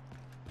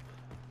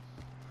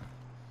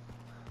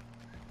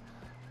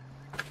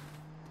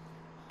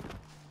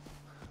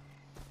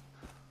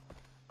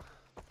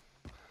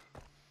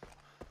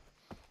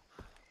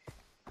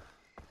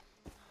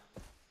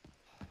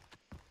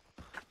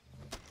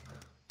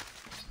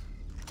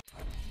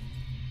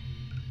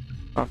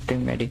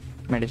 Crafting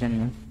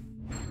medicine.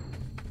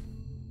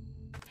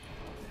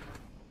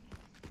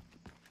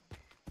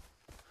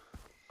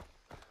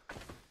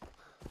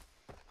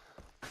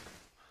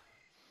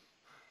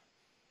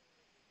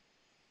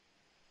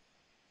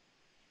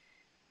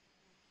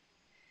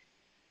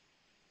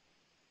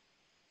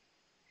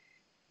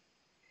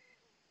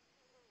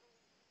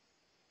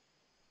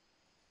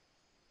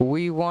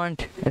 We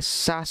want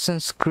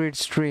Assassin's Creed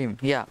stream.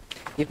 Yeah,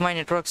 if my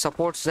network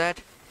supports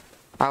that,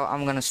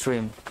 I'm gonna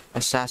stream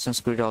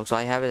Assassin's Creed also.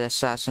 I have an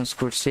Assassin's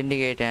Creed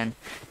Syndicate and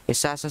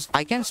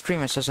I can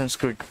stream Assassin's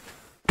Creed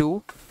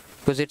 2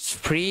 because it's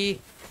free.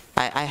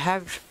 I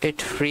have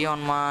it free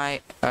on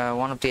my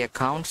one of the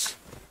accounts,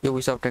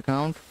 Ubisoft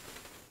account,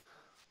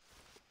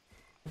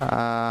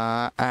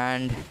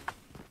 and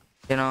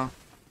you know,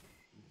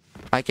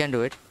 I can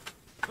do it.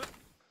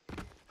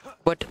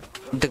 But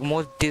the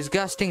most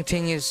disgusting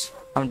thing is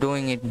I'm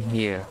doing it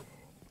here.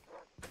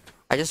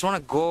 I just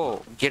want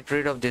to get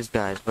rid of these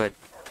guys, but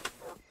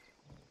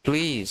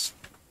please,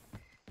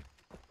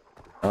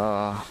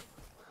 or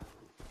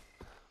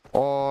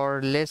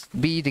let's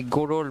be the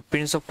good old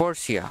Prince of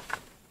Persia.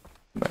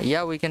 But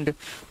yeah, we can do.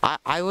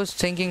 I was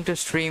thinking to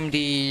stream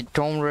the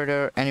Tomb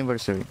Raider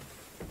anniversary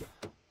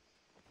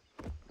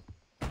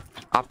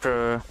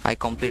after I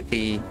complete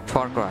the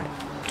Far Cry.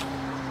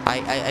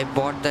 I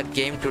bought that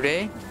game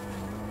today,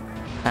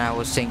 and I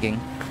was thinking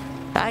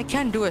I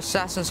can do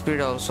Assassin's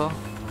Creed also.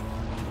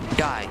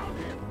 Die.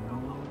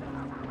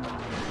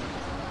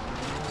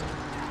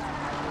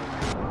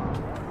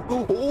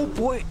 Oh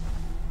boy.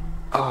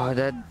 Oh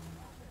that.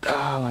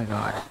 Oh my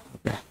god.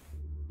 Okay.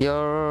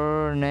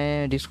 Your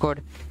name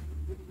Discord.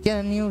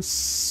 Can you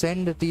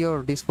send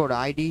your Discord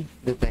ID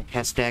with the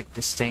hashtag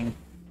this thing?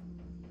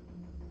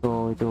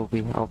 So it will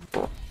be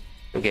helpful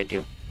to get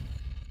you.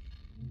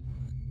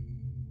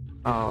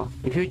 Oh,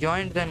 if you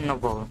joined, then no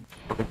problem.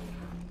 Okay.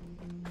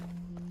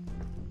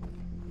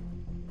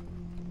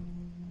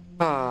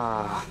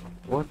 Ah,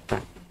 what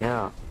the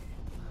hell?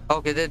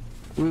 Okay, that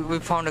we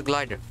found a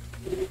glider.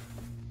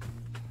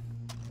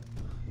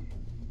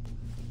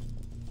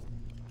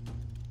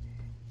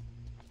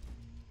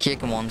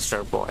 Kick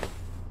monster boy.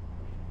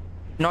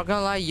 Not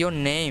gonna lie, your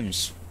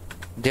names,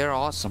 they're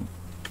awesome.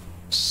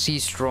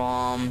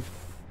 Seastrom,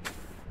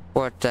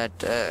 what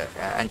that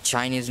and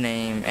Chinese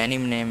name,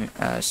 anime name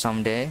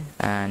someday,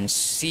 and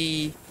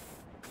C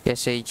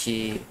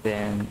SHE.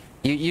 Then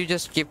you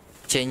just keep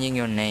changing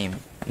your name.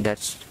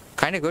 That's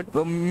kind of good.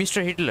 Well,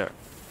 Mr. Hitler,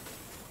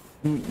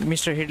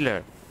 Mr.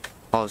 Hitler,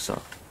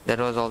 also that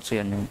was also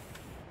your name.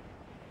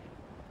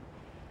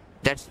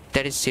 That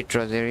is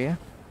Citra's area.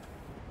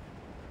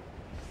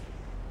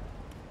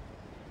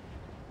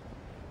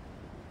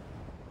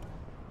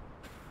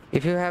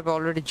 If you have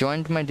already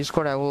joined my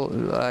Discord, I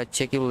will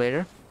check you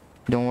later.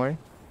 Don't worry.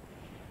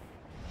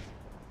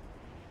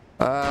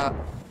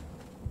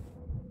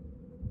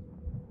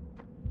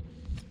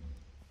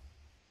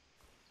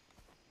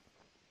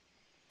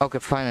 Okay,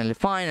 finally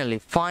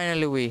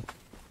we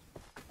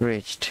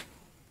reached.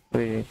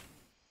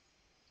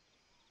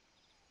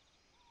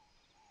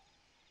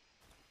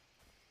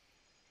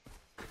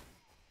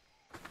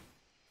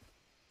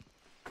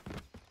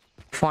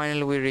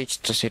 Finally we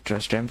reached the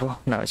Citrus Temple.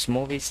 Now it's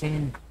movie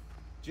scene.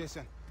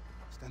 Jason,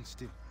 stand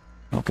still.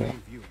 Okay.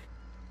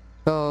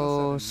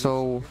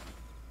 So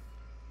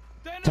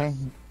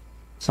Sayan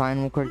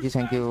Mukherjee,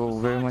 thank you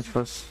very much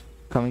for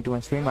coming to my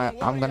stream.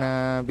 I'm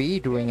gonna be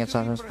doing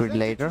Assassin's Creed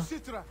later.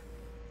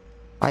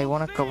 I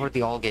wanna cover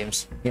the all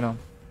games, you know,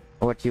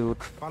 what you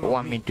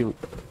want me to,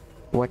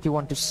 what you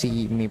want to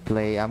see me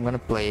play. I'm gonna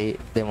play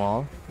them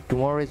all.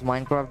 Tomorrow is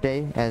Minecraft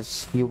day,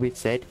 as Ubisoft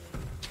said.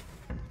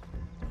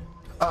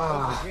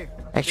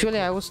 Actually,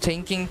 I was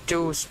thinking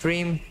to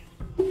stream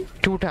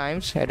 2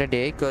 times at a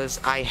day because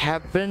I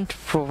haven't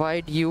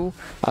provided you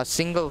a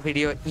single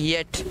video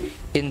yet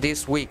in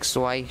this week,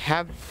 so I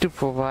have to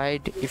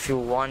provide if you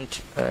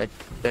want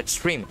that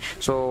stream.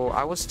 So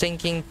I was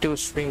thinking to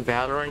stream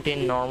Valorant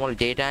in normal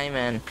daytime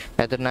and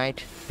at the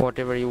night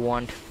whatever you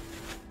want,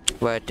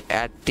 but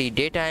at the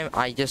daytime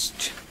I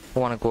just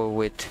want to go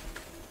with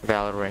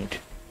Valorant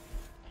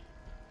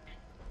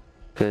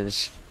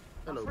because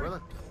hello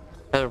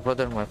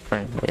brother, my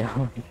friend.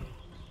 Yeah.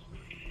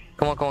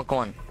 Come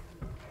on.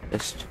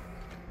 Just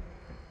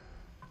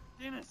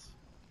Dennis,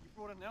 you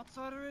brought an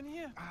outsider in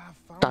here?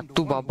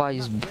 Tattoo Baba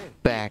is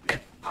back,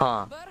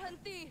 huh?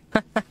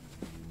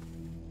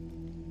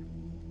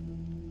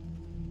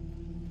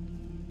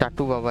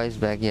 Tattoo Baba is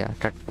back, yeah.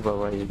 Tattoo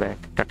Baba is back.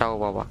 Tatao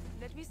Baba.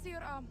 Let me see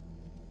your arm.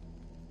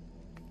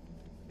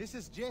 This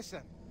is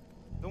Jason,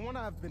 the one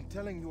I've been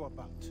telling you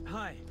about.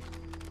 Hi.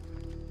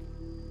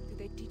 Did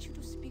they teach you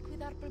to speak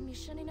without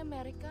permission in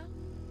America?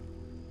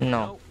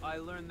 No. I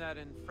learned that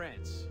in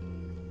France.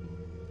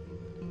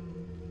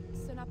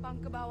 Senapang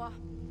ke bawah.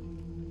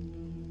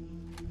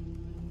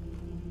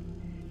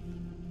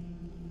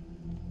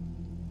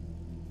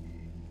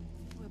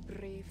 You were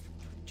brave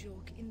to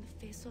joke in the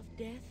face of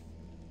death.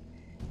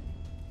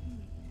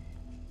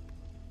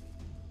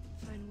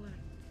 Fine one.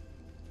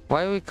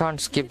 Why we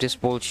can't skip this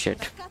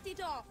bullshit? Cut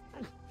it off.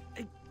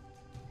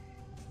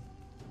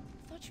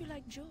 Thought you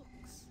liked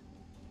jokes.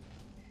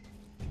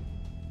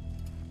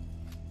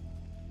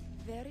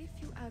 Very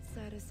few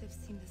outsiders have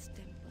seen this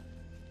temple.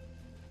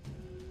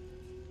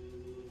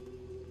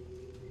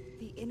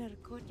 The inner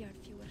courtyard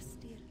fewer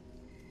still.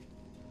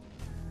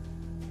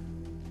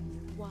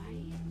 Why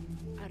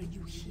are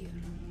you here?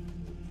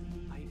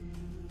 I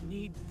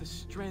need the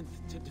strength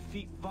to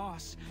defeat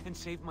Voss and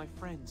save my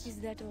friends. Is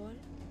that all?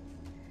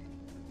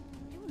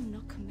 I will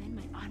not command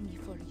my army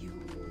for you.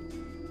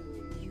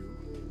 You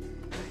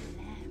are a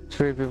lamb.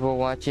 3 people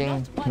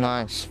watching.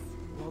 Nice.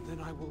 Well,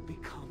 then I will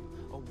become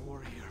a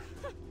warrior.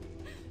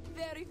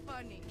 Very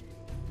funny.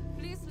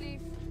 Please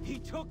leave. He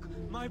took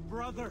my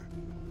brother.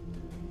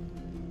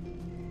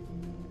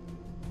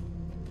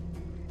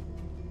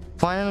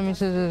 Final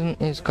message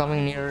is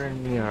coming nearer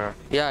and nearer.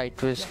 Yeah, it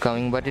was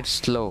coming, but it's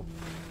slow.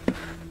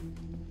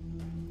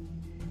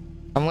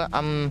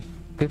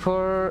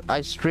 Before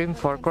I stream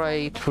Far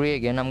Cry 3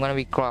 again, I'm gonna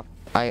be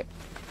I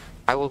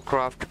will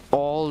craft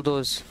all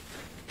those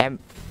ammo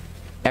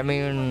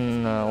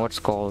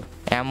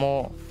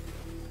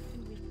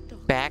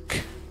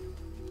pack,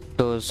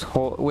 those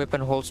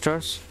weapon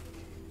holsters,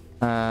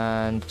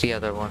 and the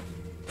other one,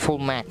 full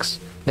max.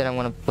 Then I'm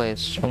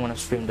gonna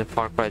stream the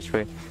Far Cry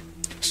 3.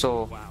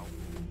 So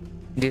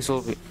this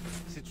will be.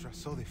 Citra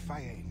saw the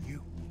fire in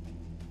you.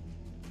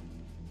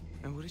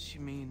 And what does she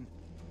mean,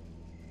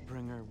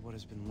 bring her what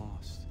has been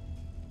lost?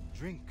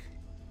 Drink,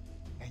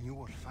 and you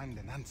will find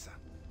an answer.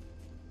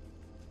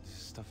 Is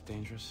this stuff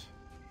dangerous?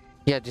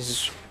 Yeah, this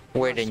is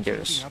way You are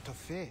dangerous. speaking out of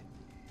fear.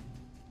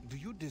 Do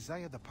you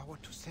desire the power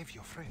to save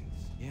your friends?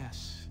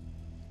 Yes.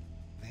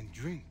 Then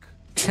drink.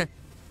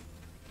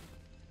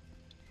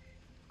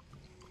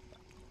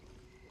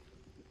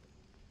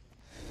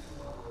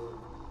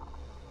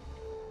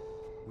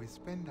 We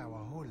spend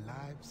our whole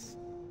lives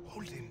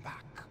holding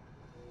back.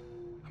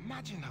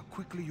 Imagine how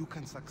quickly you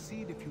can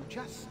succeed if you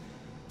just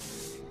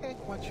take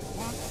what you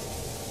want.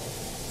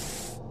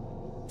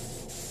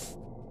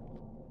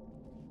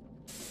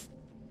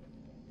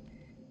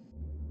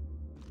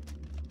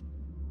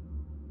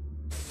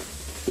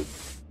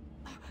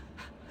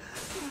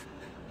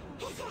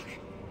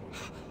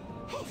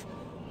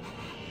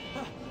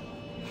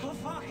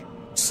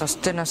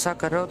 सस्ते नशा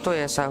करो तो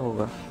ऐसा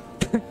होगा.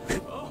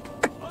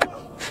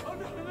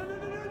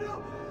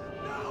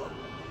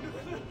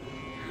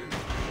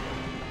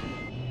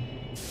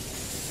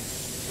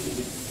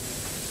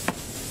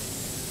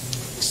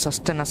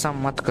 सस्ते नशा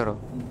मत करो,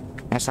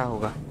 ऐसा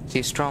होगा.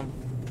 सी स्ट्रॉन्ग.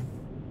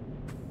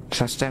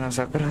 सस्ते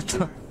नशा करो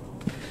तो.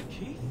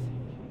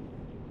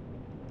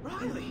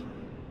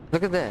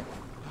 Look at that.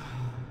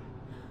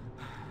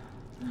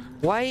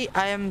 Why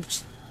I am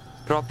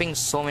dropping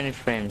so many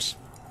frames?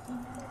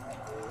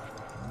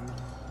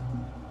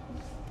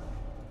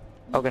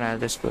 Okay, now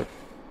that's good.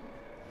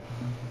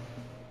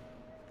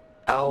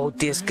 Oh,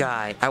 this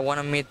guy. I want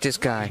to meet this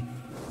guy.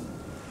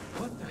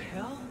 What the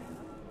hell?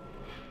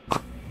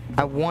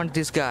 I want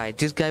this guy.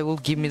 This guy will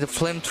give me the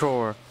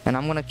flamethrower, and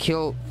I'm gonna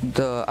kill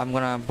the. I'm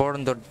gonna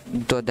burn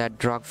that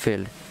drug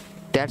field.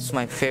 That's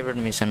my favorite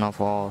mission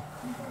of all.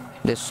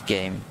 This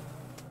game.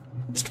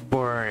 Just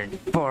burn,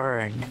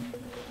 burn.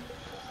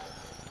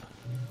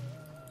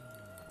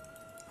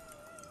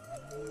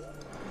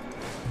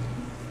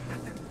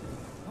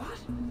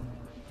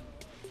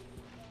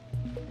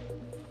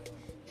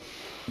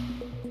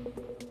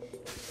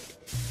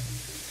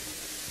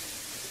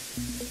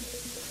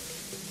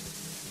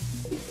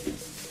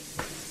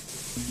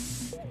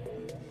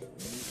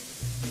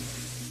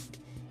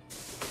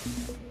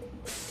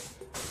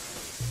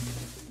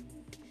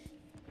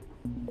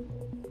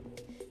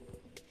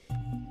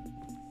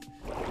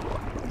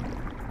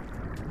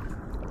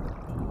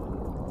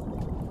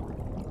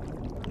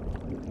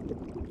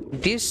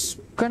 This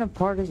kind of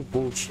part is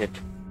bullshit.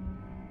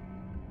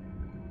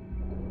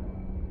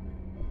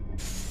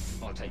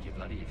 I'll take your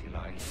bloody if you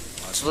like.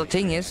 So the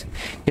thing is,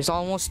 it's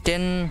almost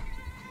 10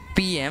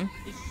 p.m.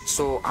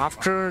 So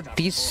after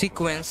this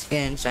sequence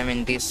ends, I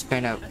mean this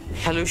kind of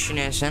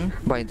hallucination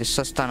by the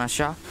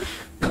Sastanasha,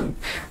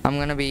 I'm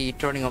gonna be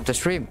turning off the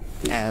stream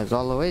as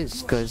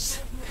always,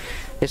 because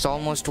it's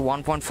almost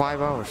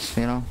 1.5 hours,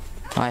 you know.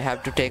 I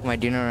have to take my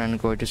dinner and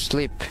go to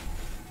sleep.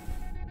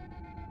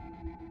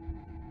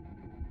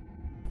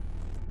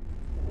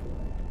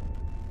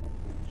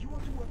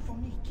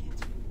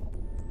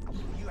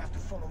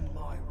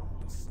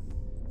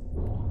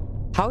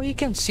 How he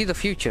can see the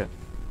future?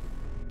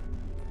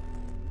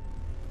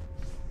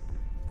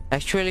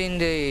 Actually, in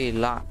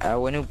the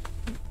when you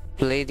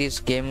play this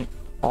game,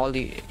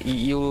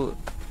 you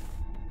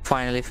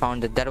finally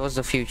found that was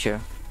the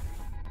future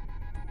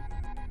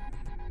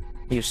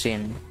you've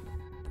seen.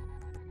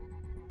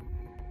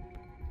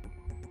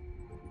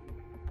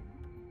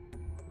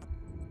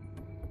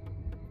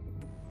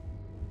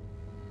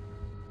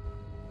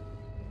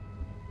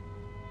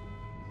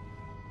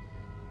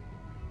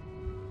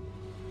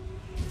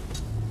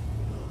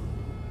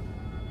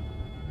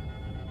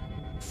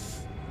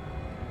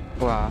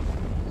 Wow.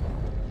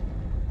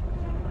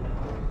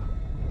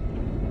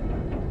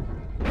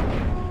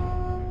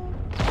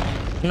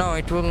 No,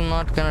 it will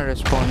not gonna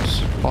respond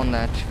on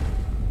that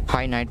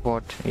high night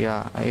bot.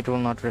 Yeah, it will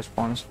not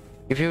respond.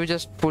 If you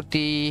just put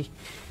the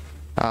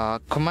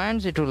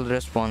commands, it will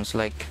respond,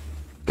 like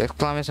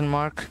exclamation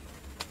mark,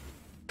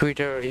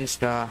 Twitter,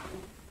 Insta,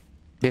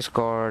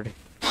 Discord,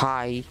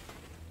 hi,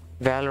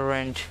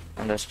 Valorant,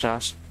 and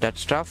that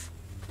stuff,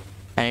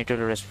 and it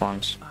will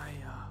respond.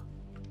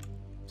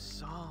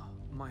 Saw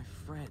my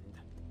friend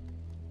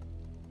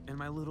and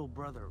my little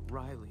brother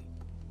Riley,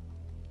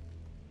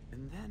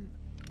 and then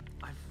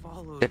I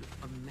followed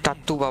a man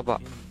Tatu Baba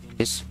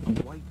is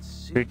white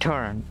suit.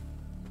 return.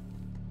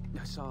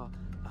 I saw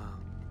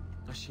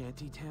a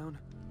shanty town,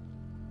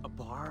 a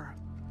bar.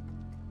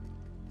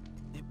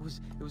 It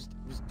was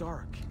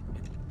dark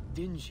and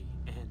dingy,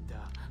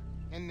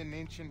 and an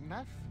ancient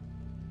knife.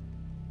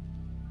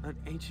 An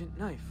ancient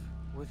knife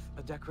with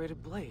a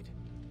decorated blade.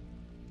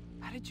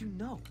 How did you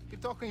know? You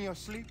talk in your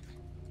sleep.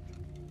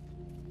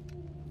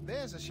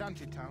 There's a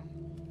shanty town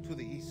to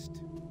the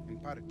east in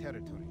Pirate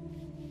territory.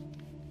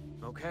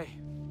 Okay,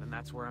 then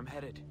that's where I'm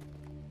headed.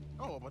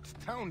 Oh, but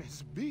the town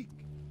is big.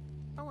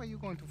 How are you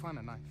going to find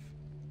a knife?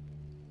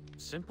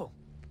 Simple.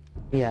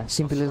 Yeah,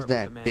 simple I'll as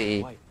start with that. the man in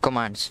The white.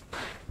 commands.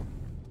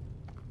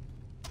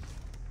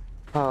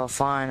 Oh,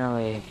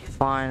 finally.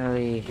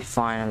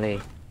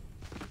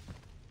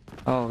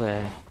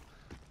 Okay.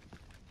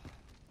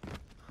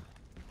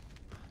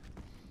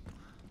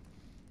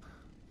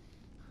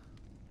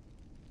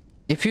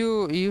 If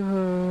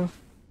you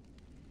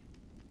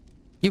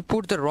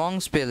put the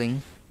wrong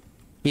spelling,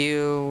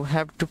 you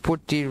have to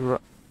put the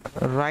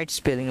right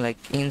spelling, like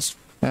in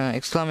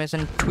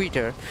exclamation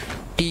Twitter,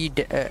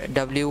 TWITTER,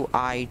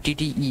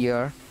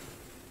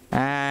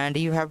 and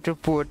you have to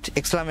put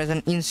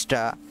exclamation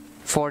Insta.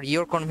 For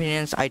your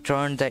convenience, I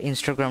turned the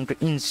Instagram to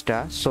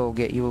Insta, so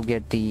you will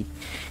get the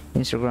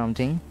Instagram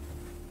thing.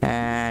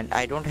 And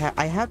I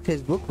have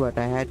Facebook, but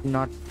I had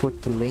not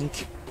put the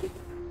link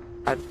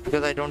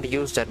because I don't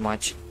use that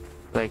much.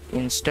 Like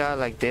Insta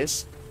like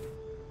this,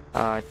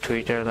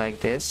 Twitter like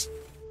this.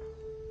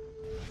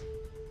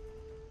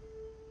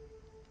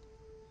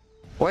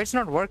 Why it's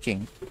not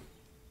working?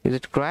 Is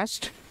it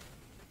crashed?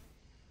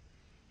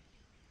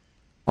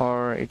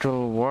 Or it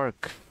will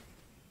work?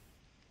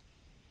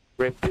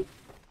 RIP.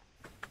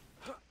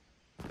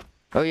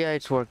 Oh yeah,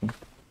 it's working.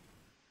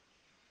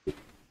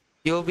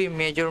 You'll be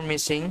major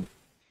missing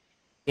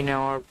in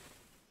our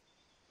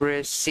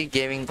Pressy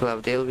Gaming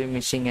Club. They'll be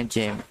missing a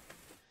gem.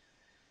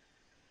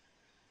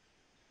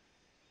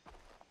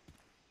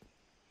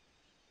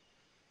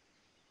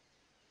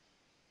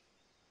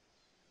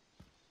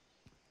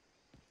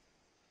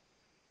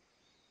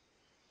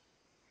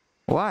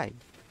 Why?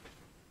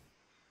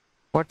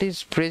 What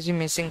is Pressy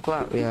missing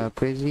club? Yeah,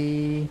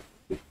 Pressy.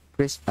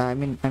 I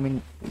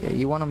mean,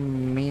 you wanna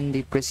mean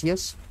the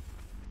Precious?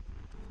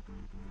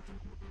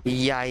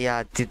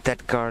 Yeah,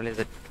 that girl is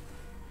a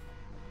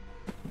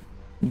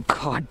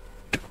god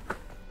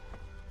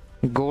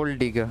gold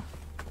digger.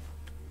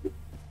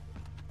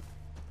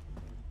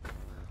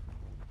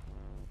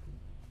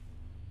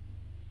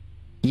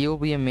 You'll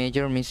be a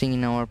major missing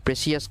in our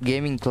Precious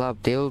Gaming Club.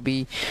 There will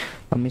be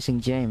a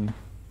missing gem.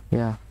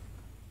 Yeah.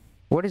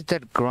 What is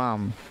that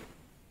gram?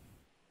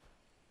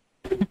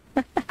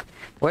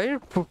 Why are you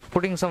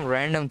putting some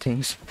random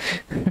things?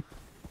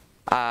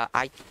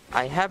 I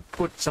have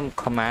put some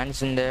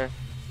commands in there,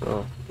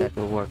 so that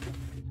will work.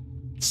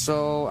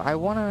 So I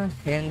wanna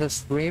end the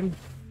stream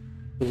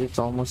because it's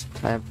almost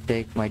I have to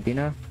take my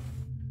dinner.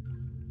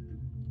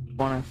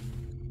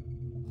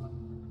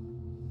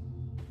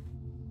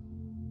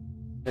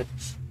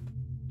 Let's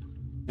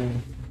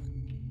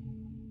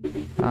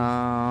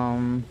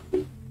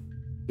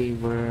see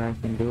where I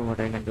can do what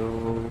I can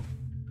do.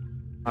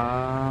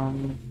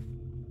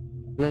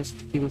 Let's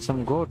kill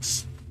some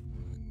goats.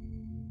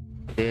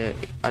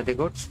 Are they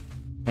goats?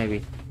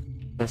 Maybe.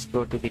 Let's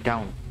go to the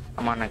town,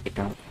 Amanaki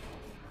town.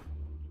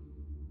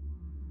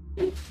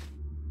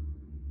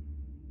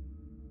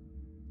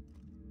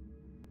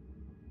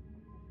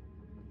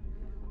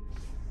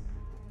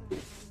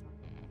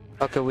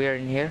 Okay, we are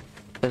in here.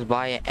 Let's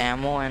buy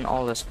ammo and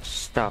all this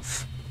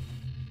stuff.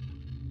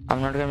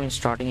 I'm not gonna be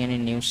starting any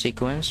new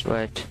sequence,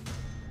 but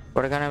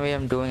what I'm gonna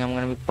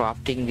be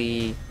crafting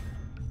the,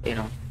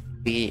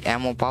 the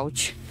ammo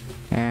pouch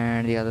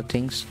and the other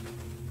things.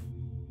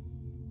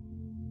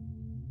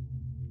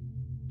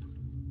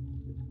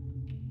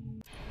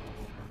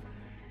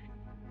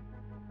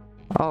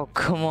 Oh,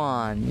 come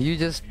on. You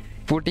just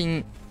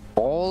putting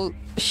all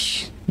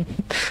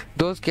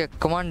those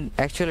command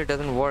actually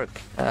doesn't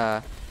work.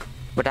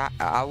 But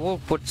I will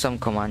put some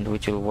command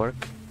which will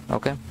work.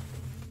 Okay.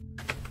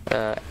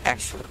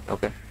 Actually,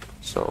 okay.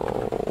 So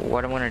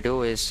what I'm gonna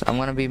do is I'm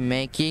gonna be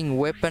making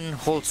weapon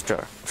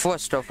holster.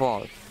 First of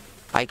all,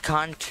 I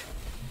can't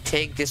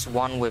take this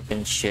one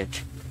weapon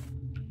shit.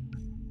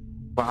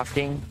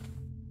 Crafting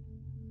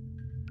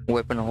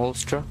weapon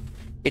holster.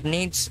 It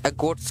needs a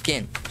goat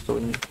skin, so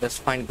let's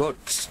find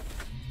goats.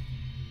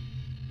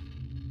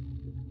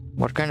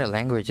 What kind of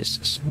language is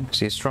this?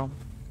 Seastrom?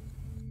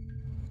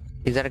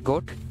 Is that a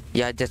goat?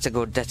 Yeah, that's a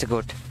goat. That's a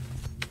goat.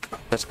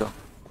 Let's go.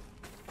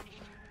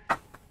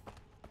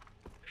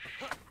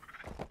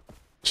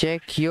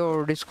 Check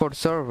your Discord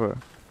server.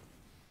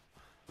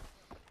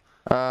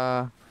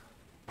 How?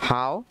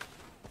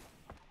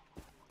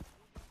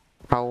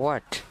 How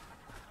what?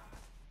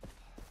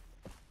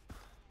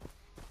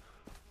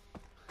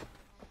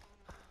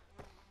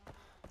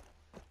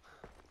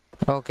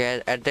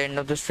 Okay, at the end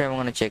of the stream, I'm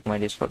gonna check my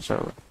Discord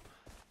server.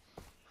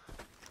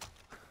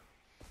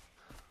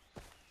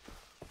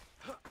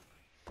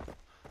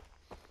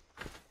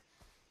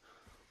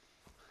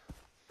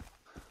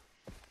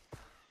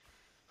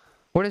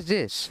 What is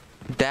this?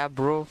 Dab,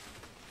 bro.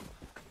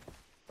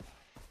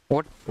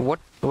 What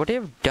have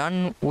you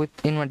done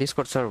in my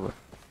Discord server?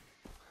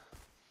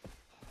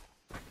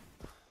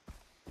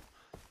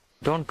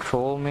 Don't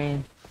troll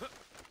me.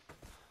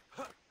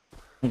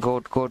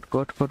 Goat,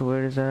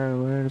 where is that?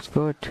 Where is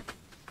goat?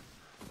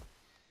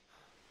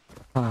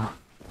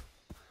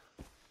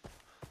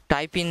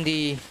 Type in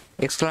the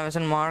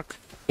exclamation mark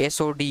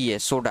SODA,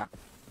 soda,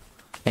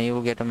 and you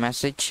will get a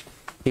message.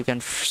 You can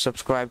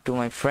subscribe to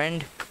my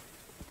friend.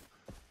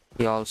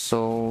 He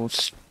also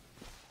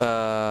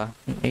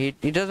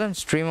he doesn't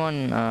stream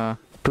on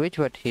Twitch,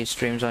 but he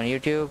streams on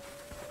YouTube.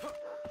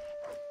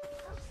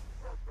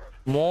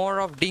 More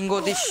of Dingo,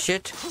 this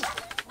shit.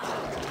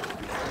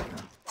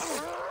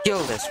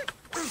 Kill this.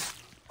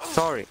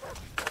 Sorry.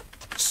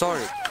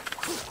 Sorry.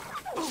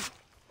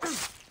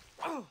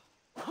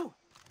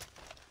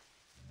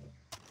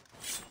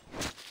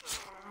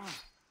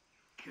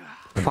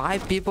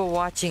 Five people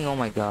watching, oh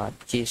my god,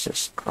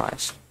 Jesus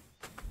Christ.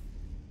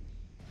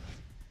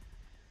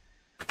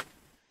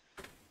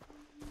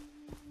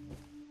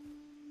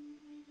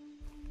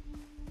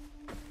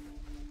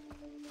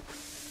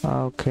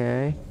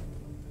 Okay.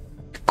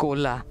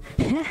 Cola.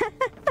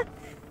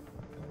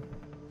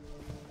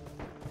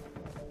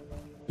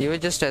 You were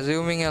just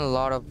assuming a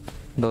lot of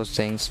those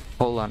things.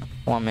 Hold on,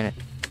 1 minute.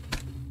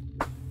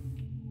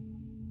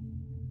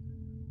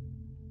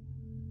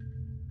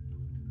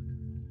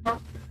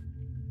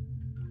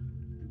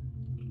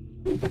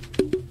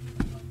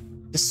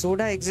 The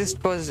Soda exists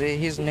because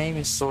his name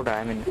is Soda.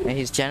 I mean,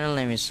 his channel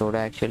name is Soda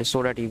actually,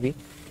 Soda TV.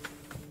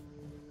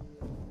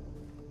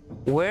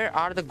 Where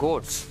are the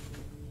goats?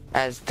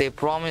 As they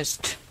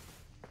promised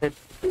that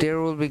there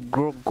will be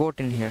goat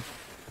in here.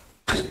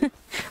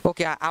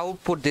 Okay, I will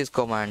put these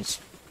commands.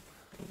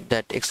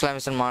 That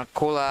exclamation mark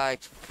cola,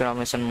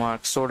 exclamation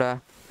mark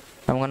soda.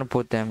 I'm gonna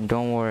put them,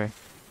 don't worry.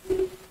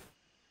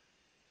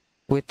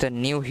 With the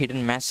new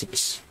hidden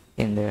message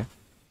in there.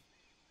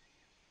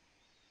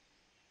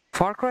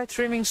 Far Cry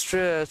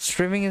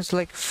streaming is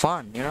like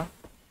fun, you know.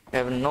 I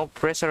have no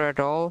pressure at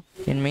all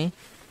in me,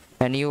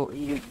 and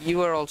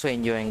you are also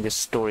enjoying these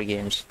story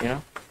games, you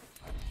know,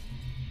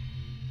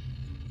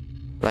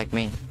 like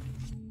me.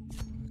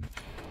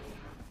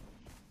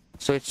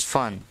 So it's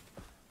fun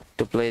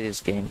to play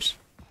these games.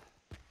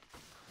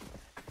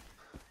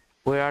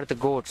 Where are the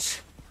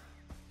goats?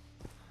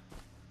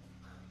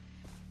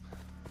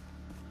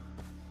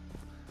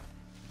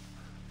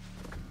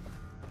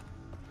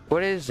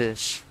 What is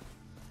this?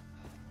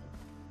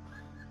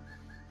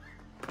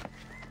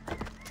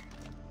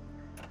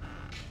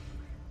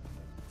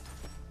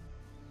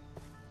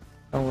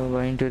 Oh, we're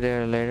going to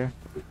there later.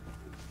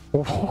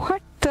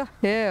 What the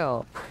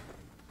hell?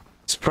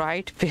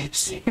 Sprite,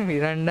 Pepsi,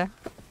 Miranda.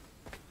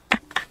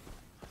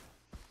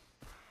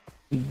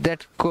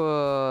 That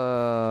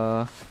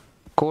code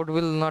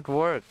will not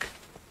work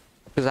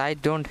because I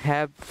don't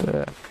have.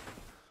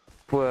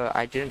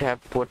 I didn't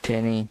have put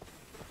any.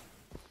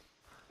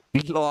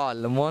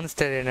 Lol,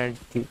 Monster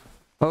Energy.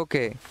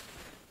 Okay.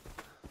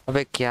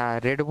 अबे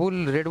क्या Red Bull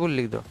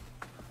लिख दो.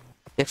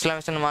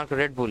 Exclamation mark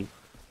Red Bull.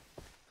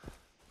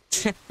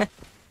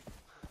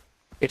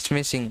 It's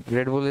missing.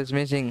 Red Bull is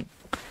missing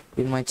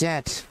in my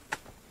chat.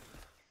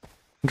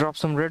 Drop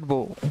some Red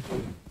Bull.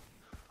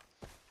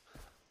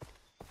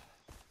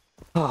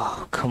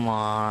 Oh, come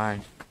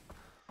on.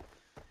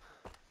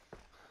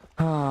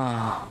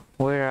 Ah,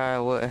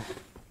 why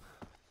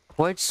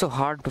it's so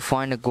hard to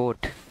find a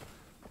goat?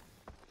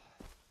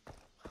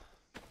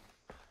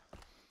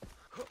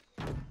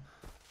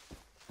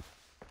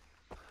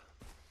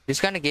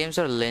 These kind of games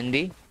are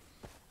lengthy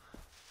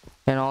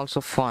and also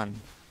fun.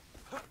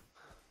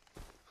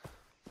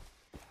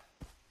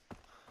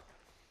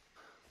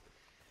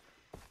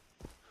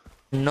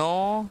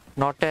 No,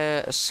 not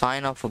a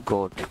sign of a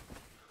goat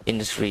in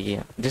this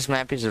region. This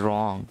map is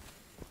wrong.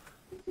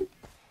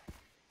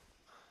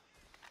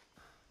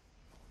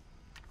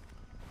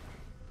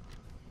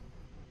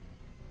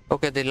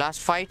 Okay, the last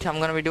fight I'm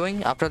gonna be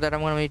doing. After that,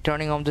 I'm gonna be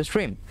turning off the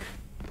stream.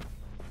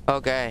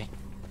 Okay,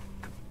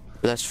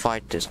 let's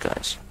fight these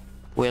guys.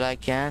 Will I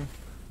can?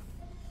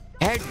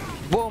 Head,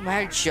 boom,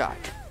 headshot.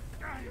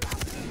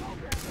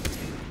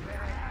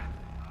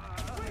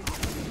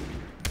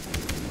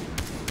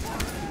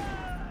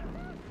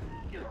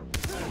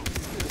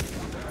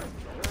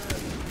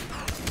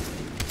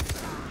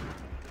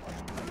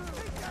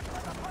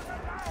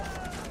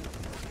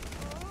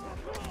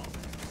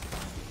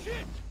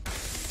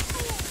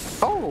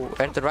 Oh,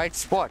 at the right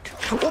spot.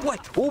 Oh boy,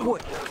 oh boy.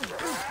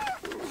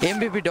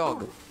 MVP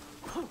dog.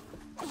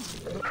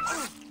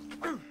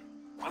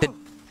 The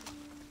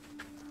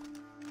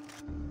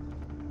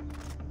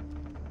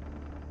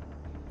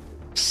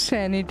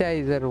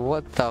sanitizer,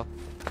 what the?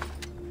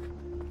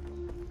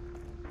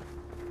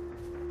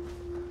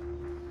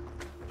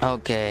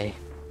 Okay.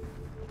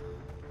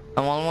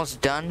 I'm almost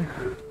done.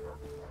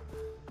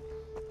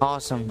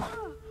 Awesome.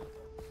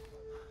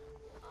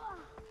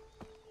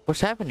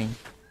 What's happening?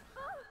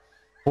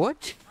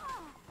 What?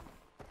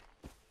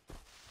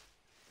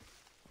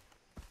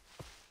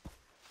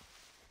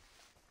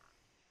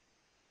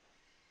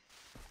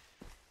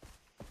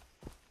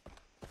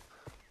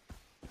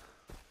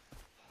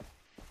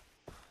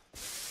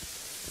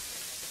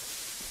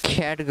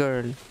 Cat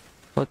girl.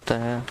 What the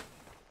hell?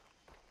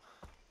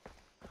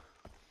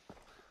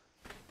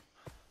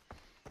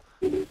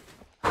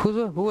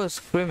 Who was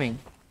screaming?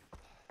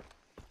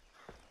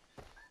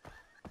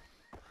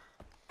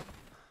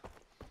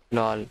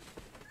 Lol.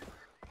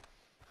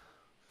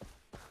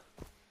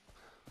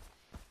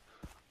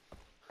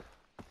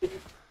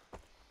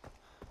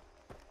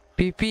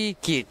 PP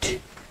kit.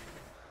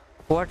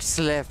 What's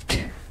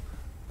left?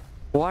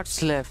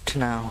 What's left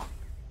now?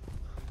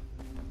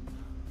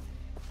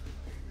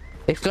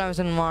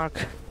 Exclamation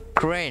mark.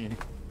 Crane.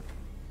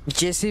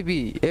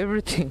 JCB.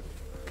 Everything.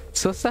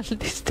 Social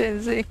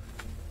distancing.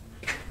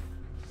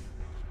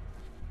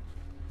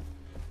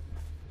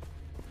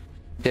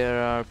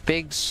 There are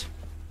pigs.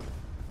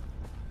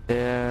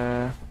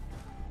 There.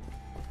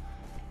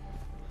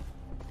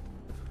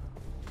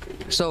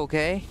 So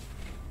okay.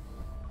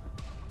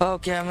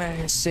 Okay,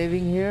 I'm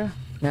saving here.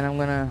 Then I'm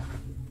gonna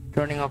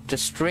turning off the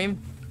stream.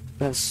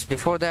 Let's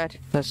before that,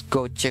 let's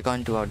go check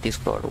onto our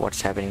Discord.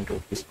 What's happening to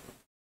this?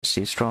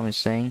 See, Storm is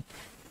saying.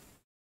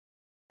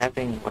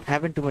 What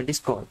happened to my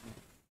Discord?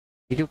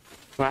 Did you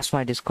crash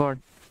my Discord?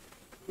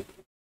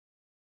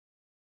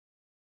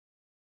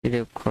 Did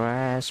you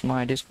crash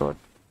my Discord?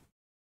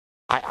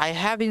 I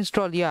have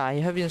installed, yeah,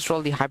 I have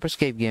installed the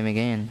Hyperscape game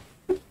again.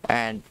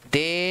 And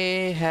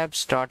they have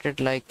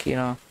started, like, you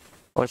know,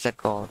 what's that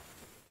called?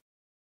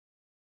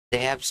 They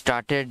have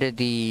started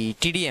the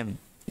TDM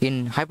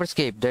in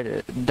Hyperscape.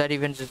 That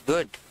event is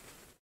good.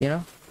 You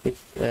know,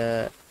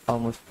 it's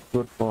almost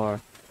good for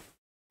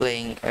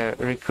playing,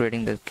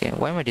 recreating this game.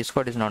 Why my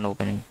Discord is not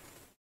opening?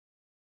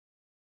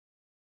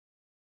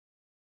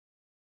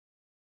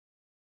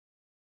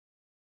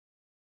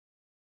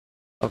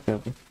 Okay,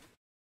 okay.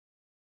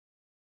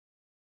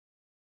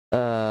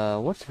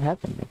 What's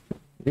happening?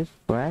 This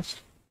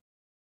crashed?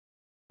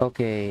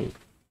 Okay.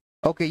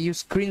 Okay, you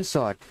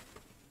screenshot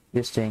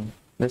this thing.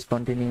 Let's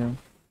continue.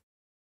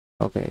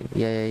 Okay,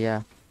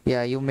 yeah.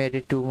 Yeah, you made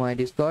it to my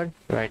Discord.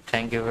 Right,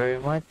 thank you very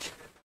much.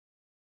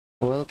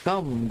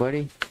 Welcome,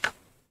 buddy.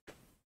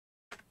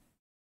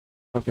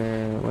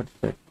 Okay, what's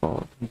that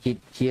called?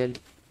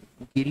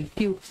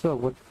 Guilty?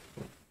 So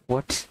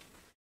what?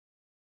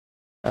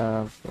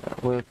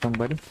 Welcome,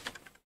 buddy.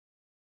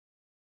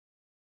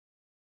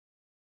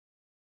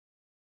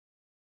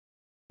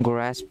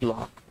 Grass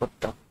block. What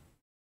the?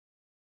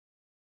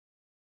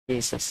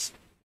 Jesus.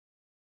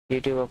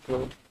 YouTube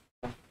upload.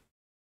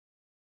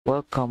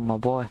 Welcome, my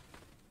boy.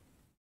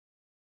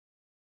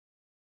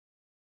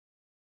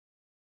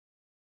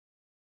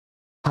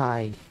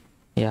 Hi.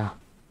 Yeah.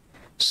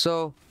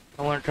 So,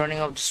 I'm turning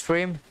off the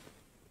stream.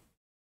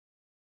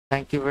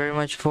 Thank you very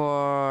much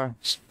for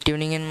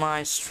tuning in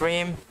my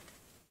stream.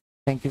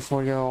 Thank you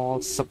for your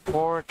all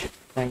support.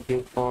 Thank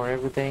you for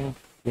everything.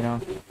 You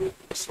know,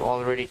 it's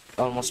already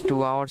almost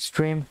 2 hour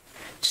stream.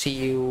 See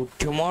you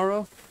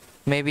tomorrow.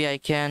 Maybe I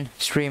can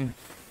stream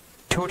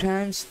 2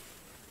 times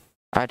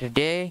at a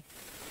day,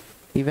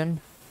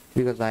 even,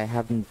 because I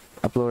haven't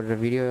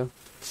uploaded a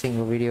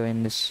single video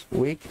in this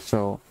week.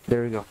 So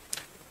there we go.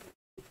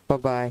 Bye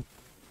bye.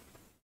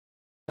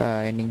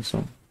 Ending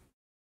soon.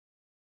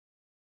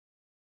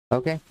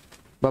 Okay.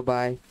 Bye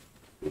bye.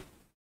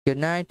 Good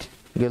night.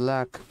 Good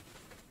luck.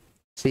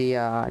 See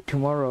ya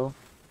tomorrow.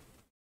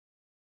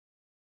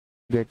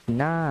 Good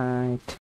night.